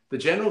 The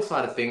general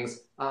side of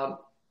things,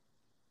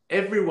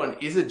 everyone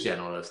is a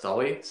generalist,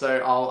 Ollie. So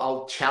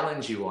I'll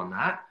challenge you on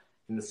that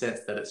in the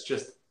sense that it's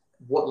just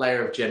what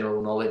layer of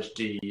general knowledge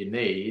do you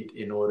need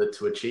in order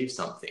to achieve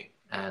something?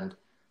 And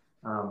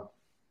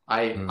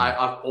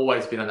I've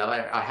always been on that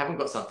layer. I haven't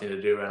got something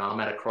to do and I'm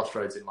at a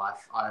crossroads in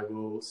life. I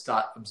will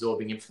start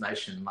absorbing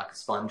information like a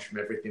sponge from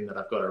everything that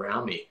I've got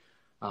around me.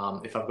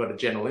 If I've got a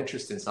general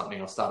interest in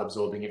something, I'll start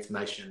absorbing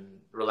information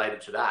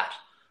related to that.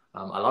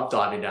 I love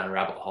diving down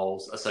rabbit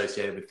holes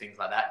associated with things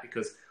like that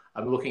because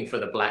I'm looking for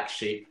the black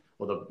sheep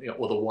or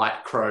the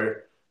white crow.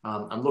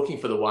 I'm looking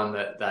for the one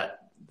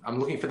that I'm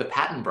looking for the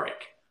pattern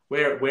break.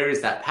 Where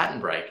is that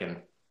pattern break, and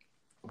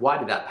why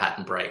did that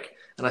pattern break?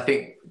 And I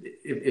think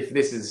if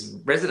this is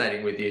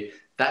resonating with you,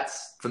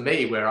 that's for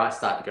me where I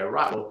start to go,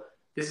 right, well,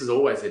 this is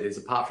always it is.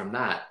 Apart from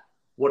that,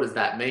 what does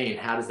that mean?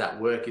 How does that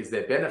work? Is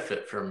there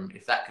benefit from,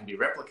 if that can be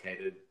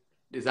replicated,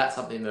 is that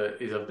something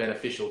that is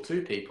beneficial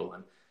to people?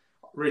 And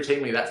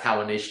routinely, that's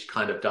how a niche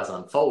kind of does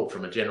unfold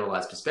from a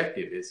generalized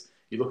perspective. Is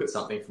you look at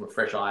something from a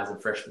fresh eyes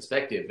and fresh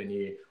perspective, and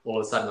you all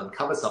of a sudden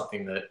uncover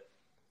something that,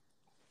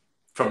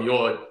 from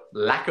your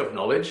lack of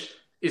knowledge,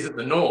 isn't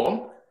the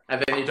norm.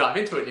 And then you dive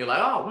into it and you're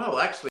like, oh, well,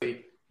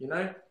 actually,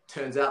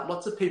 turns out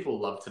lots of people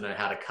love to know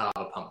how to carve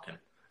a pumpkin,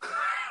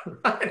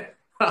 right?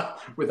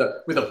 with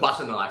a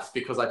butter knife,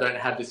 because I don't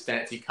have this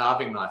fancy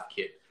carving knife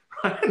kit,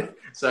 right?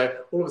 So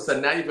all of a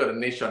sudden now you've got a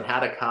niche on how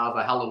to carve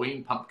a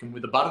Halloween pumpkin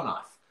with a butter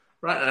knife.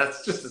 Right, and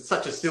it's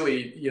such a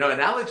silly,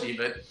 analogy,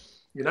 but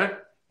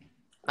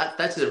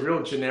that's a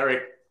real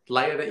generic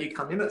layer that you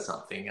come in at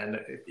something, and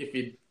if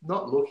you're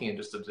not looking and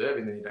just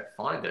observing, then you don't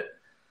find it.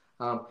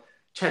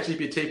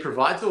 ChatGPT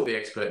provides all the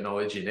expert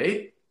knowledge you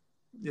need.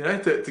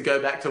 To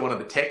go back to one of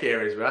the tech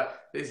areas, right?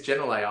 These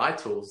general AI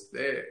tools,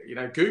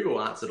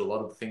 Google answered a lot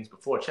of the things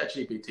before.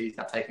 ChatGPT is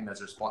now taking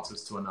those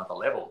responses to another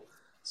level.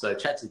 So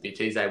ChatGPT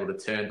is able to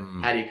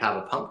turn how do you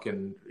carve a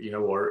pumpkin,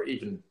 or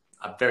even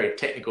a very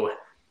technical,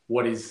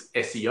 what is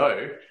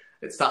SEO?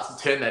 It starts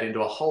to turn that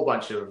into a whole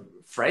bunch of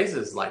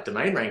phrases like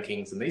domain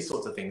rankings and these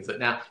sorts of things that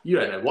now you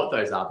don't know what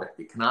those are, but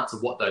it can answer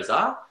what those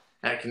are.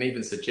 And it can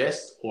even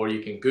suggest, or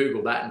you can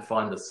Google that and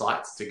find the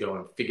sites to go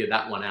and figure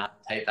that one out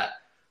and take that.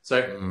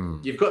 So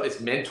you've got this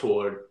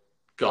mentor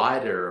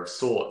guider of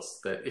sorts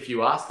that if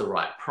you ask the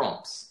right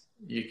prompts,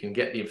 you can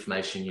get the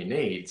information you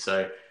need.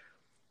 So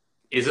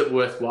is it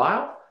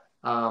worthwhile?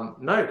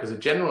 No, because a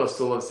generalist,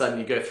 all of a sudden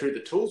you go through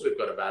the tools we've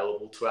got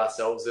available to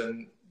ourselves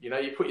and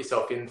you put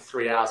yourself in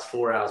 3 hours,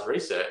 4 hours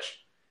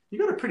research,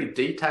 you've got a pretty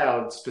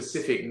detailed,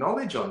 specific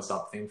knowledge on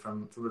something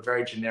from a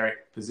very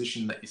generic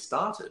position that you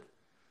started.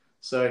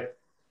 So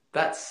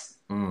that's,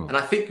 and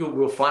I think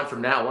we'll find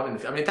from now on,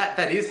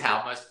 that is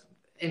how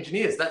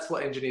engineers, that's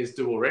what engineers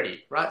do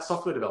already, right?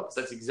 Software developers,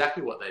 that's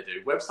exactly what they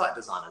do. Website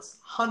designers,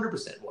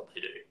 100% what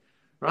they do,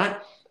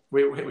 right?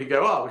 We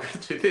go, oh, we're going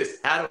to do this.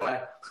 How do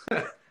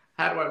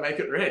I make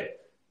it red?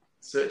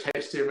 Search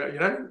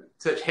HTML,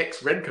 search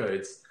hex red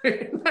codes.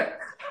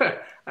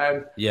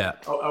 And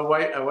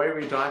away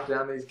we dive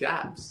down these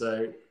gaps.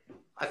 So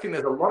I think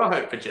there's a lot of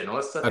hope for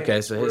generalists. I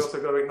think we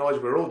also got to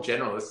acknowledge we're all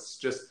generalists,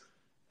 just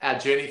our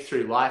journey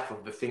through life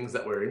of the things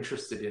that we're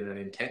interested in and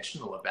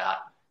intentional about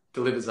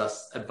delivers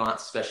us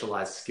advanced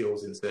specialized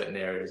skills in certain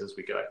areas as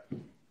we go.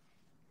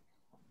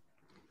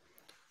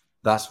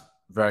 That's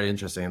very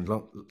interesting. And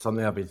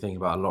something I've been thinking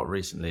about a lot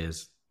recently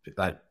is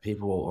like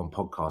people on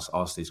podcasts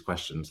ask these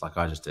questions like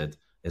I just did.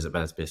 Is it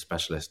better to be a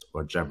specialist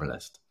or a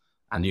generalist?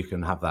 And you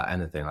can have that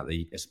anything,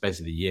 it's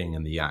basically the yin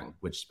and the yang,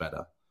 which is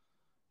better.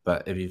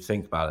 But if you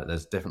think about it,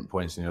 there's different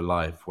points in your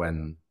life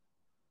when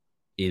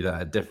either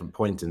at a different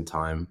point in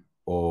time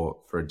or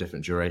for a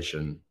different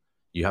duration,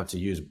 you have to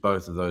use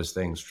both of those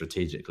things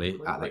strategically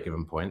at that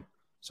given point.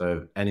 So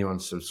if anyone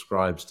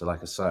subscribes to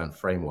like a certain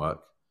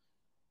framework,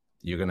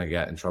 you're going to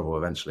get in trouble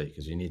eventually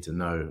because you need to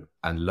know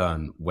and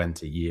learn when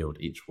to yield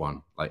each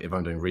one. Like if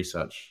I'm doing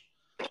research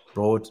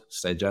broad,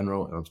 stay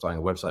general. If I'm starting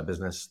a website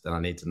business, then I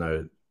need to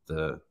know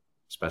the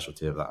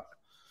specialty of that.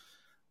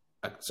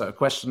 So a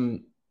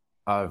question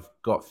I've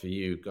got for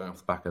you going off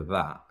the back of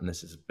that, and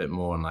this is a bit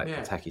more on the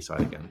techie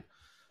side again.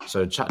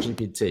 So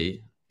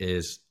ChatGPT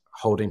is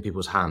holding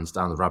people's hands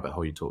down the rabbit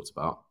hole you talked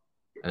about,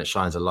 and it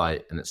shines a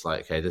light and it's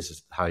like, okay, this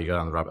is how you go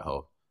down the rabbit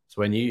hole.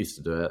 So when you used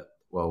to do it,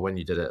 when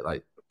you did it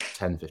like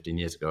 10, 15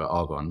 years ago at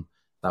Argonne,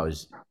 that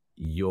was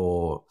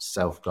your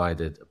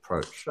self-guided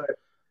approach. So,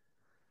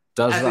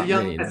 Does that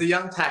mean as a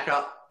young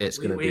tacker, it's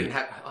going to be...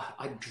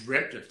 I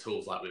dreamt of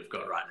tools like we've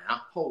got right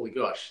now. Holy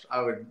gosh,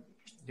 I would,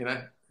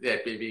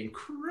 it'd be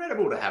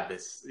incredible to have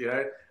this,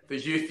 the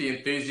youth, the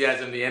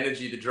enthusiasm, the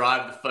energy, the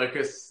drive, the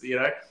focus,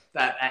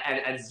 that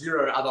and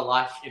zero other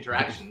life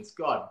interactions.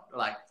 God,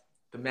 like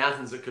the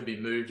mountains that could be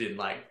moved in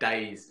like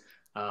days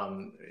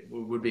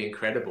would be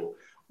incredible.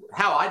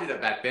 How I did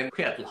it back then,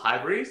 we had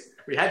libraries,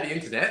 we had the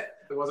internet.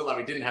 It wasn't like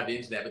we didn't have the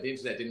internet, but the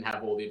internet didn't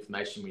have all the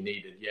information we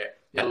needed yet.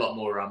 You had a lot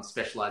more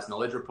specialized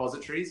knowledge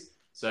repositories.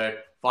 So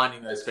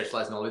finding those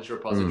specialized knowledge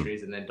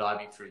repositories and then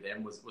diving through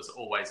them was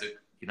always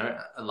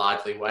a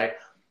lively way.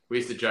 We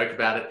used to joke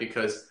about it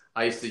because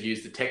I used to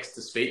use the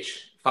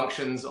text-to-speech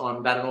functions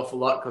on that an awful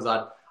lot because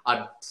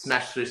I'd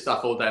smash through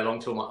stuff all day long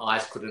till my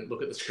eyes couldn't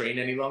look at the screen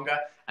any longer,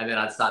 and then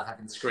I'd start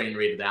having the screen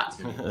read it out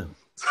to me.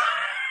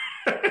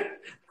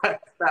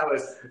 that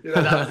was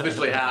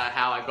literally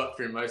how I got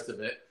through most of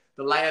it.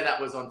 The layer that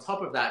was on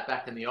top of that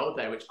back in the old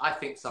day, which I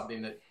think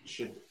something that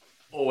should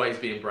always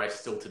be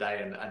embraced still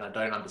today, and I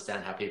don't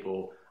understand how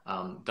people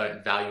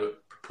don't value it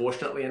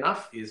proportionately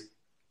enough, is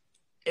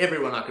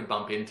everyone I could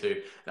bump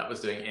into that was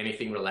doing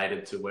anything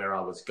related to where I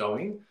was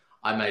going,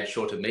 I made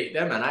sure to meet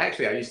them. And I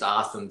used to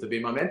ask them to be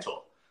my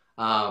mentor.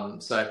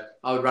 So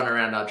I would run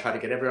around, I'd try to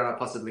get everyone I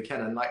possibly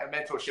can. And like a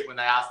mentorship, when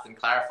they asked and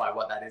clarify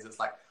what that is, it's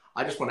like,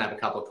 I just want to have a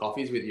couple of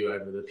coffees with you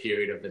over the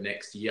period of the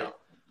next year.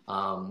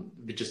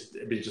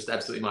 It'd be just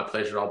absolutely my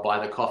pleasure. I'll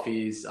buy the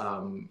coffees.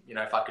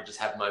 If I could just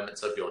have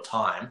moments of your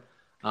time.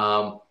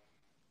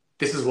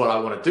 This is what I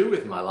want to do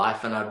with my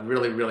life. And I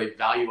really, really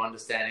value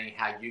understanding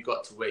how you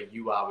got to where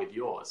you are with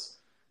yours,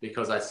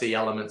 because I see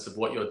elements of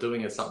what you're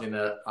doing as something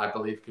that I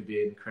believe could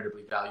be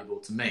incredibly valuable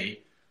to me.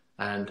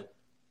 And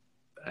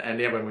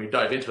when we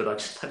dove into it, I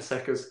just had to say,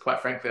 because quite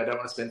frankly, I don't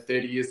want to spend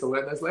 30 years to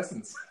learn those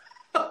lessons.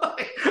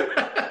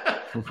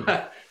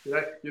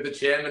 You're the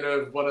chairman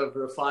of one of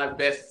the 5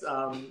 best,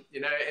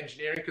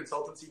 engineering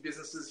consultancy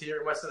businesses here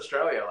in Western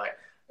Australia. Like,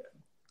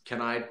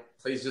 can I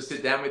please just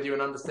sit down with you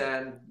and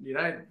understand,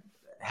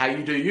 how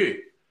you do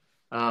you,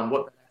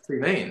 what that actually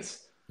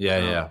means.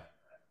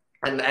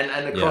 And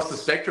across the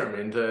spectrum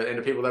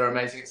into people that are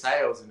amazing at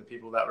sales, into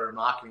people that were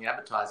marketing,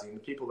 advertising,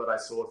 into people that I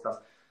saw from.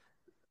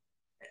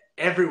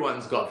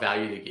 Everyone's got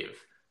value to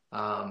give.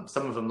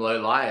 Some of them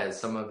low liars,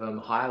 some of them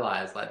high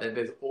liars. Like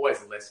there's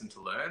always a lesson to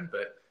learn.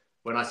 But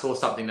when I saw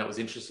something that was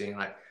interesting,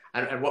 like,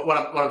 and what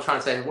I'm trying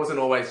to say, it wasn't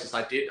always just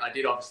I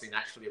did obviously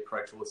naturally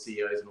approach all the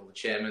CEOs and all the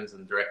chairmen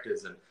and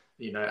directors and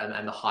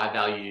and the high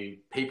value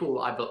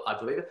people. I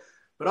believe it.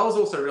 But I was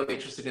also really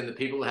interested in the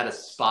people that had a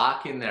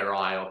spark in their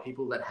eye, or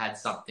people that had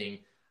something.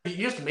 You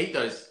just meet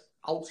those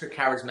ultra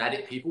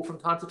charismatic people from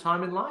time to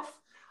time in life.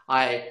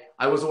 I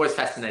was always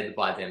fascinated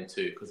by them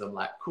too, because I'm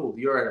like, cool,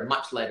 you're at a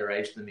much later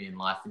age than me in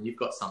life and you've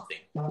got something.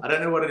 I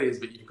don't know what it is,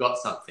 but you've got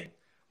something.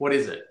 What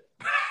is it?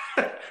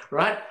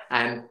 Right?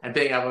 And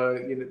being able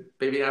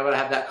to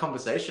have that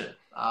conversation.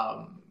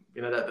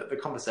 The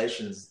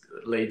conversations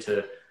lead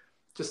to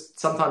just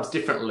sometimes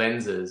different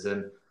lenses.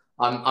 And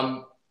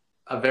I'm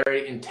a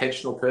very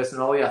intentional person,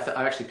 Ollie.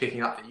 I'm actually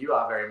picking up that you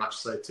are very much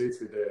so too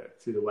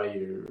through the way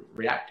you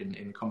react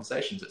in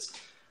conversations.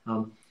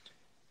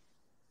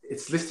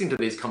 It's listening to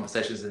these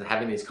conversations and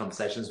having these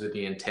conversations with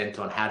the intent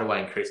on how do I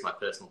increase my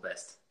personal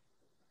best,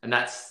 and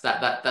that's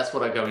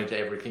what I go into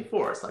everything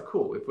for. It's like,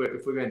 cool, if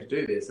we're going to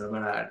do this, and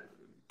I'm going to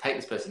take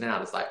this person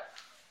out. It's like,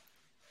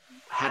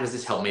 how does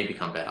this help me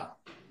become better?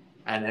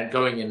 And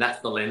going in, that's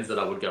the lens that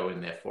I would go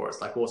in there for.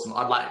 It's like, awesome.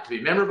 I'd like it to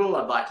be memorable.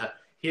 I'd like to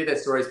hear their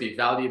stories, be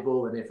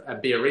valuable,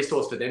 and be a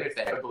resource for them if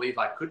they ever believe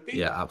I could be.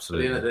 Yeah,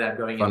 absolutely. But at the end of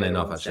the day, I'm going Funny in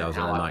enough, actually, I was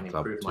in a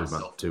nightclub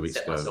 2 weeks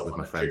ago with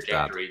my friend's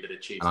dad,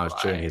 and I was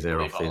chewing his ear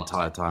off the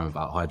entire time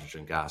about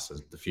hydrogen gas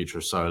and the future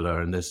of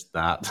solar and this,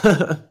 that.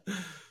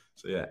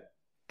 So yeah,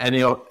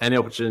 any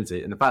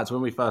opportunity. In fact,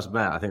 when we first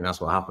met, I think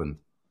that's what happened.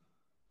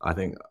 I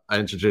think I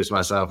introduced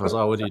myself. I was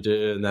like, "Oh, what do you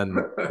do?" And then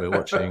we were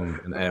watching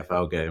an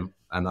AFL game,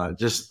 and I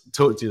just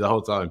talked to you the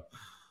whole time.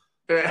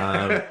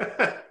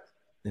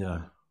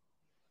 Yeah.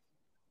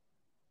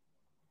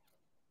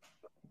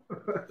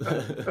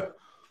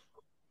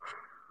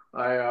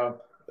 I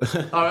was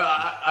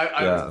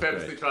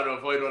purposely trying to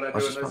avoid what I do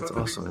in those sorts of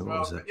things as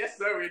well. But yes,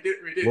 no, we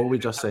did. What were we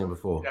just saying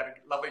before? We had a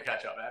lovely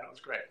catch up, man. It was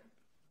great.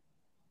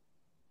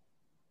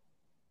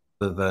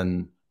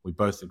 Then we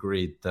both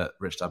agreed that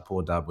Rich Dad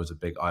Poor Dad was a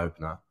big eye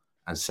opener,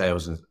 and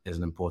sales is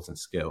an important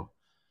skill.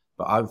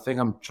 But I think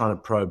I'm trying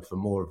to probe for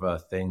more of a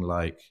thing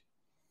like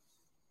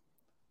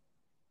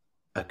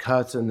a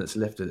curtain that's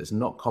lifted. It's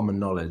not common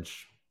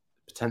knowledge,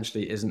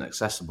 potentially isn't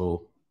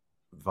accessible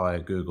via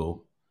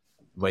Google,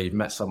 where you've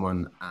met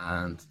someone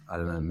and I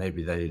don't know,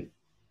 maybe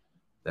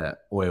they're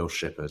oil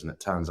shippers, and it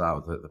turns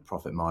out that the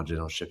profit margin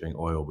on shipping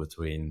oil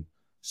between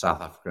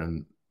South Africa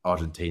and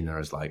Argentina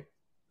is like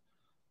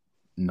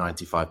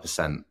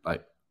 95%.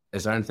 Like,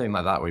 is there anything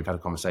like that where you've had a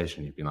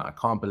conversation, you've been like, I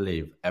can't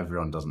believe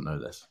everyone doesn't know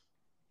this?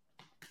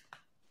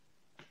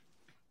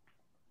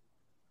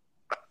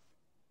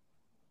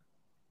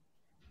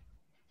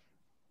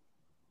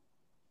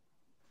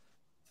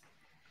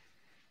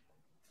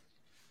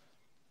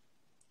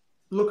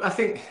 Look, I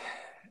think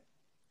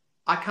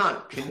I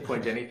can't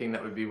pinpoint anything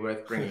that would be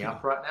worth bringing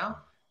up right now.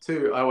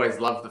 Two, I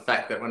always love the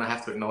fact that when I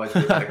have to acknowledge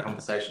we've had a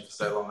conversation for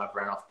so long, I've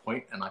ran off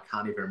point and I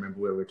can't even remember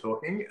where we're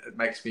talking. It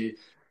makes me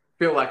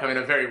feel like I'm in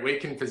a very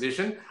weakened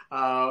position.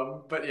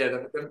 But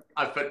yeah,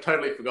 I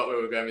totally forgot where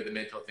we were going with the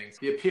mental things.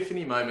 The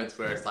epiphany moments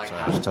where it's like... Sorry,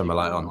 I just turned my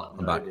light on.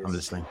 I'm back. I'm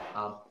listening.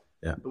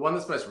 Yeah. The one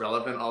that's most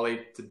relevant,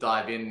 Ollie, to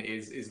dive in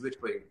is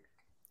literally...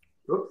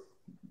 Oops,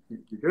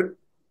 you good?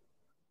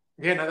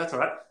 Yeah, no, that's all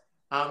right.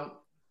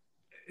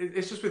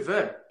 It's just with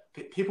Verb.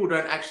 People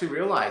don't actually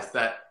realize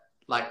that,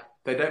 like,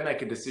 they don't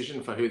make a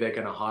decision for who they're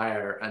going to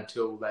hire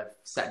until they've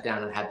sat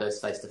down and had those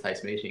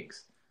face-to-face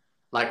meetings.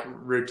 Like,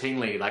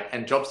 routinely, like,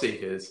 and job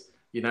seekers,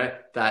 you know,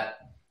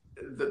 that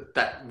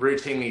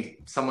routinely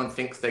someone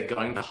thinks they're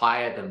going to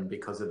hire them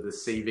because of the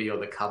CV or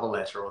the cover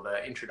letter or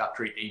the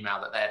introductory email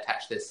that they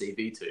attach their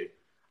CV to,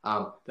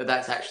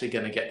 that's actually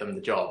going to get them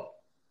the job.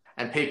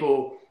 And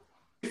people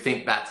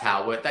think that's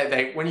how it works.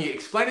 They when you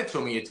explain it to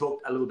them and you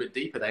talk a little bit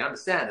deeper, they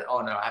understand that,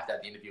 oh no, I have to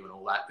have the interview and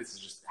all that. This is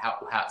just how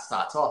it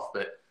starts off.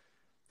 But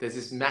there's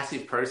this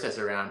massive process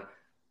around,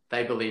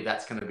 they believe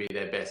that's going to be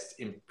their best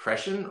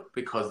impression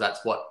because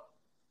that's what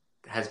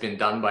has been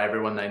done by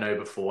everyone they know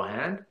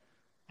beforehand.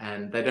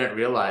 And they don't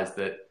realize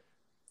that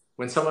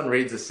when someone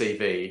reads a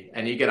CV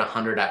and you get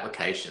 100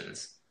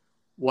 applications,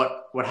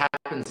 what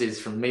happens is,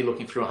 from me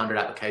looking through 100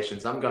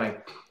 applications, I'm going,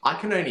 I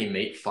can only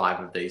meet 5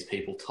 of these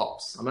people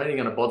tops. I'm only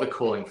going to bother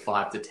calling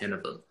 5 to 10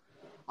 of them.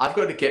 I've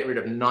got to get rid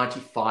of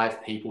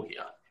 95 people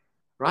here,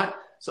 right?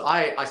 So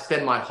I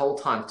spend my whole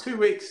time, 2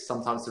 weeks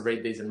sometimes, to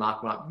read these and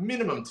mark them up,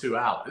 minimum 2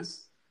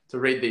 hours to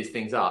read these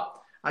things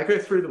up. I go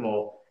through them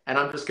all and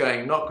I'm just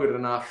going, not good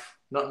enough,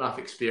 not enough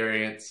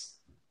experience,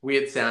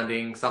 weird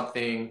sounding,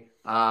 something,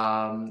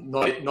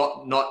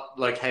 not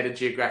located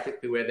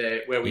geographically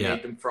where we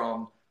need them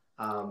from.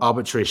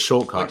 Arbitrary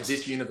shortcuts. Went to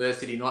this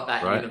university, not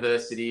that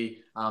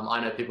university. I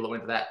know people that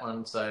went to that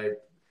one. So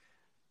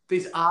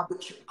these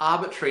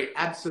arbitrary,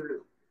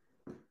 absolute.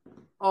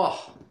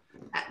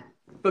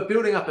 But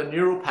building up a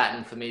neural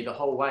pattern for me the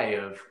whole way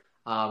of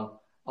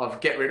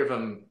get rid of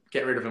them,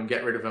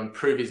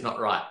 prove he's not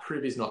right,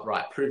 prove he's not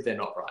right, prove they're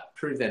not right,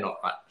 prove they're not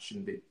right,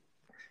 shouldn't be.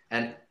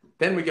 And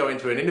then we go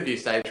into an interview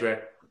stage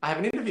where I have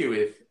an interview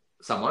with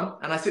someone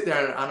and I sit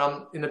there and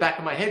I'm in the back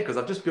of my head because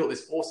I've just built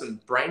this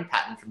awesome brain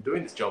pattern from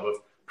doing this job of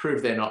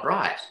prove they're not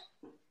right.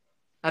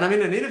 And I'm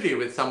in an interview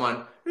with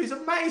someone who's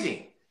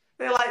amazing.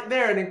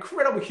 They're an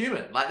incredible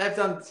human. Like, they've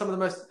done some of the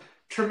most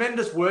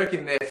tremendous work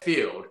in their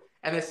field.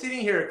 And they're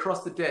sitting here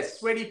across the desk,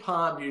 sweaty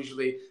palm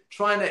usually,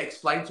 trying to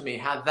explain to me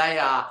how they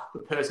are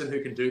the person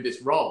who can do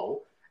this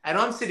role. And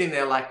I'm sitting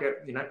there like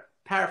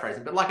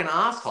paraphrasing, but like an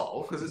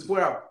asshole, because it's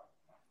where I've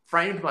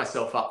framed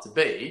myself up to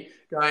be,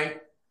 going,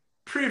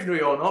 prove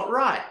you're not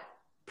right.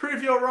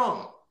 Prove you're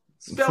wrong.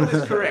 Spell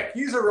this correct.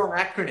 Use a wrong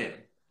acronym.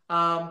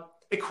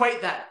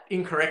 Equate that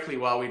incorrectly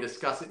while we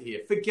discuss it here.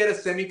 Forget a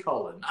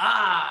semicolon.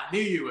 Knew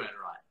you weren't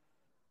right.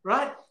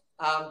 Right?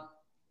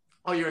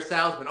 Oh, you're a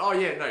salesman. Oh,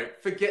 yeah, no.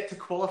 Forget to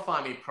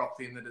qualify me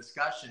properly in the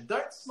discussion.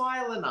 Don't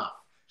smile enough.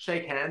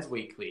 Shake hands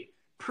weakly.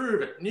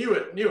 Prove it. Knew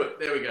it.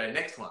 There we go.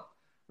 Next one.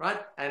 Right?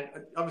 And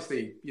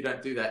obviously, you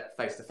don't do that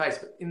face to face,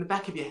 but in the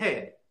back of your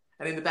head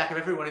and in the back of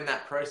everyone in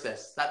that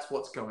process, that's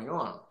what's going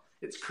on.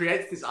 It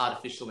creates this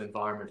artificial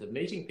environment of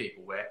meeting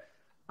people where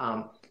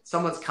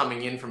someone's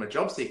coming in from a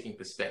job-seeking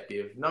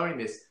perspective, knowing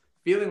this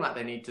feeling like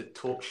they need to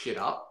talk shit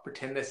up,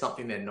 pretend they're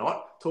something they're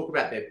not, talk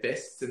about their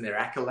bests and their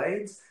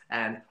accolades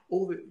and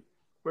all the...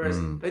 Whereas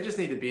they just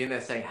need to be in there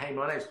saying, hey,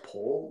 my name's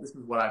Paul. This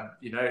is what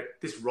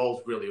this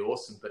role's really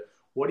awesome, but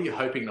what are you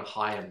hoping to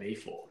hire me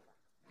for?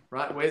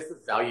 Right? Where's the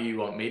value you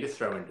want me to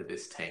throw into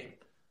this team?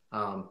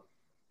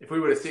 If we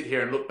were to sit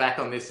here and look back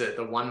on this at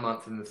the 1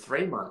 month and the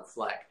 3 months,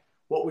 like,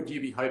 what would you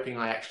be hoping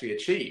I actually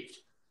achieved?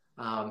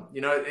 And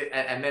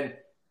then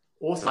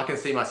also I can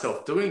see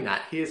myself doing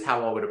that. Here's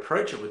how I would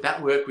approach it. Would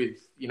that work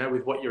with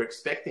what you're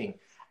expecting?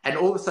 And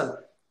all of a sudden,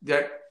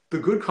 the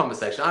good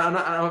conversation, I'm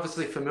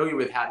obviously familiar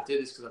with how to do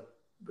this because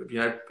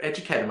I've,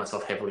 educated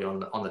myself heavily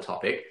on the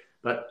topic.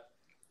 But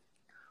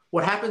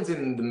what happens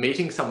in the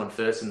meeting someone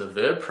first in the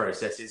verb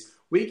process is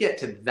we get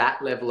to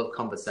that level of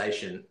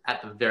conversation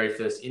at the very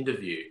first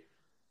interview,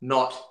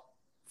 not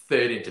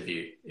third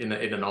interview in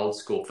an old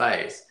school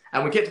phase.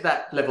 And we get to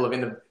that level of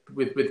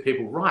with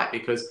people, right?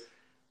 Because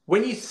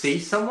when you see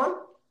someone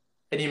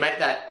and you make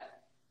that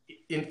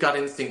gut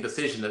instinct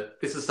decision that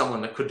this is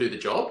someone that could do the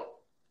job,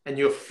 and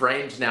you're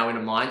framed now in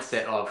a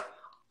mindset of,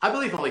 I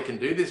believe Ollie can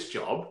do this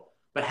job,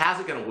 but how's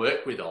it going to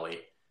work with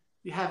Ollie?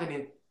 You have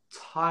an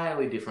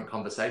entirely different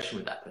conversation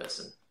with that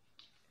person.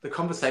 The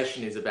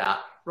conversation is about,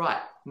 right,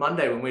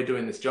 Monday when we're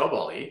doing this job,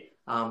 Ollie,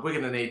 we're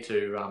going to need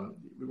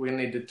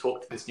to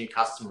talk to this new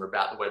customer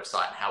about the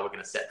website and how we're going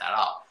to set that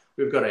up.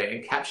 We've got to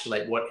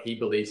encapsulate what he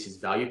believes his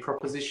value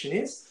proposition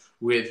is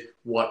with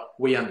what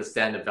we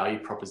understand the value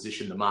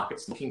proposition the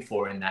market's looking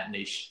for in that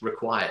niche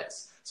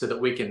requires, so that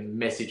we can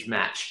message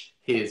match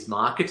his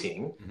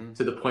marketing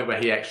to the point where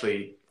he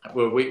actually,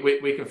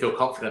 we can feel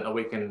confident that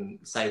we can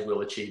say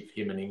we'll achieve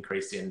him an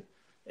increase in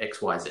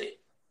XYZ,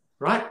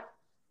 right?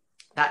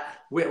 That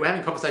we're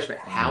having a conversation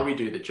about how we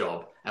do the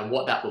job and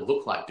what that will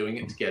look like doing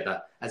it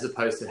together, as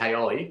opposed to, hey,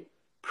 Ollie,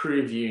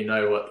 prove you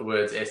know what the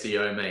words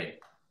SEO mean.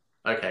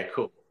 Okay,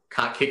 cool.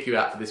 Can't kick you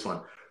out for this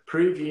one.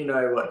 Prove you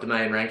know what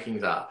domain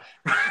rankings are.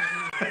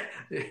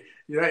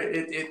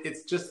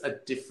 It's just a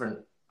different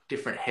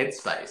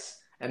headspace.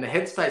 And the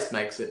headspace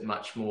makes it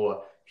much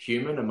more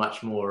human and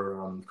much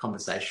more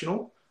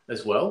conversational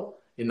as well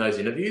in those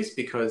interviews,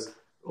 because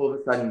all of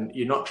a sudden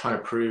you're not trying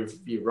to prove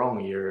you're wrong.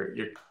 You're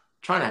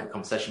trying to have a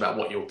conversation about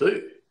what you'll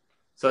do.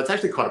 So it's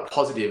actually quite a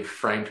positive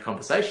framed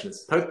conversation.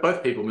 It's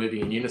both people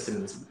moving in unison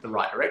in the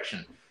right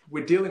direction.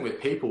 We're dealing with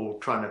people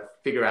trying to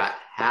figure out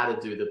how to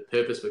do the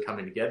purpose we're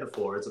coming together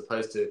for, as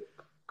opposed to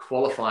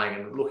qualifying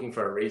and looking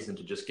for a reason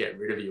to just get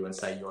rid of you and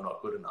say you're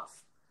not good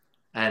enough.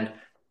 And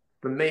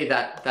for me,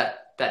 that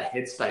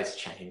headspace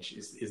change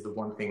is the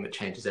one thing that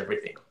changes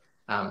everything.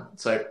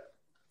 So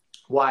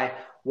why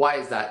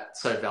is that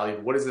so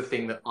valuable? What is the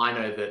thing that I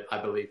know that I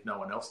believe no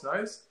one else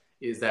knows?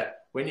 Is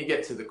that when you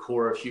get to the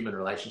core of human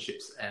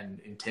relationships and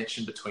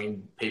intention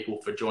between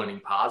people for joining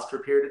paths for a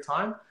period of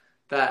time,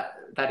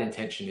 that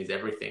intention is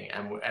everything.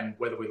 And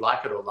whether we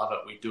like it or love it,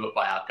 we do it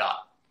by our gut.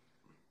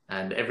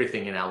 And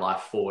everything in our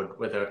life forward,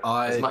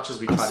 as much as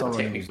we try to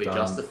technically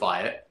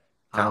justify it,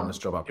 countless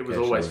job applications, it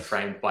was always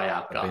framed by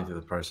our gut. I've been through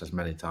the process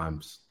many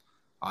times.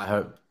 I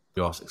hope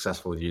you're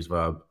successful with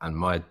UseVerb, and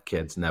my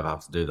kids never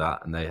have to do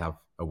that, and they have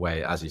a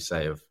way, as you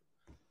say, of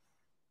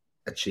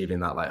achieving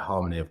that like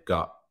harmony of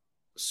gut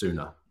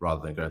sooner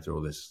rather than going through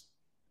all this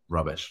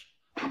rubbish.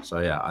 So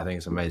yeah, I think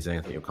it's amazing.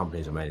 I think your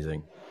company is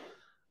amazing,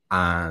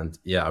 and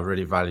yeah, I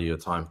really value your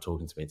time for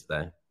talking to me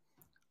today.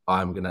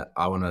 I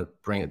want to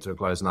bring it to a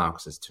close now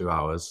because it's 2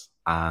 hours,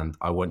 and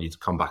I want you to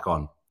come back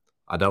on.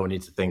 I don't want you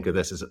to think of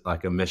this as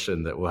like a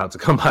mission that we'll have to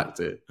come back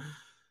to.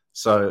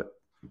 So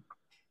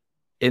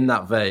in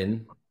that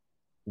vein,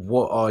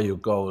 what are your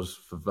goals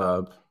for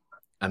Verb?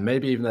 And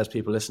maybe even there's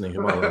people listening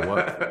who might want to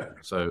work for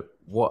you. So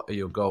what are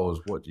your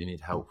goals? What do you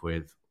need help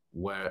with?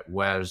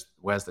 Where's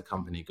the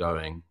company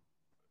going?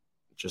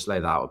 Just lay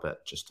that out a bit,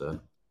 just to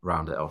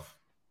round it off.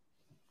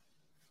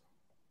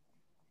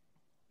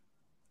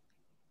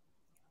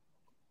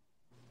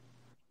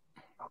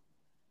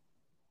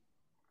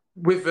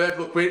 With Verb,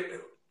 look,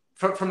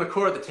 from the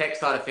core of the tech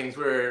side of things,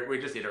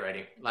 we're just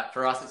iterating. Like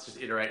for us, it's just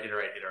iterate.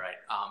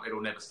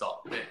 It'll never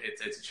stop.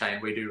 It's a chain.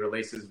 We do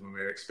releases when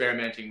we're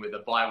experimenting with the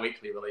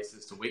bi-weekly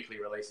releases to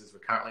weekly releases. We're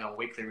currently on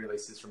weekly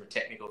releases from a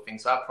technical thing.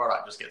 So our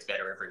product just gets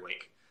better every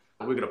week.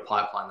 We've got a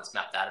pipeline that's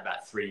mapped out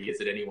about 3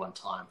 years at any one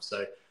time.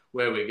 So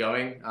where we're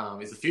going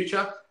is the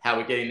future. How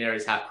we're getting there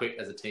is how quick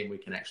as a team we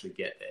can actually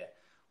get there.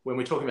 When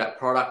we're talking about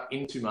product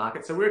into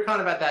market, so we're kind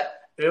of at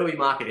that early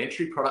market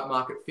entry, product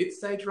market fit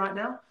stage right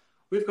now.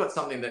 We've got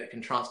something that can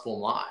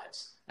transform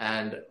lives.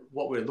 And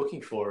what we're looking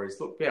for is,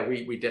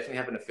 we definitely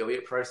have an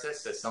affiliate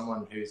process. So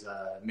someone who's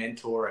a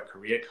mentor, a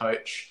career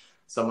coach,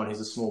 someone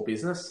who's a small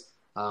business,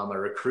 a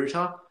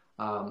recruiter.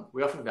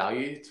 We offer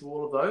value to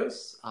all of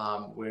those.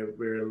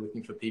 We're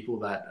looking for people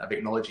that are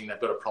acknowledging they've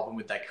got a problem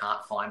with they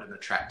can't find and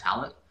attract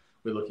talent.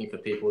 We're looking for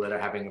people that are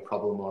having a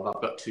problem of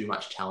I've got too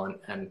much talent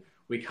and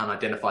we can't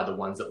identify the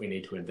ones that we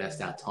need to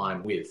invest our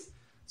time with.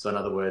 So in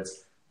other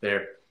words,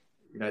 they're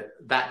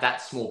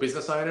that small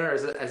business owner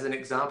as an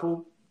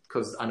example,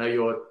 because I know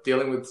you're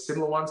dealing with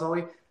similar ones,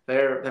 Ollie,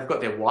 they've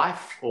got their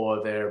wife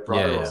or their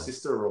brother or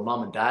sister or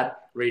mum and dad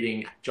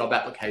reading job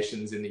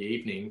applications in the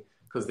evening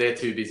because they're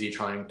too busy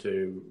trying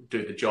to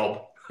do the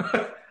job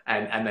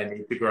and they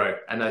need to grow.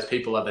 And those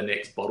people are the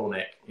next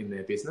bottleneck in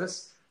their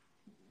business.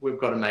 We've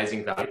got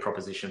amazing value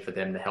proposition for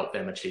them to help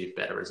them achieve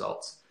better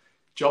results.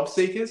 Job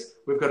seekers,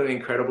 we've got an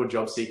incredible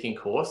job seeking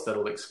course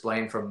that'll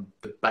explain from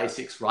the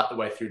basics right the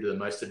way through to the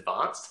most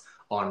advanced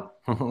on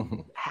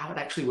how it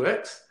actually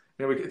works.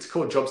 It's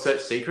called Job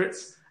Search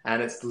Secrets,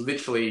 and it's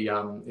literally,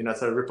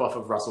 it's a rip-off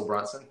of Russell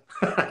Brunson.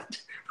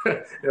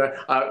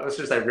 Let's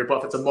just say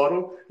rip-off. It's a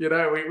model. We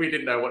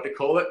didn't know what to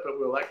call it, but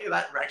we were like,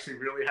 that actually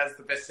really has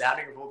the best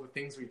sounding of all the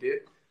things we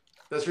did.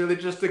 That's really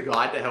just a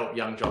guide to help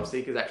young job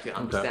seekers actually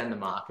understand the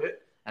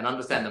market and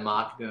understand the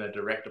market in a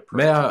direct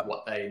approach of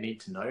what they need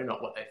to know,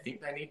 not what they think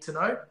they need to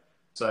know.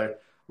 So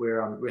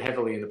we're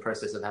heavily in the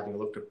process of having a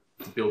look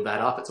to build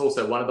that up. It's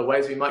also one of the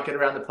ways we might get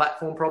around the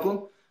platform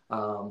problem.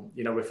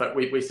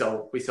 We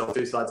sell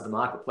two sides of the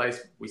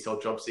marketplace. We sell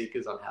job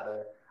seekers on how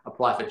to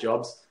apply for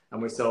jobs,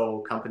 and we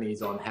sell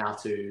companies on how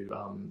to,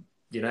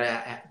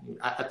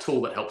 a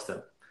tool that helps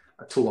them,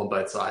 a tool on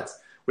both sides.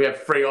 We have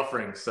free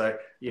offerings. So,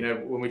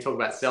 when we talk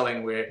about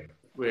selling, we're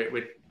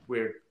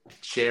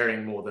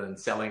sharing more than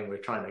selling. We're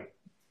trying to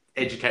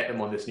educate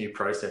them on this new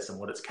process and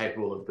what it's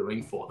capable of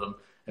doing for them,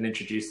 and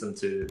introduce them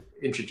to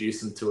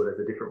it as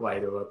a different way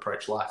to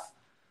approach life.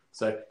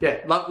 So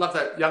yeah, love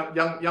that.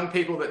 Young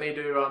people that need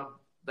to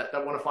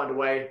that want to find a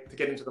way to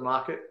get into the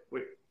market.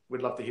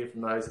 We'd love to hear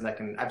from those, and they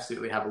can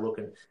absolutely have a look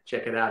and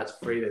check it out. It's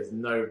free. There's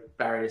no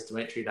barriers to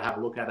entry to have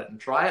a look at it and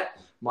try it.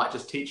 Might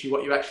just teach you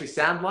what you actually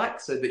sound like,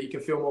 so that you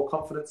can feel more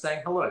confident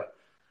saying hello.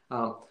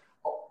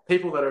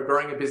 People that are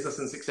growing a business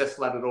and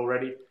successful at it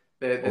already,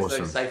 there's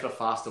no safer,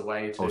 faster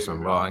way to.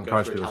 Awesome. Well, I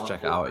encourage people to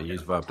check it out at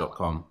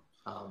useverb.com.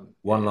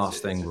 One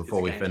last thing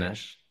before we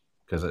finish,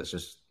 because it's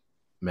just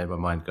made my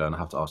mind go, and I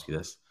have to ask you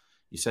this.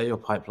 You say your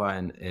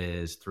pipeline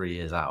is 3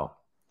 years out.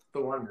 The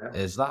one, yeah.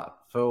 Is that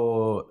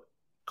for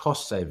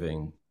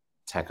cost-saving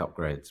tech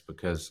upgrades?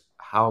 Because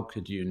how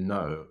could you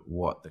know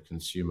what the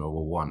consumer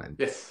will want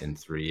in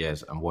 3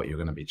 years and what you're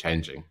going to be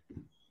changing?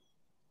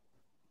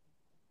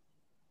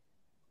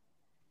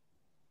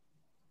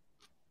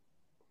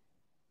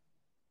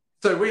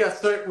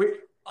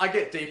 I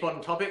get deep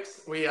on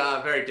topics. We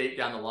are very deep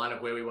down the line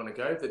of where we want to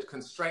go. The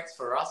constraints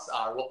for us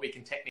are what we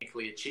can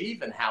technically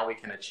achieve and how we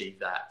can achieve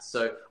that.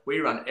 So we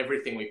run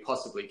everything we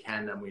possibly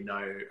can, and we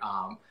know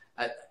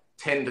at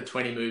 10 to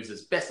 20 moves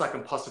as best I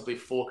can possibly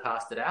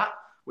forecast it out.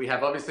 We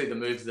have obviously the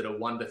moves that are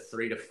 1 to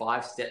 3 to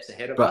 5 steps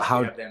ahead of us.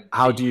 But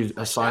how do you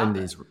assign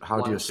these?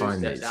 How do you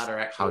assign these?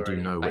 How do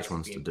you know which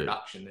ones to do?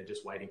 They're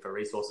just waiting for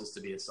resources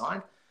to be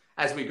assigned.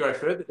 As we go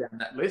further down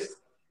that list.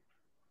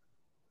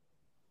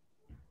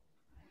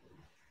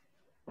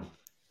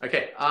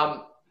 Okay,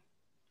 I've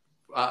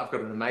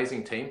got an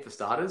amazing team for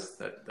starters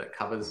that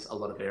covers a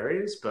lot of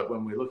areas. But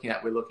when we're looking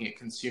at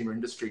consumer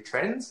industry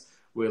trends,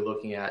 we're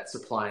looking at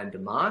supply and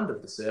demand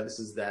of the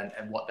services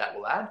and what that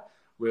will add.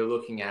 We're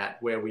looking at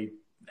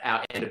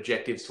our end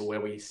objectives for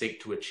where we seek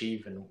to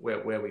achieve and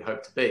where we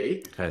hope to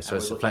be. Okay, so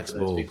it's a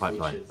flexible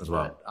pipeline as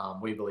well. That,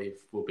 we believe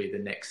will be the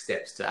next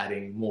steps to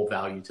adding more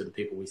value to the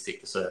people we seek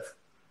to serve.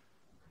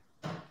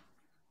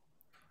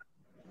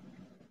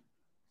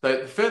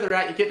 So the further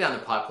out you get down the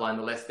pipeline,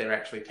 the less they're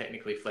actually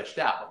technically fleshed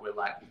out. But we're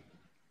like,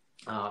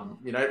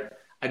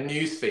 a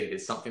news feed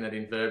is something that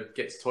in Verb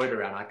gets toyed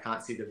around. I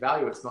can't see the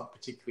value. It's not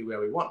particularly where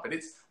we want, but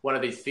it's one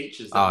of these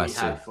features that we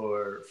have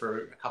for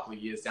a couple of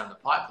years down the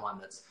pipeline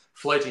that's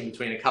floating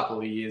between a couple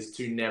of years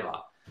to never.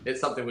 It's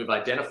something we've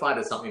identified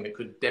as something that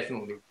could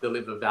definitely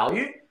deliver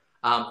value.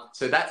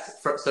 So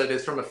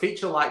there's from a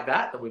feature like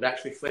that we've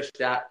actually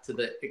fleshed out to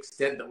the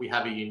extent that we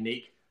have a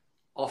unique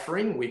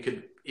offering we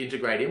could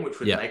integrate in, which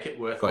would make it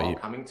worthwhile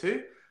coming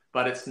to,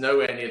 but it's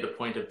nowhere near the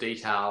point of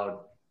detailed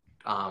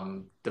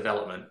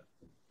development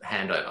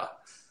handover.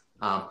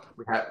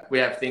 We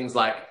have things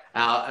like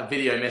our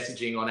video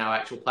messaging on our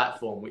actual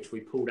platform, which we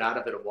pulled out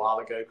of it a while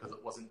ago because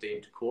it wasn't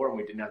deemed core and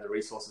we didn't have the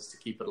resources to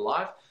keep it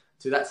alive.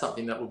 So that's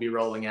something that we'll be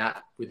rolling out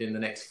within the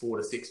next 4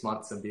 to 6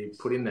 months and be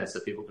put in there so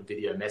people can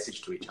video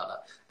message to each other.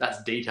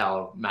 That's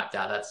detail mapped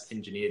out. That's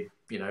engineered,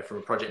 from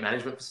a project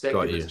management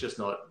perspective. It's just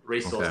not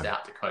resourced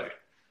out to code.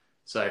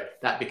 So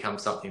that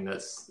becomes something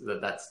that's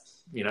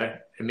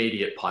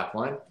immediate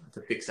pipeline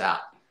to fix out.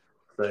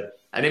 So,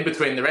 and in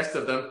between the rest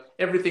of them,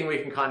 everything we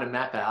can kind of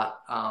map out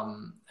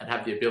and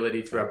have the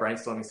ability through our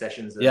brainstorming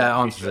sessions. And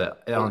answers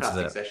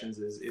it. Sessions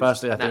is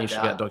Firstly, I think you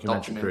should get a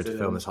documentary crew to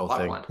film this whole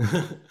thing.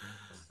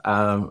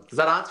 Does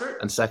that answer it?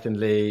 And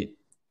secondly,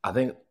 I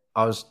think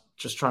I was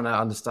just trying to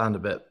understand a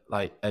bit,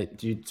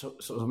 do you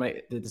sort of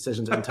make the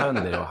decisions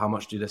internally or how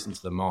much do you listen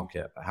to the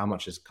market? How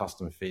much is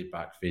customer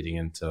feedback feeding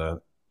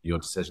into your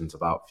decisions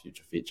about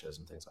future features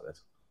and things like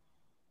this?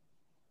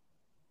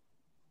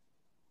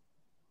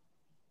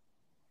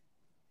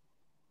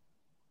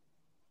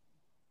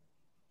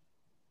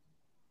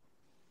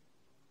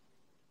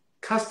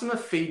 Customer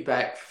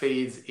feedback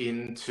feeds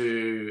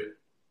into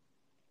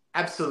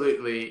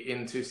absolutely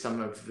into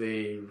some of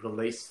the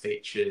release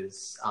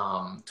features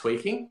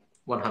tweaking,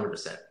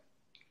 100%.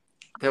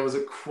 There was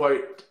a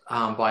quote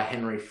by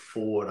Henry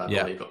Ford, I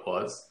believe it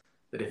was,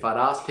 that if I'd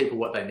asked people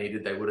what they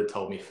needed, they would have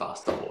told me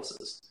faster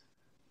horses.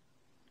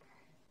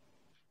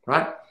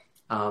 Right?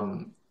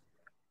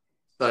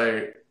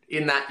 So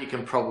in that, you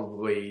can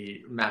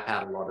probably map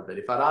out a lot of it.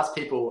 If I'd asked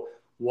people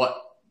what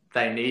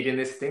they need in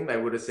this thing, they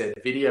would have said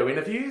video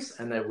interviews,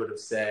 and they would have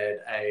said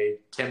a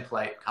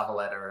template cover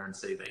letter and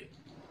CV.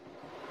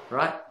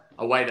 Right?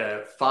 A way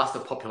to faster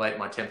populate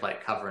my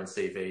template cover and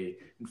CV.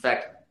 In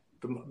fact,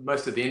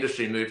 most of the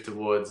industry moved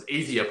towards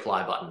easy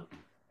apply button.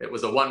 It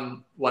was a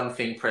one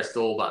thing pressed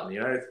all button.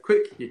 You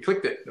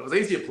clicked it. It was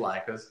easy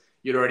apply because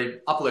you'd already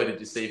uploaded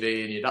your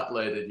CV and you'd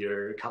uploaded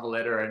your cover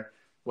letter, and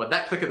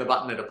that click of the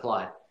button, it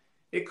applied.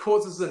 It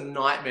causes a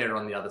nightmare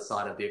on the other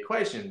side of the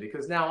equation,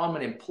 because now I'm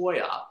an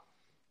employer,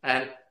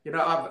 and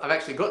I've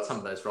actually got some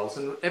of those roles.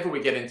 And whenever we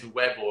get into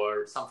web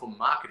or some form of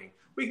marketing,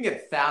 we can get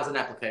 1,000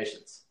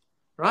 applications.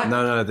 Right?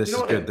 No, this is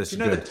good. This is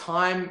good. The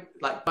time,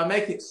 like by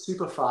making it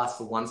super fast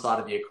for one side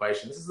of the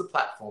equation, this is the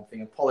platform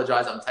thing.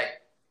 Apologize, I'm taking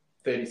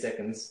 30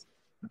 seconds,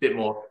 a bit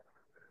more.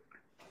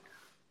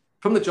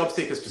 From the job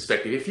seeker's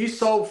perspective, if you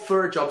solve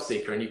for a job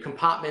seeker and you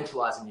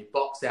compartmentalize and you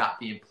box out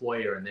the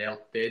employer and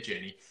their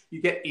journey,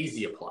 you get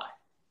easy apply.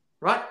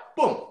 Right?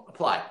 Boom,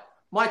 apply.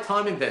 My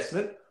time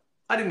investment,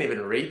 I didn't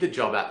even read the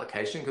job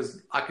application,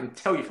 because I can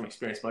tell you from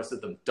experience, most of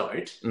them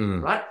don't,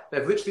 right?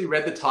 They've literally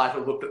read the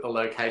title, looked at the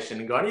location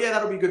and gone, yeah,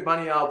 that'll be good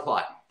money, I'll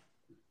apply,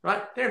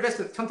 right? Their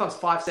investment, sometimes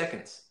 5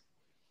 seconds,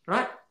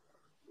 right?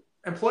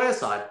 Employer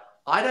side,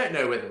 I don't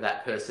know whether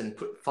that person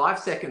put 5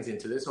 seconds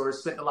into this or has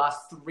spent the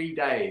last 3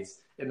 days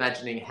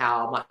imagining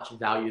how much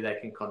value they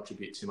can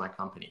contribute to my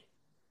company,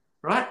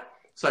 right?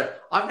 So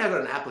I've now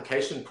got an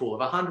application pool of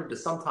 100 to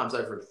sometimes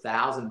over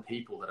 1,000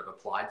 people that have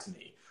applied to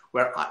me,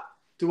 where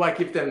do I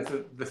give them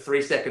the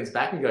 3 seconds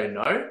back and go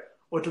no?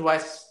 Or do I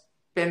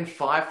spend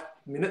 5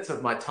 minutes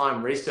of my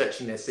time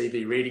researching their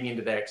CV, reading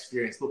into their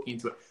experience, looking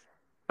into it,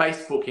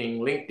 Facebooking,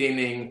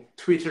 LinkedIning,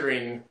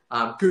 Twittering,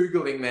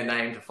 Googling their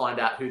name to find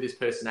out who this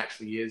person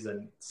actually is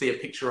and see a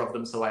picture of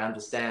them so I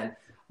understand,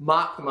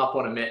 mark them up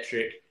on a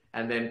metric,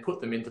 and then put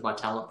them into my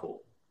talent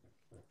pool,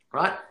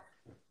 right?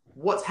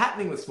 What's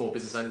happening with small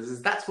business owners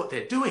is that's what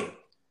they're doing.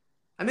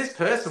 And this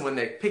person, when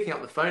they're picking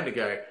up the phone to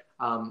go,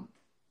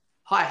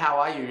 hi, how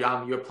are you?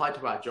 You applied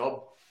to our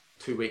job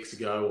 2 weeks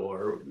ago,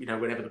 or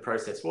whenever the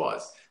process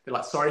was. They're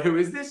like, sorry, who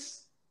is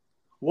this?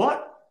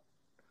 What?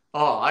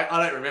 Oh, I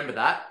don't remember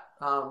that.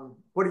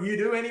 What do you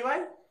do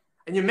anyway?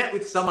 And you met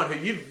with someone who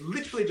you've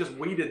literally just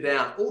weeded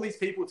down all these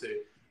people to,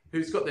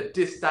 who's got the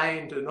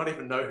disdain to not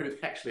even know who they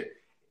actually.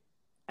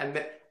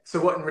 So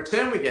what in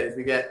return we get is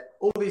we get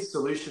all these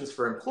solutions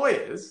for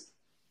employers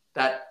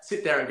that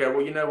sit there and go,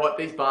 well, you know what?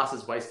 These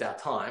bastards waste our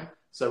time.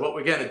 So what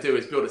we're going to do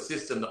is build a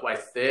system that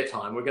wastes their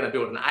time. We're going to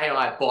build an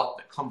AI bot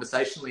that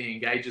conversationally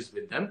engages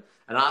with them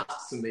and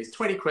asks them these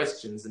 20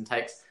 questions and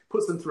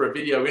puts them through a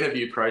video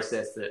interview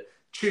process that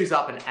chews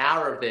up an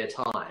hour of their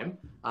time,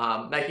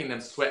 making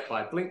them sweat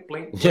by blink,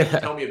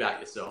 tell me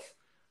about yourself,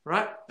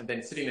 right? And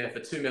then sitting there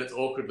for 2 minutes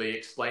awkwardly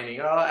explaining,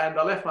 and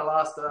I left my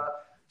last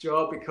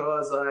job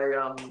because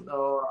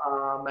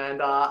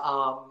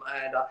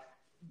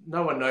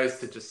no one knows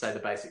to just say the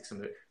basics.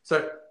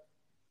 So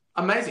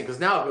amazing, because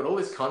now I've got all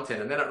this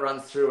content, and then it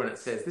runs through and it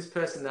says this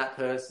person, that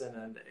person,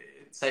 and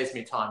it saves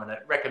me time, and it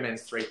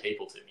recommends 3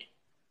 people to me.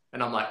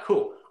 And I'm like,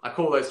 cool. I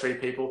call those 3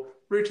 people.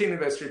 Routinely,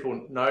 those 3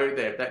 people know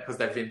that because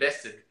they've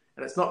invested,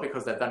 and it's not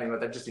because they've done anything,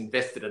 they've just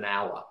invested an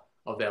hour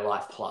of their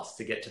life plus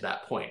to get to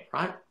that point,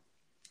 right?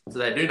 So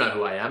they do know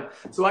who I am.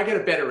 So I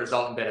get a better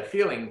result and better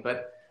feeling,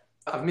 but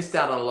I've missed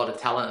out on a lot of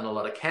talent and a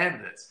lot of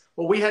candidates.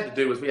 What we had to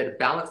do was we had to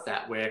balance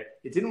that, where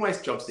it didn't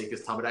waste job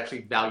seekers' time, it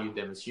actually valued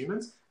them as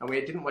humans. And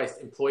we didn't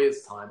waste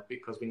employers' time,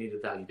 because we need to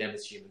value them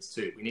as humans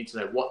too. We need to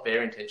know what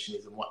their intention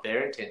is and what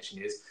their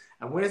intention is.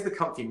 And where's the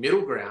comfy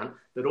middle ground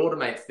that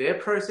automates their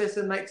process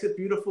and makes it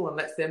beautiful and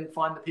lets them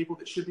find the people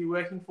that should be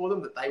working for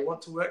them, that they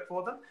want to work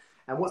for them?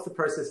 And what's the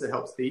process that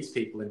helps these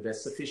people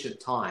invest sufficient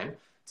time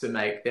to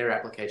make their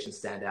application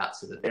stand out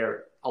so that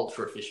they're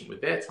ultra efficient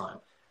with their time?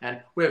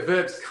 And where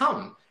verbs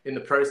come in the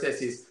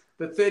process is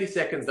the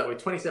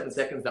 27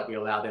 seconds that we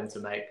allow them to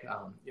make.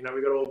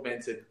 We've got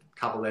augmented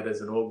cover letters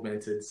and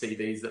augmented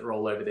CVs that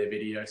roll over their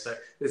video. So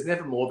there's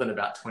never more than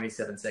about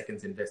 27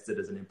 seconds invested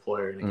as an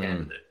employer in a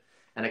candidate.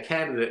 And a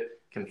candidate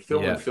can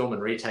film and film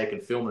and retake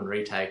and film and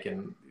retake.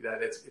 And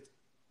it's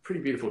pretty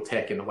beautiful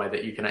tech in the way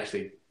that you can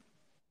actually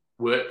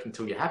work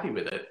until you're happy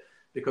with it,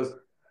 because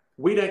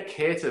we don't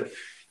care to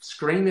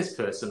screen this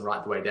person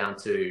right the way down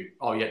to,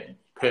 oh yeah,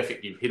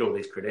 perfect, you've hit all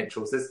these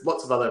credentials. There's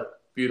lots of other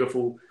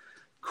beautiful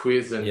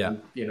quiz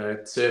and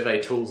survey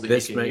tools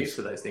that you can use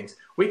for those things.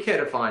 We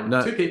care to find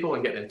 2 people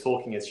and get them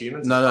talking as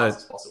humans as fast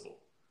as possible,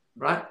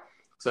 right?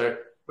 So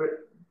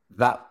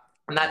that's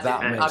it,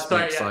 man. I'm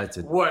sorry,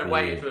 excited. Won't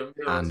wait for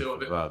a minute or 2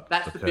 of it.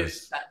 That's the bit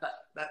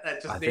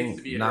that just needs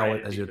to be iterated.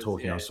 Now, as you're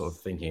talking, I was sort of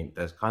thinking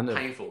there's kind of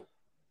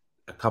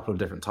a couple of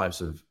different types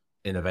of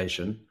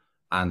innovation.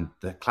 And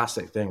the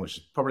classic thing, which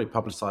is probably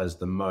publicized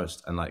the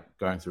most, and like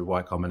going through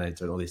Y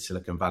Combinator and all these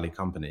Silicon Valley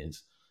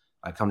companies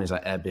like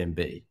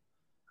Airbnb.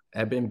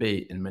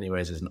 Airbnb in many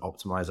ways is an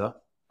optimizer.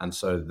 And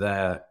so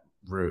their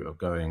route of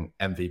going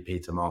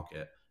MVP to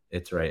market,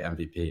 iterate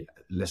MVP,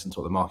 listen to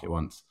what the market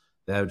wants,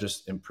 they're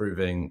just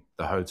improving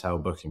the hotel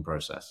booking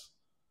process,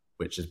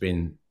 which has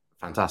been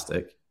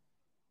fantastic.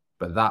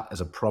 But that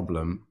as a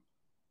problem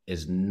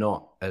is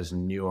not as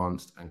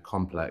nuanced and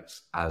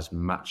complex as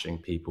matching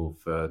people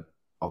for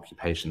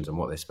occupations and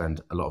what they spend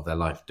a lot of their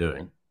life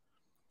doing.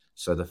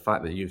 So the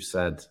fact that you've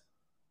said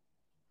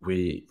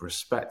we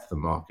respect the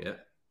market,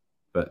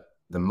 but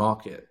the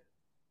market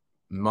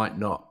might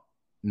not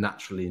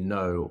naturally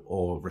know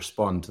or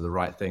respond to the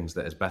right things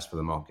that is best for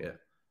the market.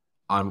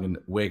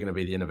 We're going to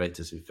be the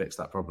innovators who fix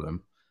that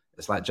problem.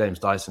 It's like James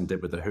Dyson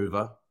did with the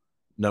Hoover.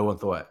 No one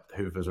thought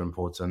Hoovers were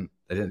important.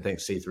 They didn't think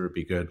see-through would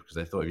be good because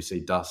they thought if you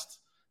see dust,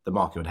 the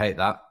market would hate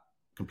that.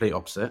 Complete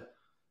opposite.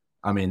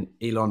 I mean,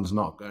 Elon's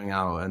not going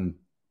out and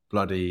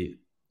bloody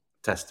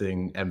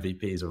testing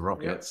MVPs of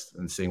rockets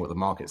and seeing what the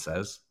market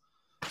says.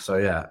 So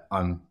yeah,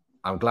 I'm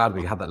glad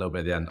we had that little bit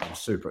at the end. I'm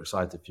super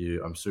excited for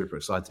you. I'm super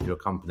excited for your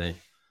company,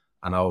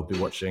 and I will be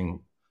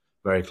watching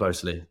very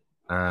closely.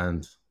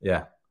 And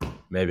yeah,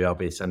 maybe I'll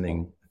be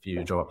sending a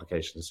few job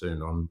applications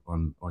soon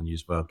on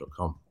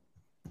useverb.com.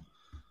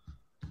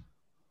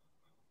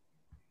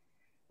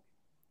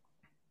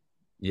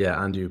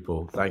 Yeah, and you,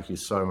 Paul. Thank you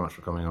so much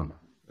for coming on.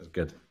 It was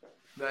good.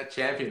 That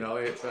champion,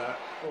 Ollie. It's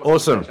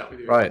awesome. To catch up with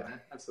you right.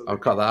 again, Absolutely. I'll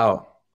cut that out.